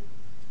flexible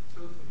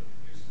filter than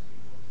it used to be.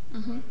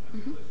 And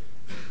to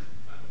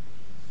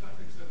that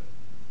extent,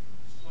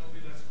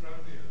 slightly less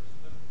grandiose,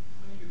 and then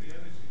maybe the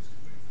energy is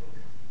coming from,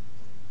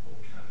 or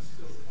can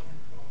still come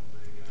from,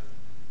 the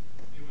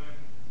UN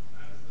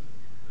and the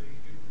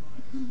human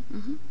rights.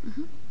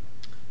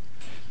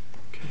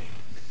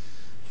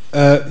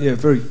 Yeah,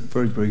 very,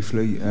 very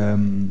briefly.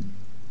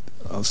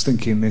 I was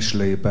thinking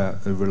initially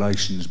about the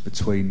relations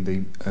between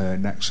the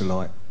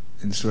Naxalite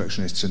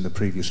insurrectionists and the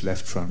previous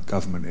Left Front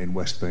government in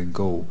West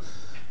Bengal,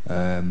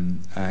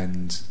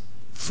 and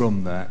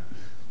from that,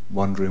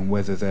 wondering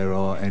whether there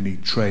are any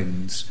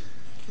trends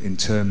in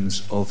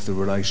terms of the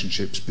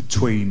relationships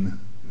between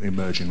the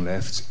emerging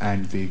left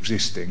and the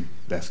existing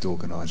left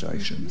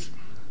organisations,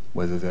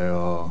 whether there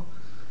are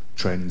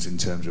trends in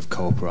terms of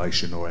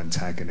cooperation or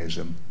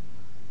antagonism,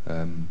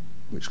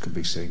 which can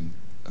be seen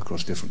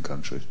across different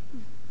countries.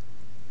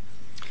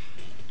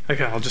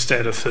 Okay, I'll just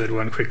add a third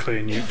one quickly,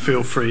 and you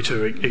feel free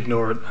to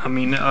ignore it. I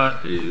mean,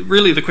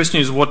 really the question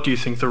is, what do you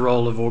think the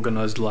role of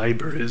organised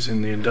labour is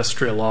in the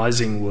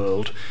industrialising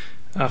world?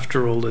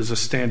 After all, there's a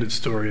standard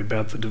story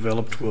about the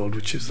developed world,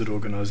 which is that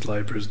organised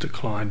labour has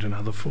declined and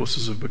other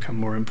forces have become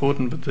more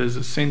important, but there's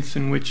a sense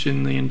in which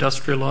in the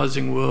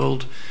industrialising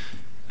world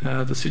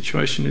the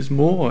situation is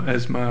more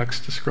as Marx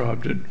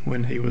described it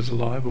when he was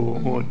alive,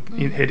 or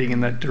heading in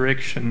that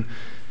direction.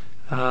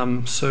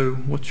 So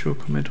what's your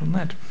comment on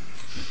that?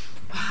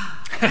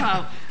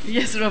 Wow.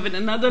 Yes, Robin,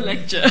 another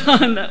lecture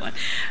on that one.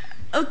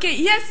 Okay,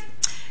 yes.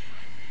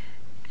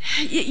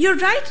 You're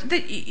right.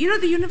 The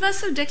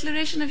Universal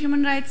Declaration of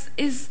Human Rights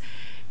is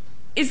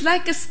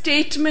like a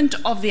statement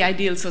of the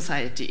ideal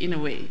society in a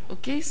way.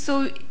 Okay,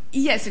 so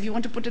yes, if you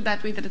want to put it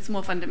that way, that it's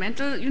more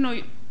fundamental.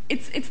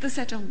 It's the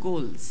set of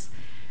goals,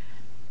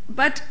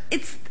 but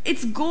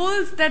it's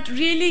goals that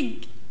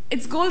really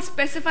it's goals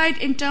specified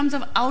in terms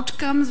of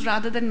outcomes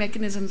rather than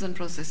mechanisms and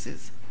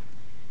processes,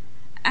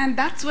 and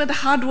that's where the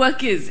hard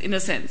work is, in a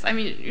sense. I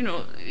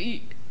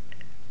mean,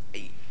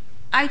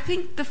 I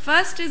think the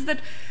first is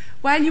that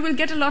while you will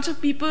get a lot of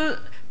people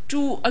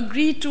to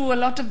agree to a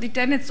lot of the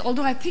tenets,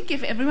 although I think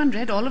if everyone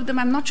read all of them,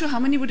 I'm not sure how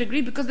many would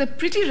agree, because they're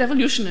pretty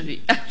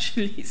revolutionary,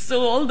 actually.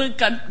 So all the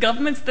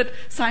governments that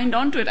signed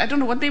on to it, I don't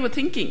know what they were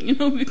thinking,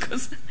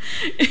 because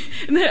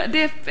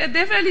they're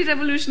fairly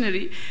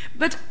revolutionary.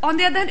 But on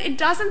the other hand, it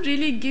doesn't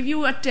really give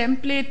you a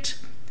template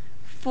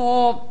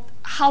for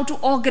how to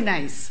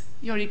organize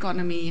your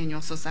economy and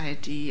your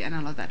society and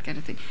all of that kind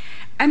of thing.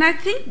 And I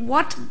think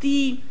what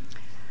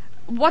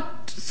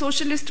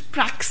socialist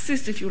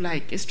praxis, if you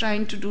like, is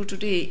trying to do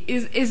today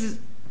is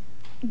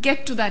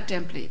get to that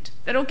template.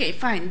 That, okay,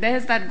 fine,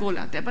 there's that goal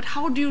out there, but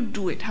how do you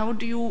do it?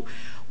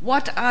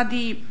 What are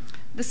the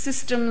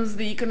systems,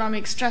 the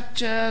economic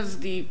structures,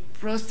 the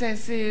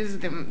processes,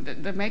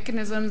 the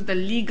mechanisms, the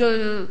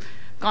legal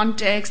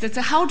context?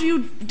 How do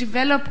you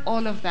develop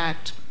all of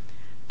that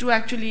to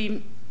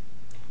actually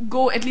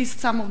go at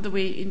least some of the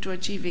way into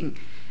achieving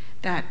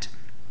that?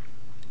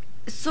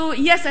 So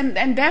yes,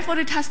 and therefore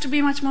it has to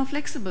be much more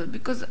flexible,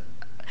 because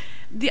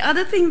the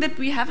other thing that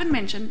we haven't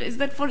mentioned is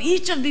that for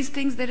each of these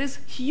things there is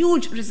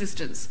huge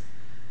resistance.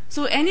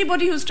 So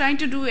anybody who's trying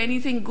to do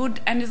anything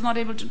good and is not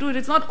able to do it,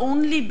 it's not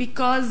only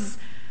because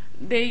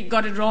they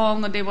got it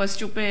wrong or they were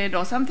stupid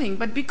or something,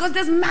 but because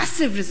there's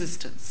massive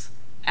resistance.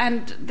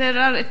 And there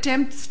are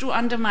attempts to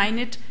undermine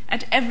it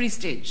at every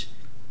stage,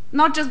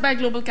 not just by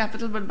global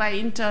capital, but by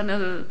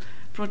internal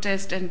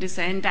protest and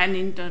dissent and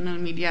internal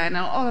media and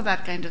all of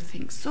that kind of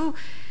thing. So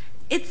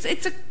it's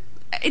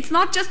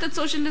not just that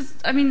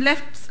socialists,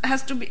 left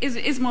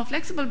is more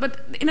flexible,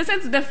 but in a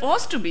sense they're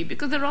forced to be,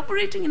 because they're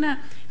operating in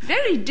a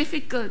very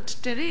difficult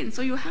terrain.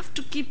 So you have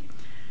to keep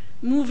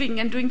moving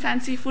and doing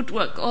fancy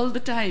footwork all the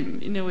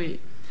time, in a way.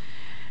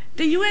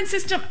 The UN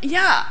system,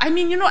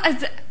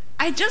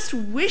 I just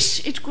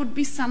wish it could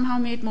be somehow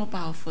made more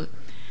powerful.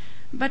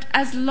 But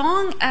as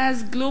long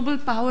as global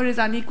power is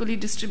unequally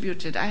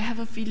distributed, I have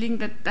a feeling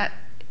that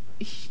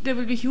there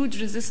will be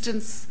huge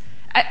resistance.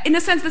 In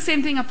a sense, the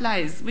same thing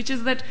applies, which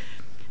is that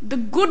the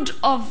good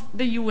of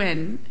the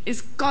UN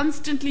is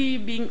constantly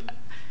being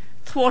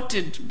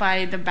thwarted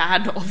by the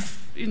bad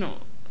of,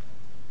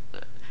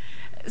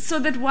 so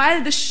that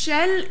while the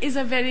shell is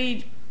a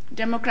very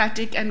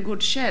democratic and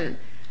good shell,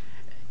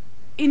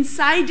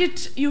 inside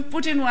it you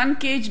put in one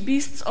cage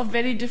beasts of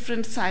very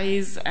different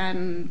size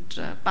and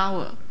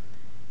power.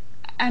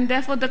 And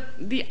therefore,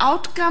 the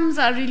outcomes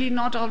are really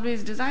not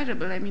always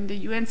desirable. The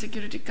UN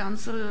Security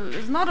Council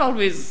is not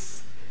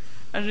always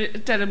a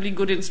terribly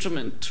good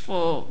instrument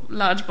for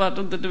large part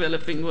of the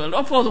developing world,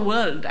 or for the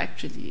world,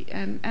 actually,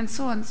 and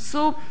so on.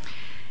 So,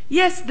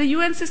 yes, the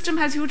UN system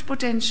has huge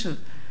potential.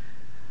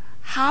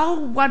 How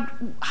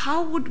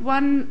would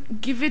one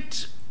give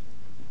it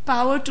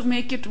power to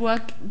make it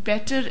work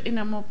better in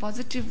a more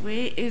positive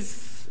way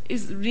is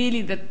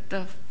really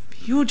the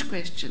huge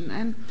question.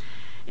 And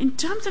in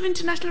terms of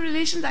international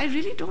relations, I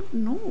really don't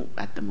know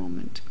at the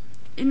moment.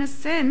 In a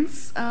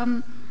sense,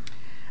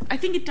 I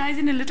think it ties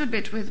in a little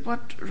bit with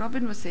what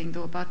Robin was saying,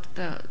 though, about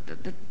the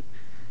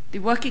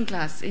working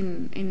class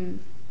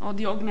or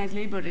the organized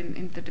labor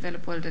in the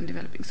developed world and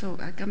developing. So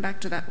I'll come back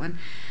to that one.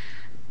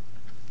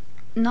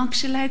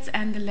 Naxalites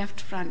and the left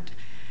front.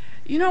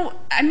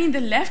 The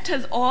left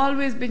has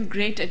always been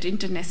great at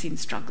internecine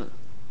struggle.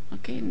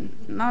 Okay,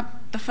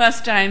 not the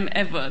first time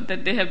ever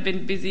that they have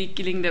been busy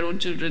killing their own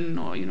children,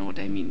 or you know what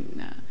I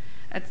mean.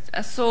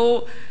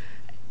 So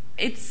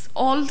it's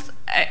all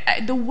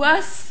the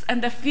worst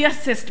and the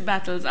fiercest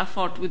battles are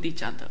fought with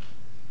each other.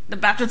 The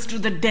battles to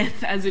the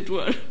death, as it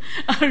were,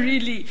 are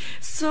really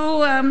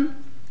so.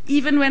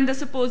 Even when the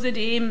supposed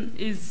aim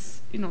is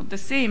the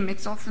same,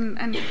 it's often,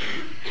 and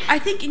I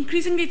think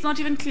increasingly it's not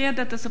even clear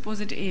that the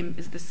supposed aim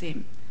is the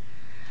same.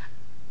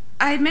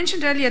 I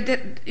mentioned earlier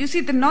that, you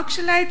see, the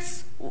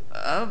Naxalites,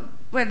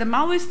 the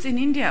Maoists in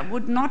India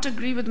would not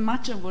agree with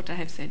much of what I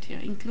have said here,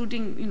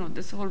 including,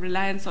 this whole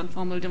reliance on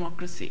formal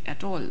democracy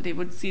at all. They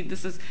would see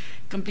this as a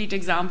complete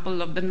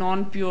example of the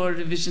non-pure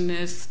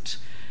revisionist,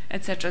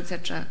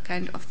 etc.,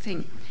 kind of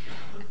thing.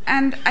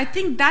 And I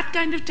think that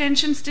kind of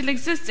tension still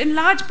exists in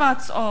large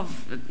parts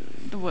of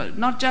the world,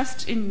 not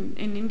just in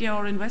India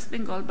or in West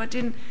Bengal, but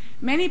in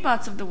many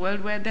parts of the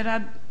world where there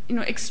are,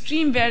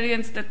 extreme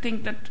variants that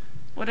think that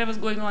whatever's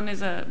going on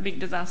is a big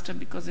disaster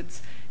because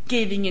it's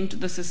caving into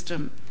the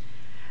system.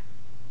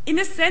 In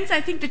a sense,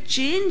 I think the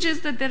change is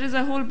that there is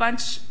a whole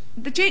bunch,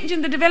 the change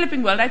in the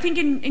developing world, I think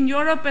in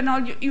Europe and all,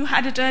 you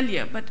had it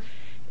earlier, but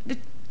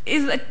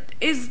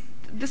is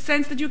the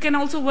sense that you can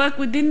also work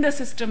within the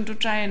system to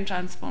try and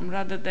transform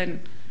rather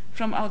than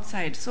from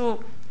outside.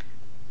 So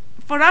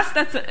for us,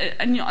 that's a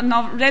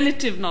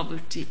relative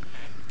novelty.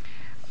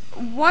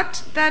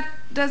 What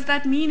does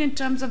that mean in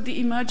terms of the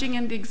emerging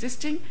and the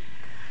existing?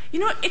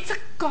 It's a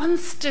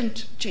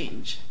constant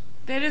change.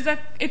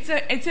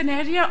 It's an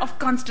area of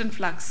constant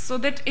flux. So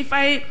that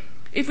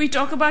if we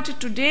talk about it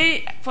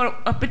today for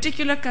a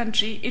particular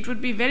country, it would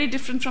be very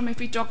different from if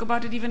we talk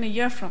about it even a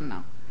year from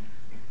now,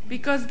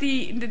 because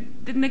the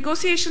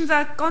negotiations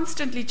are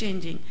constantly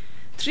changing.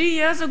 3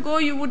 years ago,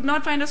 you would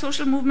not find a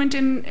social movement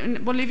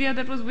in Bolivia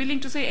that was willing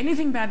to say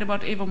anything bad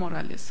about Evo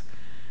Morales.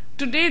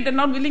 today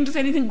they're not willing to say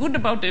anything good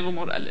about Evo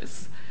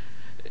Morales.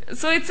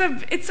 So it's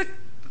a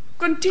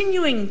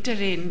continuing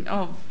terrain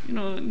of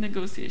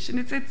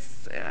negotiation.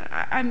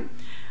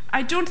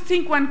 I don't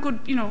think one could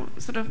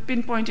sort of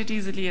pinpoint it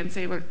easily and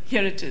say, well,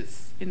 here it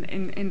is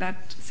in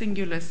that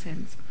singular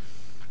sense.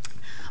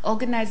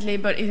 Organized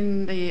labor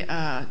in the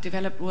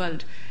developed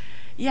world,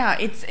 yeah,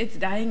 it's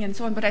dying and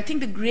so on. But I think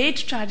the great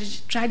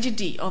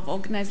tragedy of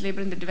organized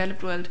labor in the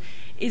developed world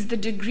is the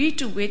degree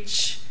to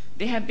which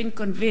they have been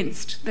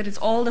convinced that it's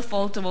all the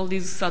fault of all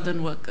these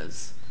southern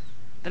workers.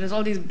 There is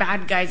all these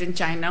bad guys in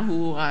China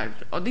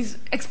or these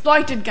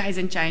exploited guys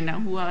in China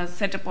who are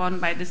set upon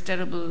by this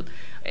terrible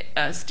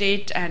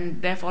state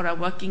and therefore are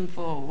working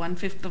for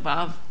 1/5 of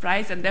our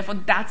price, and therefore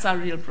that's our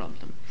real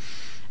problem.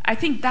 I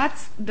think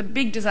that's the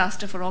big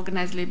disaster for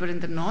organized labor in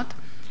the North,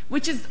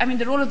 which is,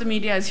 the role of the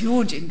media is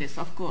huge in this,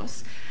 of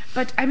course.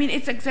 But,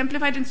 it's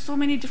exemplified in so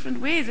many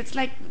different ways. It's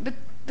like the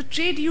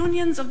trade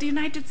unions of the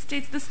United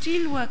States, the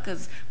steel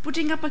workers,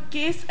 putting up a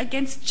case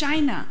against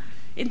China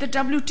in the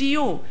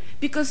WTO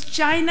because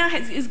China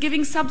is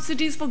giving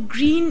subsidies for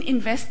green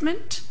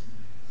investment.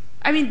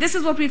 This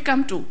is what we've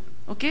come to,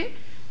 okay?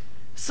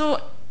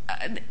 So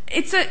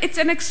it's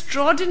an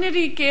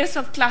extraordinary case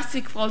of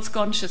classic false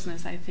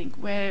consciousness, I think,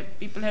 where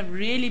people have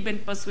really been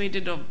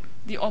persuaded of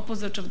the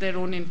opposite of their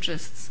own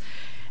interests.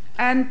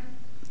 And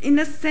in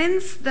a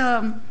sense,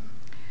 the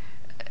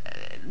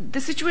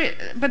situation,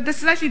 but this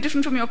is actually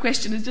different from your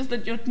question. It's just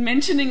that you're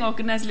mentioning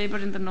organized labor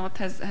in the North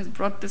has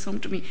brought this home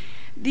to me.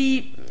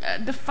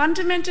 The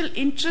fundamental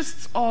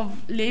interests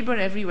of labor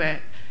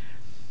everywhere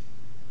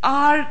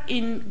are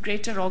in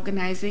greater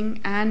organizing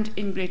and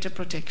in greater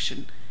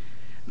protection.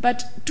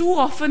 But too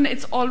often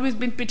it's always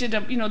been pitted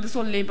up, this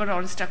whole labor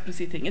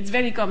aristocracy thing. It's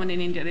very common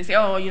in India. They say,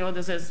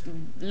 there's this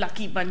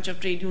lucky bunch of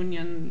trade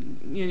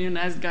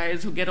unionized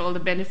guys who get all the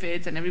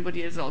benefits and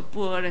everybody is all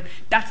poor, and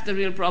that's the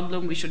real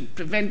problem. We should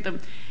prevent them.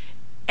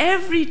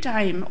 Every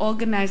time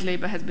organized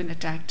labor has been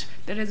attacked,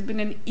 there has been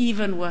an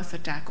even worse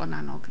attack on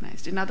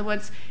unorganized. In other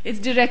words, it's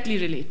directly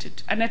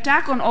related. An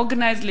attack on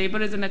organized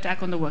labor is an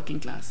attack on the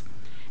working class.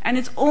 And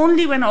it's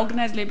only when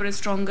organized labor is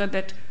stronger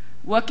that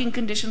working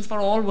conditions for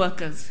all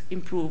workers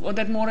improve, or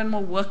that more and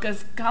more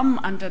workers come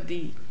under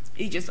the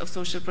aegis of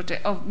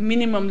of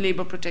minimum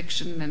labor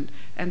protection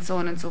and so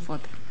on and so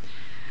forth.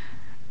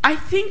 I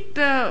think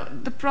the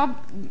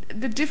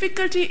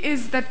difficulty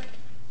is that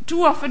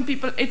too often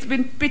it's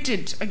been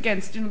pitted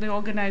against the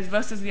organized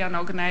versus the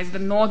unorganized, the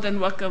northern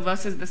worker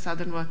versus the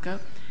southern worker,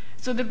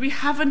 so that we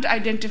haven't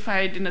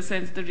identified, in a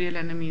sense, the real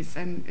enemies,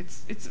 and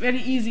it's very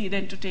easy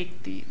then to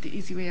take the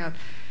easy way out.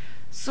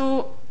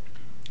 So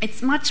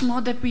it's much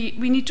more that we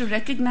need to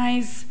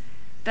recognize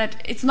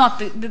that it's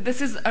not this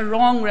is a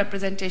wrong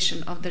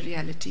representation of the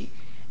reality,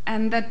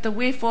 and that the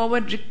way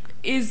forward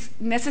is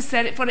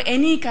necessary for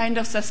any kind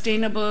of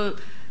sustainable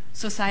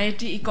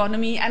society,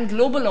 economy, and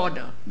global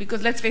order,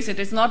 because let's face it,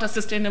 it's not a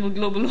sustainable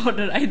global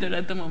order either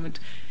at the moment,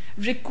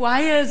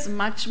 requires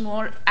much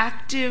more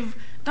active,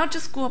 not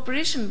just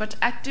cooperation, but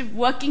active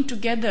working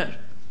together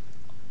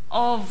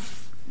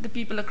of the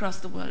people across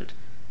the world.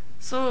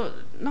 So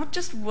not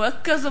just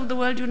workers of the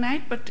world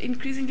unite, but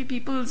increasingly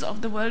peoples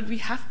of the world, we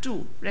have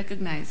to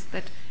recognize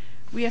that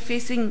we are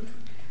facing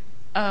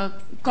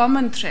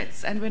common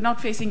threats and we're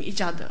not facing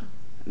each other.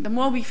 The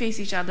more we face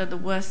each other, the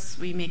worse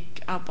we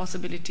make our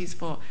possibilities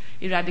for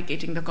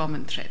eradicating the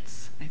common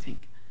threats, I think.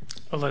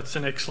 Well, that's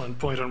an excellent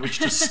point on which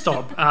to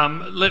stop.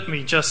 Let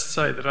me just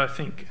say that I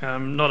think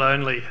not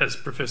only has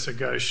Professor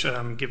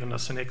Ghosh given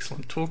us an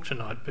excellent talk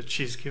tonight, but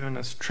she's given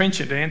us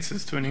trenchant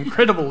answers to an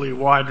incredibly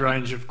wide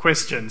range of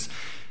questions.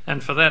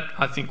 And for that,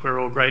 I think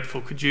we're all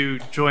grateful. Could you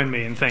join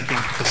me in thanking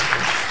Professor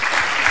Ghosh?